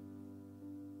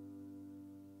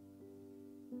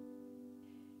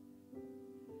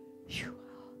 Whew.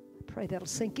 I pray that'll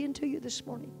sink into you this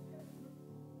morning.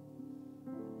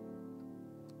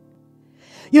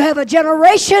 You have a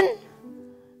generation,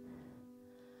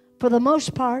 for the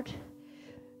most part,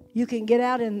 you can get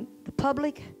out in the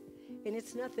public and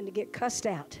it's nothing to get cussed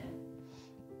out.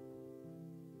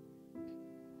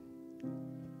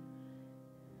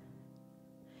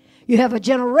 You have a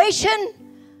generation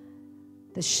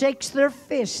that shakes their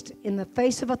fist in the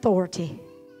face of authority.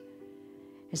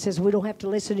 It says, we don't have to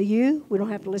listen to you. We don't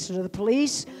have to listen to the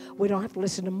police. We don't have to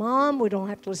listen to mom. We don't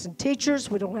have to listen to teachers.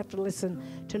 We don't have to listen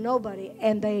to nobody.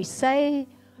 And they say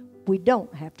we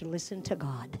don't have to listen to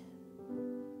God.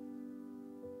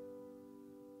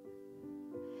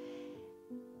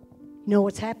 You know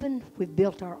what's happened? We've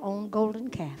built our own golden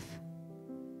calf.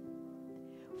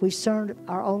 We served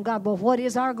our own God. But what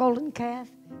is our golden calf?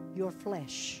 Your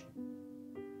flesh.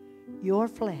 Your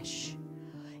flesh.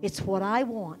 It's what I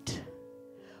want.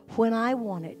 When I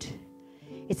want it.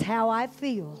 It's how I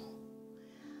feel.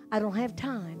 I don't have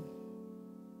time.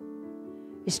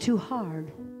 It's too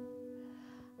hard.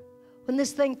 When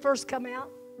this thing first come out,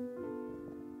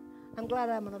 I'm glad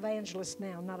I'm an evangelist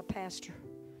now, not a pastor.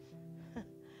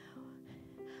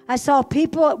 I saw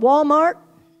people at Walmart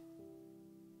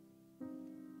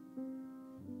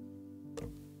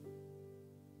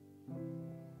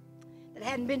that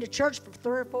hadn't been to church for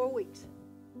 3 or 4 weeks.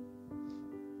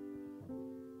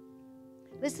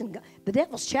 Listen, the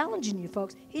devil's challenging you,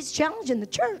 folks. He's challenging the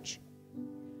church.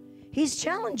 He's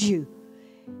challenged you.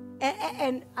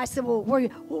 And I said, well,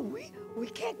 we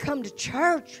can't come to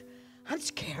church. I'm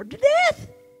scared to death.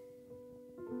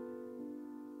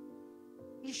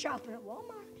 You shopping at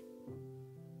Walmart?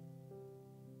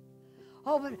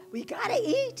 Oh, but we got to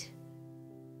eat.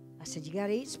 I said, you got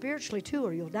to eat spiritually too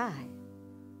or you'll die.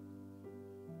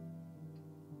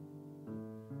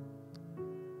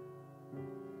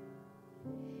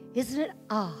 Isn't it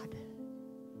odd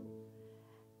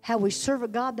how we serve a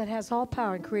God that has all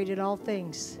power and created all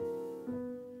things?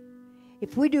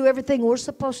 If we do everything we're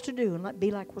supposed to do and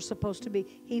be like we're supposed to be,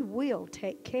 He will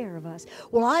take care of us.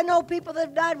 Well, I know people that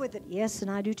have died with it. Yes,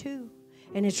 and I do too.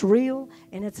 And it's real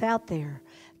and it's out there.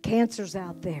 Cancer's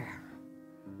out there.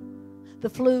 The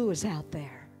flu is out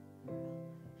there.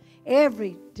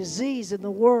 Every disease in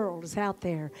the world is out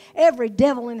there. Every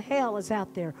devil in hell is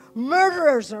out there.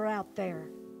 Murderers are out there.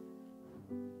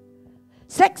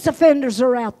 Sex offenders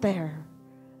are out there.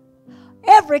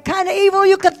 Every kind of evil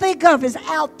you could think of is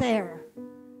out there.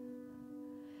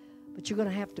 But you're going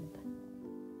to have to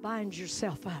bind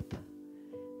yourself up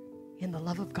in the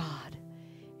love of God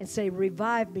and say,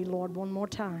 revive me, Lord, one more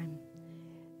time.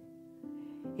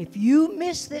 If you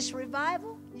miss this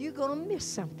revival, you're going to miss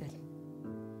something.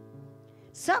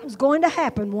 Something's going to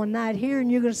happen one night here,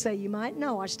 and you're going to say, you might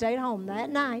know, I stayed home that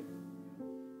night,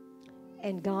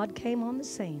 and God came on the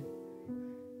scene.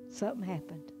 Something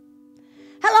happened.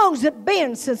 How long has it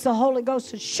been since the Holy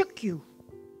Ghost has shook you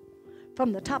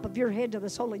from the top of your head to the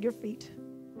sole of your feet?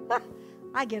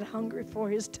 I get hungry for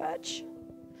His touch.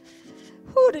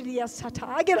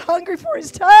 I get hungry for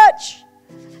His touch.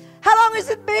 How long has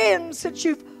it been since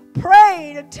you've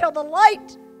prayed until the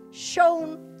light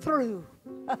shone through?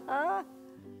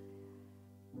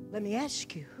 Let me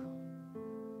ask you,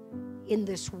 in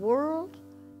this world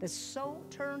that's so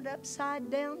turned upside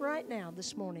down right now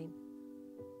this morning,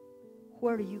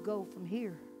 where do you go from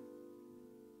here?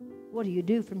 What do you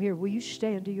do from here? Will you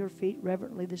stand to your feet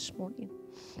reverently this morning?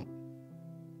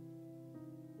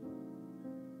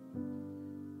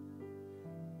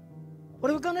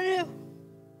 What are we going to do?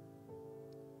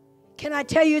 Can I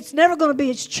tell you, it's never going to be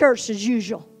its church as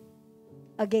usual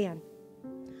again.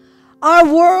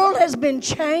 Our world has been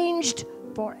changed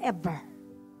forever.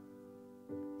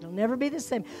 It'll never be the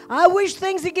same. I wish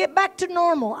things would get back to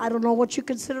normal. I don't know what you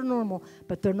consider normal,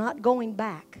 but they're not going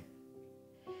back.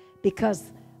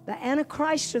 Because the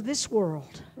Antichrist of this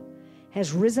world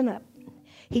has risen up.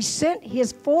 He sent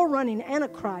his forerunning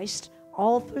Antichrist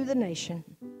all through the nation.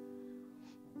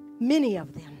 Many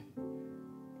of them.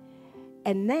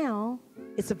 And now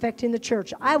it's affecting the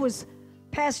church. I was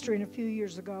pastoring a few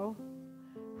years ago.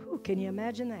 Whew, can you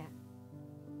imagine that?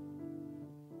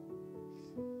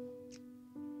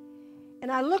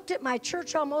 And I looked at my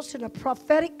church almost in a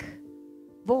prophetic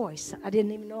voice. I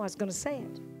didn't even know I was going to say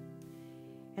it.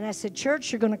 And I said,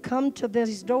 church, you're going to come to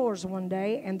these doors one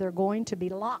day and they're going to be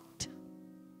locked.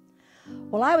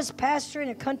 Well, I was pastoring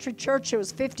a country church that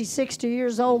was 50, 60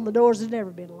 years old and the doors had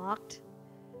never been locked.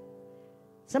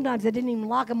 Sometimes they didn't even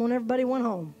lock them when everybody went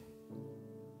home.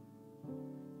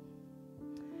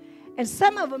 And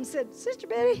some of them said, Sister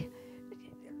Betty,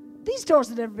 these doors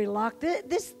would never be locked.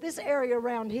 This area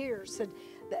around here said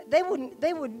they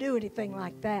wouldn't do anything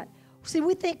like that. See,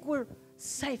 we think we're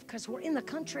safe because we're in the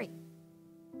country.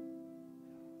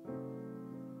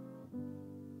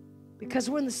 Because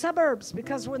we're in the suburbs,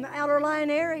 because we're in the outer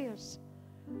lying areas.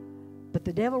 But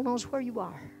the devil knows where you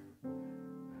are.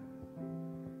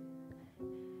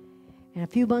 And a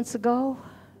few months ago,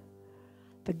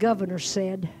 the governor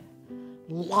said,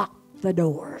 lock the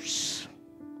doors.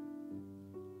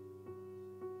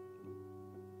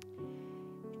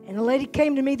 And a lady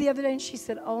came to me the other day and she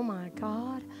said, oh my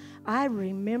God, I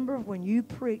remember when you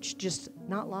preached just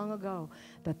not long ago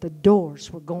that the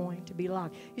doors were going to be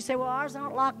locked. You say, well, ours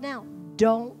aren't locked now.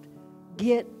 Don't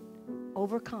get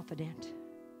overconfident.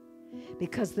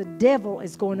 Because the devil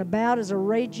is going about as a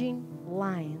raging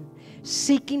lion,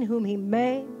 seeking whom he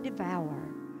may devour.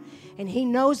 And he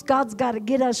knows God's got to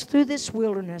get us through this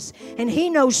wilderness. And he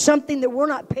knows something that we're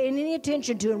not paying any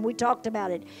attention to, and we talked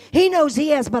about it. He knows he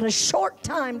has but a short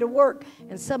time to work.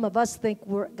 And some of us think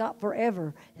we're got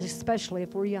forever, especially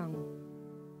if we're young.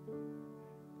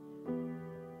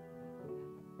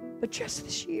 But just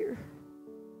this year,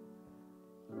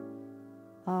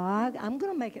 I'm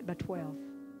going to make it by 12.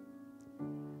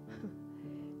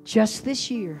 Just this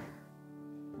year,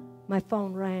 my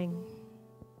phone rang.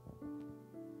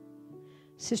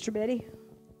 Sister Betty,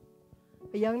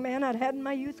 a young man I'd had in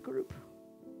my youth group,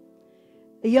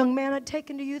 a young man I'd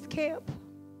taken to youth camp,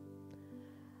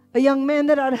 a young man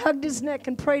that I'd hugged his neck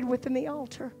and prayed with in the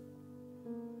altar.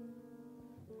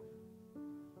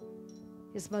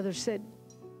 His mother said,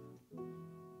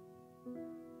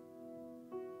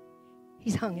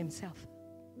 he's hung himself.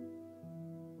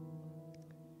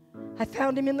 I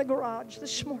found him in the garage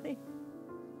this morning.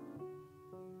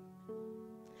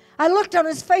 I looked on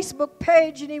his Facebook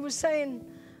page and he was saying,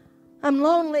 I'm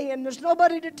lonely and there's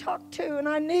nobody to talk to and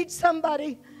I need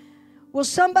somebody. Will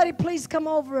somebody please come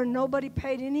over? And nobody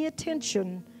paid any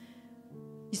attention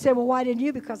You say, well, why didn't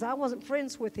you? Because I wasn't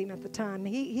friends with him at the time.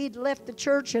 He'd left the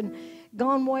church and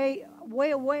gone way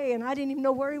away, and I didn't even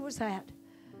know where he was at.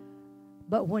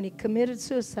 But when he committed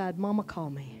suicide, Mama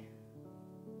called me.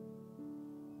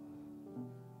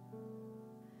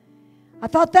 I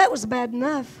thought that was bad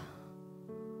enough.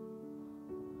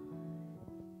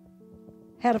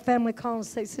 Had a family call and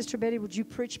say, Sister Betty, would you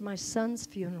preach my son's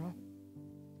funeral?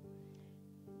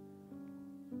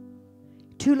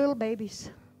 2 little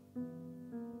babies.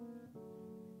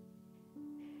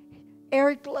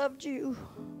 Eric loved you.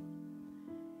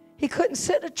 He couldn't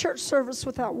sit in a church service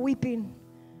without weeping.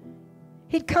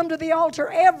 He'd come to the altar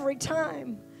every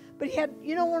time. But he had,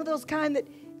 one of those kind that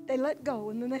they let go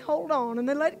and then they hold on and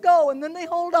they let go and then they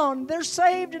hold on. They're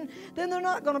saved and then they're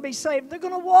not going to be saved. They're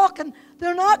going to walk and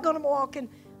they're not going to walk. And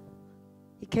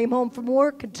he came home from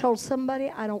work and told somebody,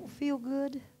 I don't feel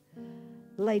good.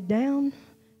 Laid down,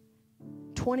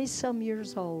 20-some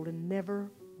years old, and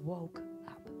never woke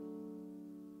up.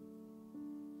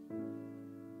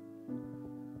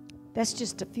 That's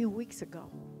just a few weeks ago.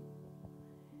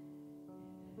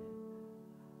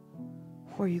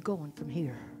 Where are you going from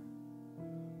here?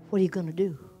 What are you going to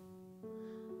do?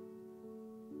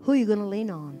 Who are you going to lean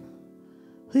on?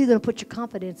 Who are you going to put your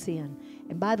confidence in?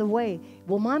 And by the way,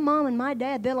 well, my mom and my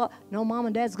dad, no, Mom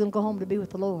and Dad's going to go home to be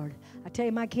with the Lord. I tell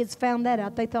you, my kids found that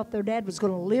out. They thought their dad was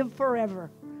going to live forever.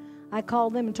 I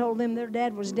called them and told them their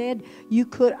dad was dead.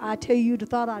 I tell you, you'd have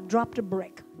thought I dropped a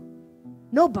brick.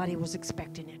 Nobody was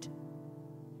expecting it.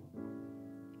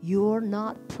 You're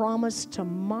not promised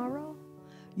tomorrow.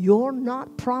 You're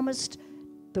not promised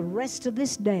the rest of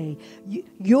this day.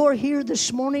 You're here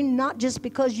this morning not just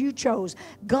because you chose.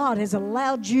 God has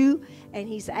allowed you, and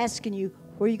He's asking you,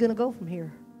 where are you going to go from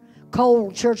here?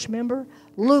 Cold church member,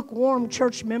 lukewarm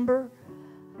church member,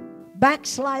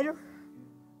 backslider,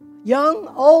 young,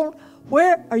 old,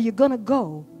 where are you going to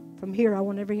go from here? I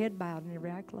want every head bowed and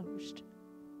every eye closed.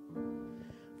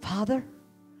 Father,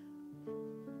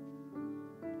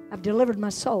 I've delivered my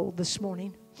soul this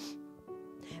morning.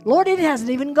 Lord, it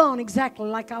hasn't even gone exactly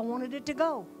like I wanted it to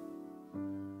go.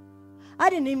 I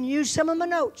didn't even use some of my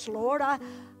notes, Lord. I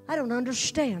don't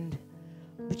understand.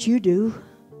 But you do.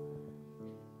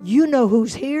 You know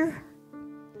who's here,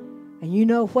 and you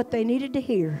know what they needed to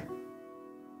hear.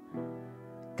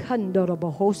 God,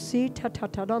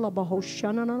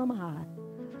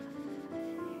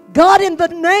 in the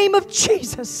name of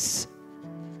Jesus,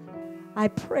 I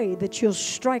pray that you'll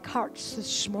strike hearts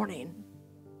this morning.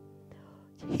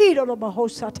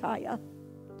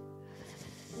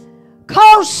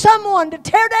 Cause someone to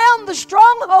tear down the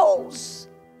strongholds,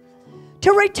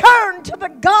 to return to the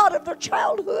God of their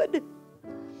childhood,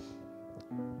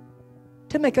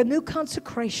 to make a new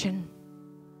consecration,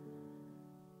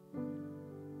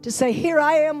 to say, here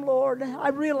I am, Lord. I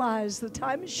realize the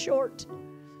time is short,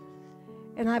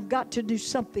 and I've got to do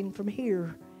something from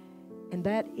here, and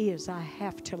that is I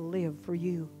have to live for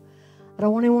you. I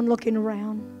don't want anyone looking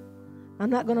around. I'm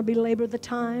not going to belabor the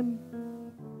time.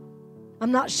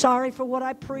 I'm not sorry for what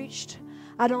I preached.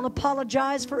 I don't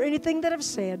apologize for anything that I've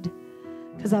said,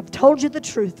 because I've told you the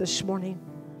truth this morning.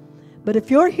 But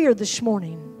if you're here this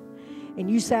morning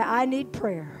and you say, I need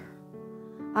prayer,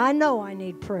 I know I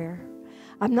need prayer.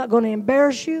 I'm not going to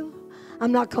embarrass you.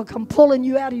 I'm not going to come pulling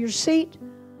you out of your seat.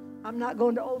 I'm not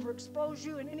going to overexpose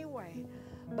you in any way.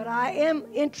 But I am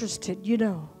interested,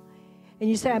 And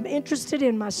you say, I'm interested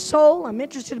in my soul. I'm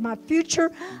interested in my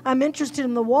future. I'm interested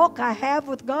in the walk I have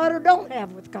with God or don't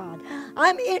have with God.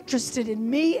 I'm interested in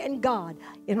me and God,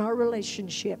 in our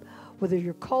relationship. Whether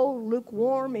you're cold,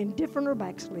 lukewarm, indifferent, or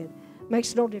backslid,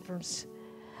 makes no difference.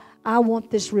 I want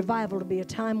this revival to be a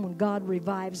time when God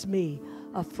revives me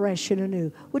afresh and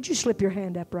anew. Would you slip your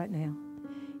hand up right now?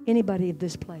 Anybody at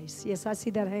this place? Yes, I see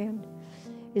that hand.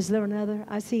 Is there another?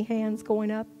 I see hands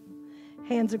going up.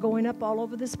 Hands are going up all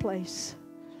over this place.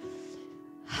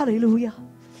 Hallelujah.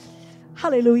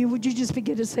 Hallelujah. Would you just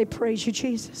begin to say, praise you,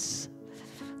 Jesus.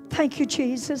 Thank you,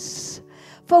 Jesus.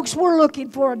 Folks, we're looking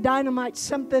for a dynamite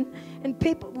something. And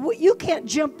people, you can't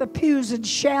jump the pews and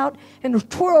shout and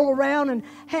twirl around and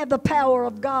have the power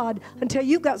of God until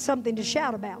you've got something to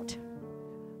shout about.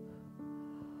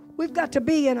 We've got to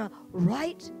be in a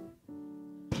right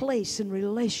place in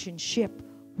relationship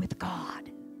with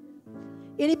God.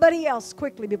 Anybody else,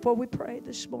 quickly, before we pray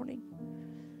this morning?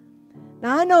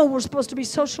 Now, I know we're supposed to be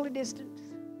socially distant,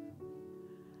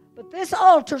 but this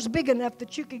altar's big enough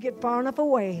that you could get far enough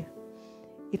away.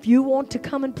 If you want to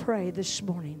come and pray this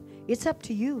morning, it's up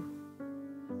to you.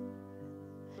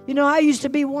 I used to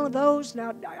be one of those.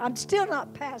 Now, I'm still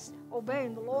not past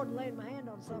obeying the Lord and laying my hand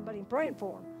on somebody and praying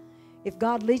for them. if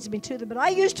God leads me to them. But I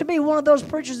used to be one of those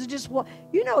preachers that just,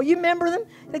 you remember them?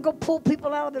 They go pull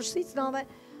people out of their seats and all that.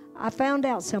 I found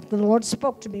out something. The Lord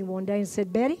spoke to me one day and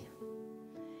said, Betty,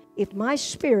 if my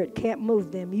spirit can't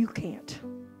move them, you can't.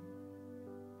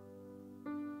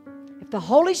 If the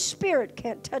Holy Spirit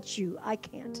can't touch you, I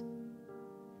can't.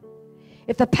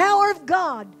 If the power of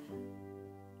God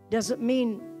doesn't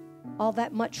mean all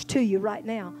that much to you right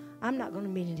now, I'm not going to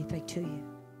mean anything to you.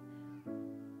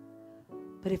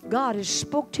 But if God has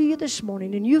spoke to you this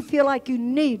morning and you feel like you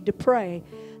need to pray,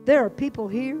 there are people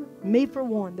here, me for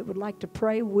one, that would like to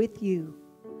pray with you.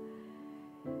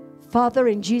 Father,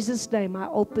 in Jesus' name, I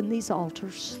open these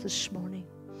altars this morning.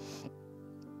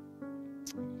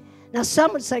 Now,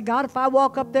 some would say, God, if I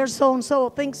walk up there, so-and-so will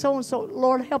think so-and-so.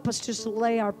 Lord, help us just to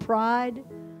lay our pride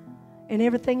and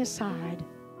everything aside.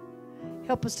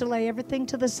 Help us to lay everything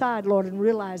to the side, Lord, and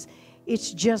realize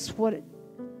it's just what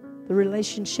the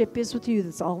relationship is with you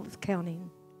that's all that's counting.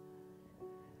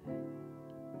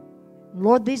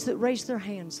 Lord, these that raised their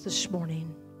hands this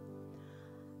morning,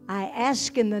 I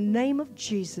ask in the name of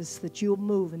Jesus that you'll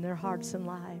move in their hearts and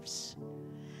lives.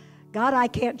 God, I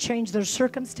can't change their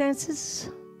circumstances.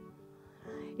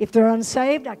 If they're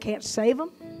unsaved, I can't save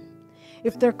them.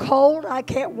 If they're cold, I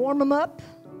can't warm them up.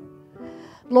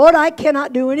 Lord, I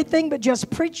cannot do anything but just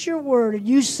preach your word, and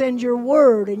you send your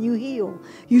word and you heal.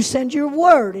 You send your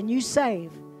word and you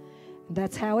save. And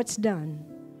that's how it's done.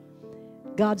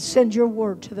 God, send your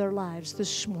word to their lives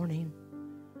this morning.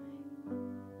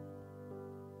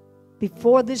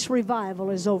 Before this revival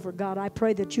is over, God, I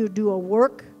pray that you do a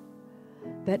work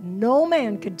that no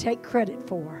man can take credit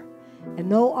for and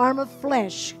no arm of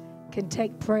flesh can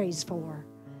take praise for.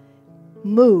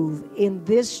 Move in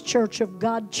this church of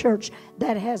God church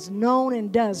that has known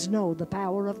and does know the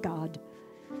power of God.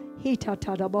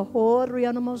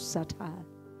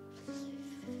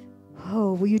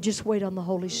 Oh, will you just wait on the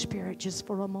Holy Spirit just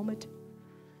for a moment?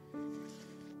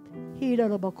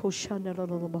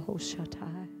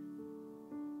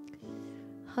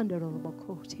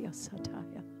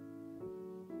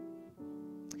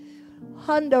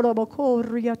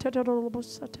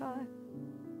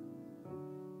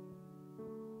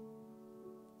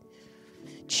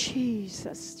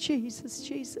 Jesus, Jesus,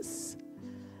 Jesus.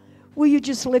 Will you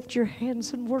just lift your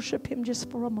hands and worship him just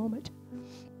for a moment?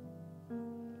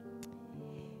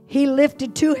 He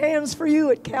lifted 2 hands for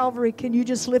you at Calvary. Can you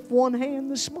just lift one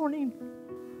hand this morning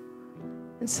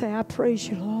and say, I praise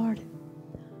you, Lord.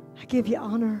 I give you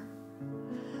honor.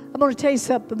 I'm going to tell you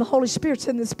something. The Holy Spirit's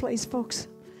in this place, folks.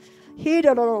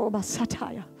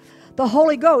 The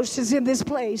Holy Ghost is in this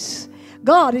place.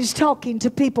 God is talking to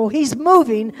people. He's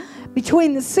moving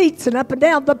between the seats and up and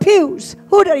down the pews.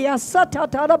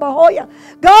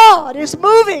 God is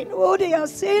moving.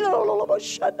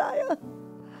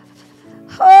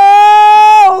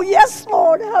 Oh, yes,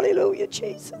 Lord. Hallelujah,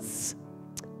 Jesus.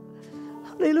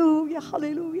 Hallelujah,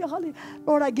 hallelujah, hallelujah.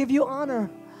 Lord, I give you honor.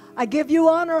 I give you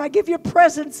honor. I give your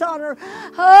presence honor.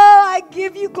 Oh, I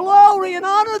give you glory and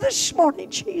honor this morning,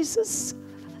 Jesus.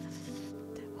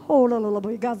 Oh,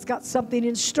 God's got something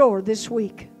in store this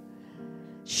week.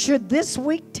 Should this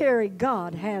week tarry,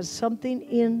 God has something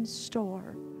in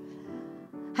store.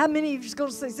 How many of you are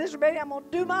going to say, Sister Betty, I'm going to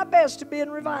do my best to be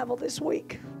in revival this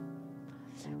week?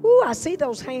 Ooh, I see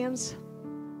those hands.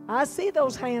 I see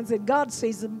those hands, and God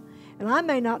sees them. And I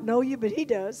may not know you, but he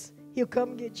does. He'll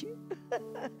come get you.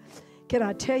 Can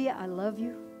I tell you I love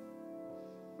you?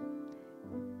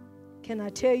 Can I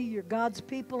tell you you're God's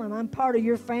people and I'm part of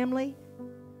your family?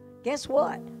 Guess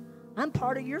what? I'm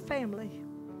part of your family.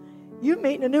 You're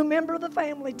meeting a new member of the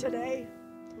family today.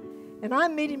 And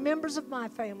I'm meeting members of my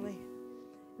family.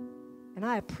 And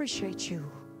I appreciate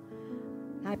you.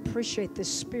 I appreciate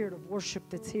this spirit of worship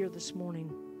that's here this morning.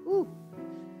 Ooh.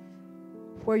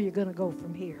 Where are you going to go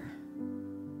from here?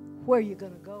 Where are you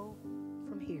going to go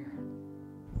from here?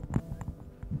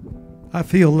 I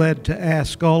feel led to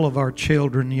ask all of our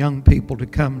children, young people, to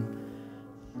come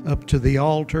up to the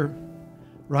altar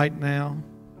right now.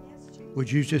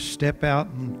 Would you just step out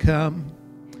and come?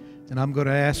 And I'm going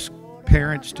to ask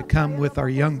parents to come with our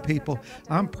young people.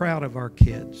 I'm proud of our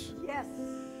kids. Yes.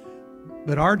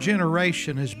 But our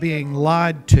generation is being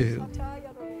lied to.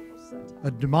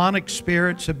 Demonic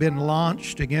spirits have been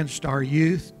launched against our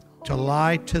youth to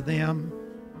lie to them,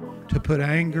 to put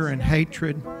anger and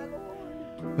hatred.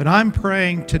 But I'm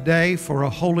praying today for a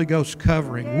Holy Ghost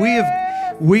covering.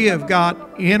 We have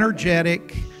got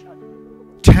energetic,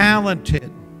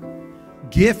 talented,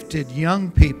 gifted young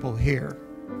people here.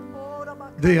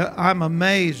 I'm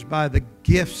amazed by the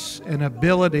gifts and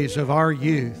abilities of our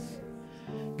youth.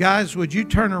 Guys, would you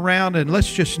turn around and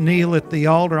let's just kneel at the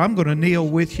altar? I'm going to kneel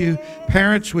with you.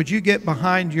 Parents, would you get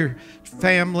behind your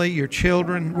family, your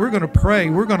children? We're going to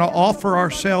pray. We're going to offer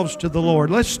ourselves to the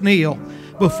Lord. Let's kneel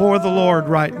before the Lord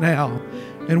right now.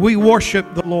 And we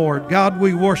worship the Lord. God,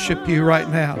 we worship you right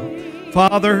now.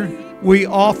 Father, we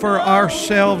offer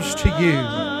ourselves to you.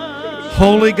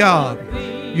 Holy God,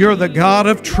 you're the God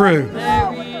of truth.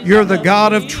 You're the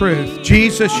God of truth.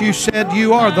 Jesus, you said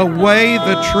you are the way,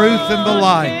 the truth, and the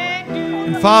light.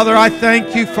 And Father, I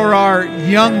thank you for our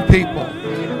young people.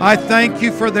 I thank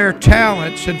you for their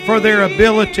talents and for their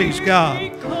abilities, God.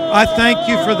 I thank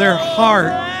you for their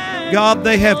heart. God,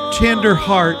 they have tender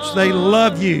hearts. They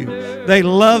love you. They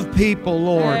love people,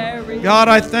 Lord. God,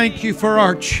 I thank you for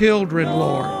our children,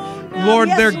 Lord. Lord,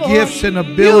 their gifts and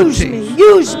abilities.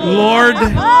 Use me. Lord,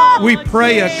 we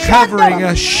pray a covering,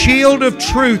 a shield of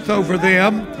truth over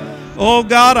them. Oh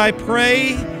God, I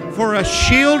pray for a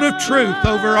shield of truth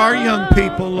over our young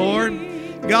people, Lord.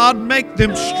 God, make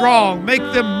them strong. Make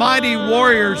them mighty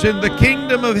warriors in the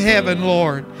kingdom of heaven,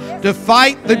 Lord, to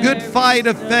fight the good fight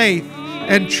of faith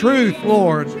and truth,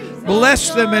 Lord.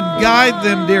 Bless them and guide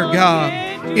them, dear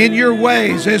God, in your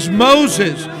ways as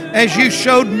Moses, as you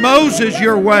showed Moses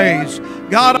your ways.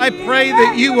 God, I pray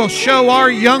that you will show our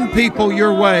young people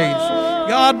your ways.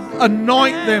 God,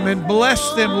 anoint them and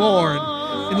bless them, Lord.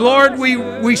 And Lord,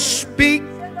 we speak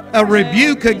a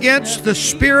rebuke against the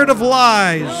spirit of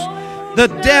lies. The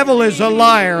devil is a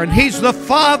liar, and he's the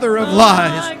father of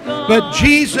lies. But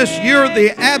Jesus, you're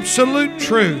the absolute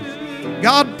truth.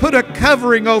 God, put a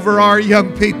covering over our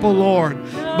young people, Lord.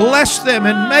 Bless them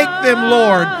and make them,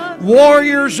 Lord,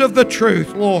 warriors of the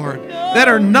truth, Lord, that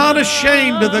are not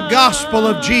ashamed of the gospel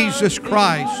of Jesus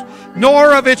Christ,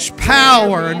 nor of its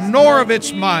power, nor of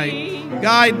its might.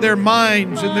 Guide their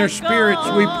minds and their spirits,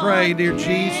 we pray, dear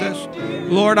Jesus.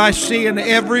 Lord, I see in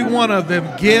every one of them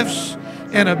gifts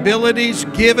and abilities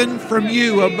given from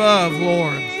you above,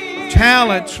 Lord.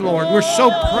 Talents, Lord. We're so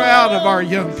proud of our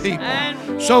young people.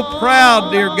 So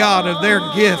proud, dear God, of their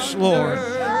gifts, Lord.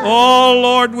 Oh,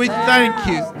 Lord, we thank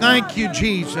you. Thank you,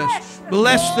 Jesus.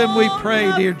 Bless them, we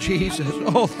pray, dear Jesus.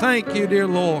 Oh, thank you, dear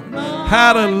Lord.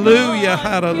 Hallelujah,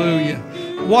 hallelujah.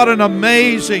 What an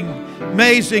amazing,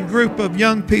 amazing group of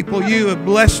young people you have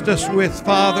blessed us with,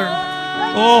 Father.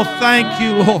 Oh, thank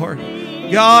you, Lord.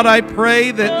 God, I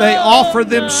pray that they offer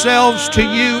themselves to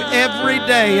you every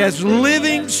day as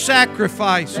living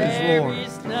sacrifices,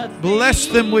 Lord. Bless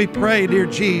them, we pray, dear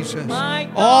Jesus.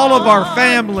 All of our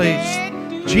families.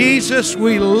 Jesus,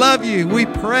 we love you. We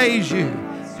praise you.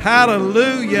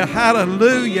 Hallelujah,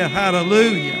 hallelujah,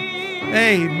 hallelujah.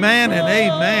 Amen and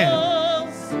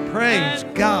amen. Praise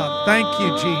God. Thank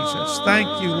you, Jesus.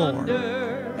 Thank you, Lord.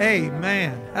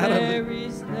 Amen. Hallelujah.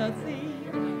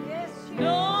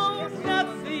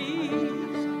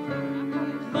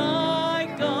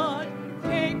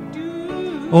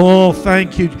 Oh,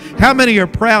 thank you. How many are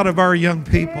proud of our young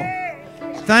people?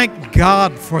 Thank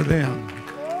God for them.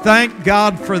 Thank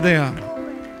God for them.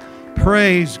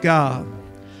 Praise God.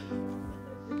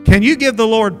 Can you give the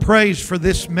Lord praise for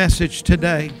this message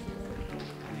today?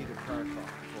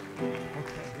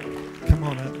 Come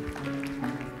on up.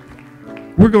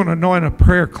 We're going to anoint a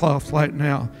prayer cloth right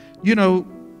now. You know,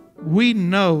 we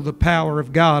know the power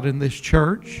of God in this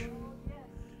church.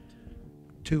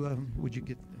 Two of them, would you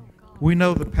get them? We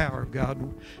know the power of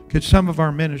God. Could some of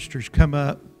our ministers come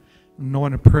up and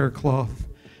anoint a prayer cloth?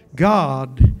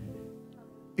 God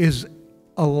is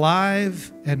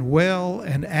alive and well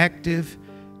and active.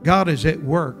 God is at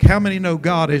work. How many know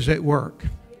God is at work?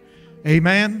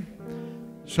 Amen?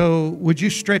 So would you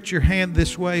stretch your hand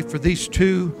this way for these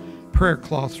two prayer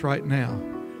cloths right now?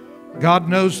 God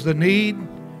knows the need,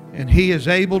 and He is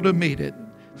able to meet it.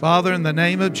 Father, in the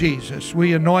name of Jesus,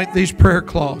 we anoint these prayer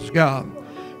cloths, God.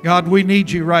 God, we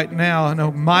need you right now in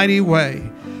a mighty way,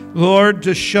 Lord,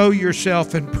 to show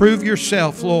yourself and prove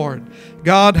yourself, Lord.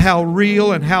 God, how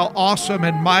real and how awesome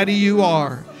and mighty you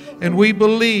are. And we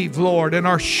believe, Lord, and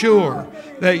are sure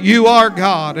that you are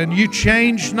God and you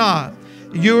change not.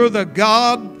 You're the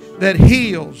God that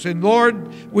heals. And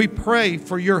Lord, we pray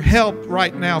for your help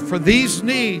right now for these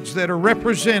needs that are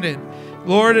represented,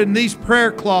 Lord, in these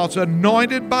prayer cloths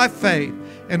anointed by faith.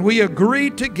 And we agree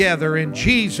together in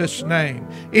Jesus' name.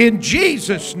 In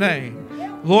Jesus' name.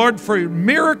 Lord, for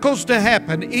miracles to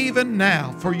happen even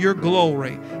now for your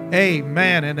glory.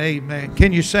 Amen and amen.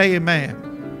 Can you say amen?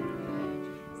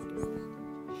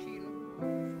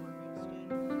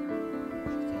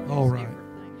 All right.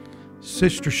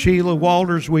 Sister Sheila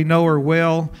Walters, we know her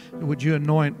well. Would you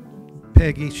anoint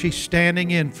Peggy? She's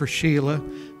standing in for Sheila,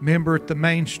 member at the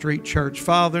Main Street Church.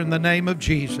 Father, in the name of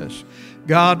Jesus,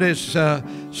 God, as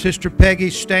Sister Peggy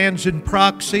stands in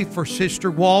proxy for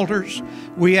Sister Walters,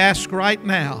 we ask right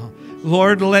now,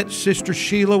 Lord, let Sister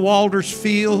Sheila Walters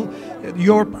feel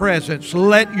your presence.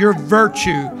 Let your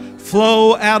virtue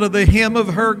flow out of the hem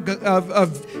of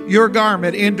of your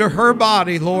garment into her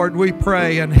body, Lord, we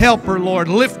pray. And help her, Lord.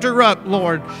 Lift her up,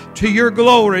 Lord, to your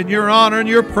glory and your honor and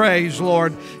your praise,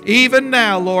 Lord. Even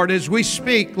now, Lord, as we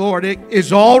speak, Lord, it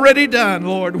is already done,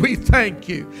 Lord. We thank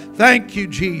you. Thank you,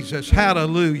 Jesus.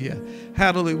 Hallelujah.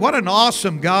 Hallelujah. What an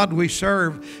awesome God we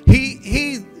serve.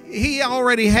 He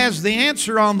already has the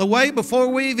answer on the way before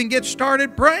we even get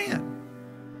started praying.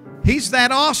 He's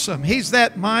that awesome. He's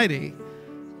that mighty.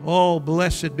 Oh,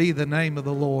 blessed be the name of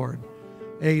the Lord.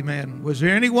 Amen. Was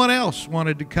there anyone else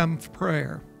wanted to come for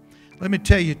prayer? Let me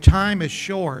tell you, time is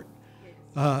short.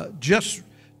 Just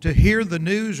to hear the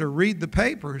news or read the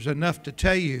paper is enough to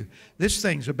tell you this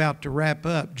thing's about to wrap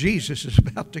up. Jesus is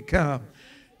about to come.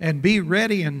 And be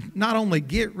ready, and not only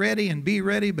get ready and be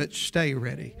ready, but stay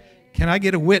ready. Can I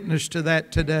get a witness to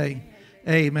that today?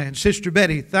 Amen. Sister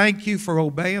Betty, thank you for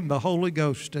obeying the Holy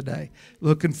Ghost today.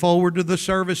 Looking forward to the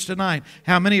service tonight.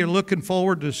 How many are looking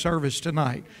forward to the service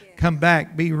tonight? Come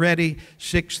back. Be ready.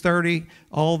 6:30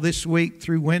 all this week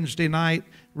through Wednesday night.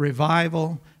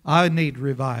 Revival. I need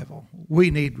revival. We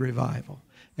need revival.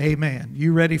 Amen.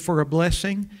 You ready for a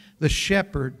blessing? The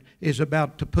shepherd is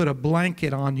about to put a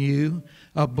blanket on you.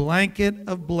 A blanket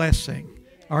of blessing.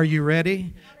 Are you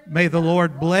ready? May the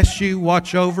Lord bless you,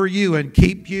 watch over you, and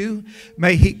keep you.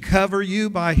 May He cover you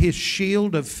by His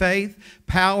shield of faith,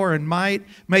 power, and might.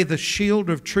 May the shield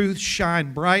of truth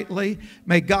shine brightly.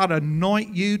 May God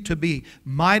anoint you to be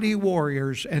mighty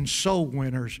warriors and soul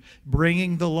winners,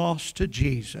 bringing the lost to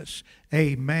Jesus.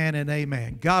 Amen and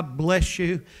amen. God bless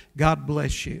you. God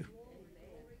bless you.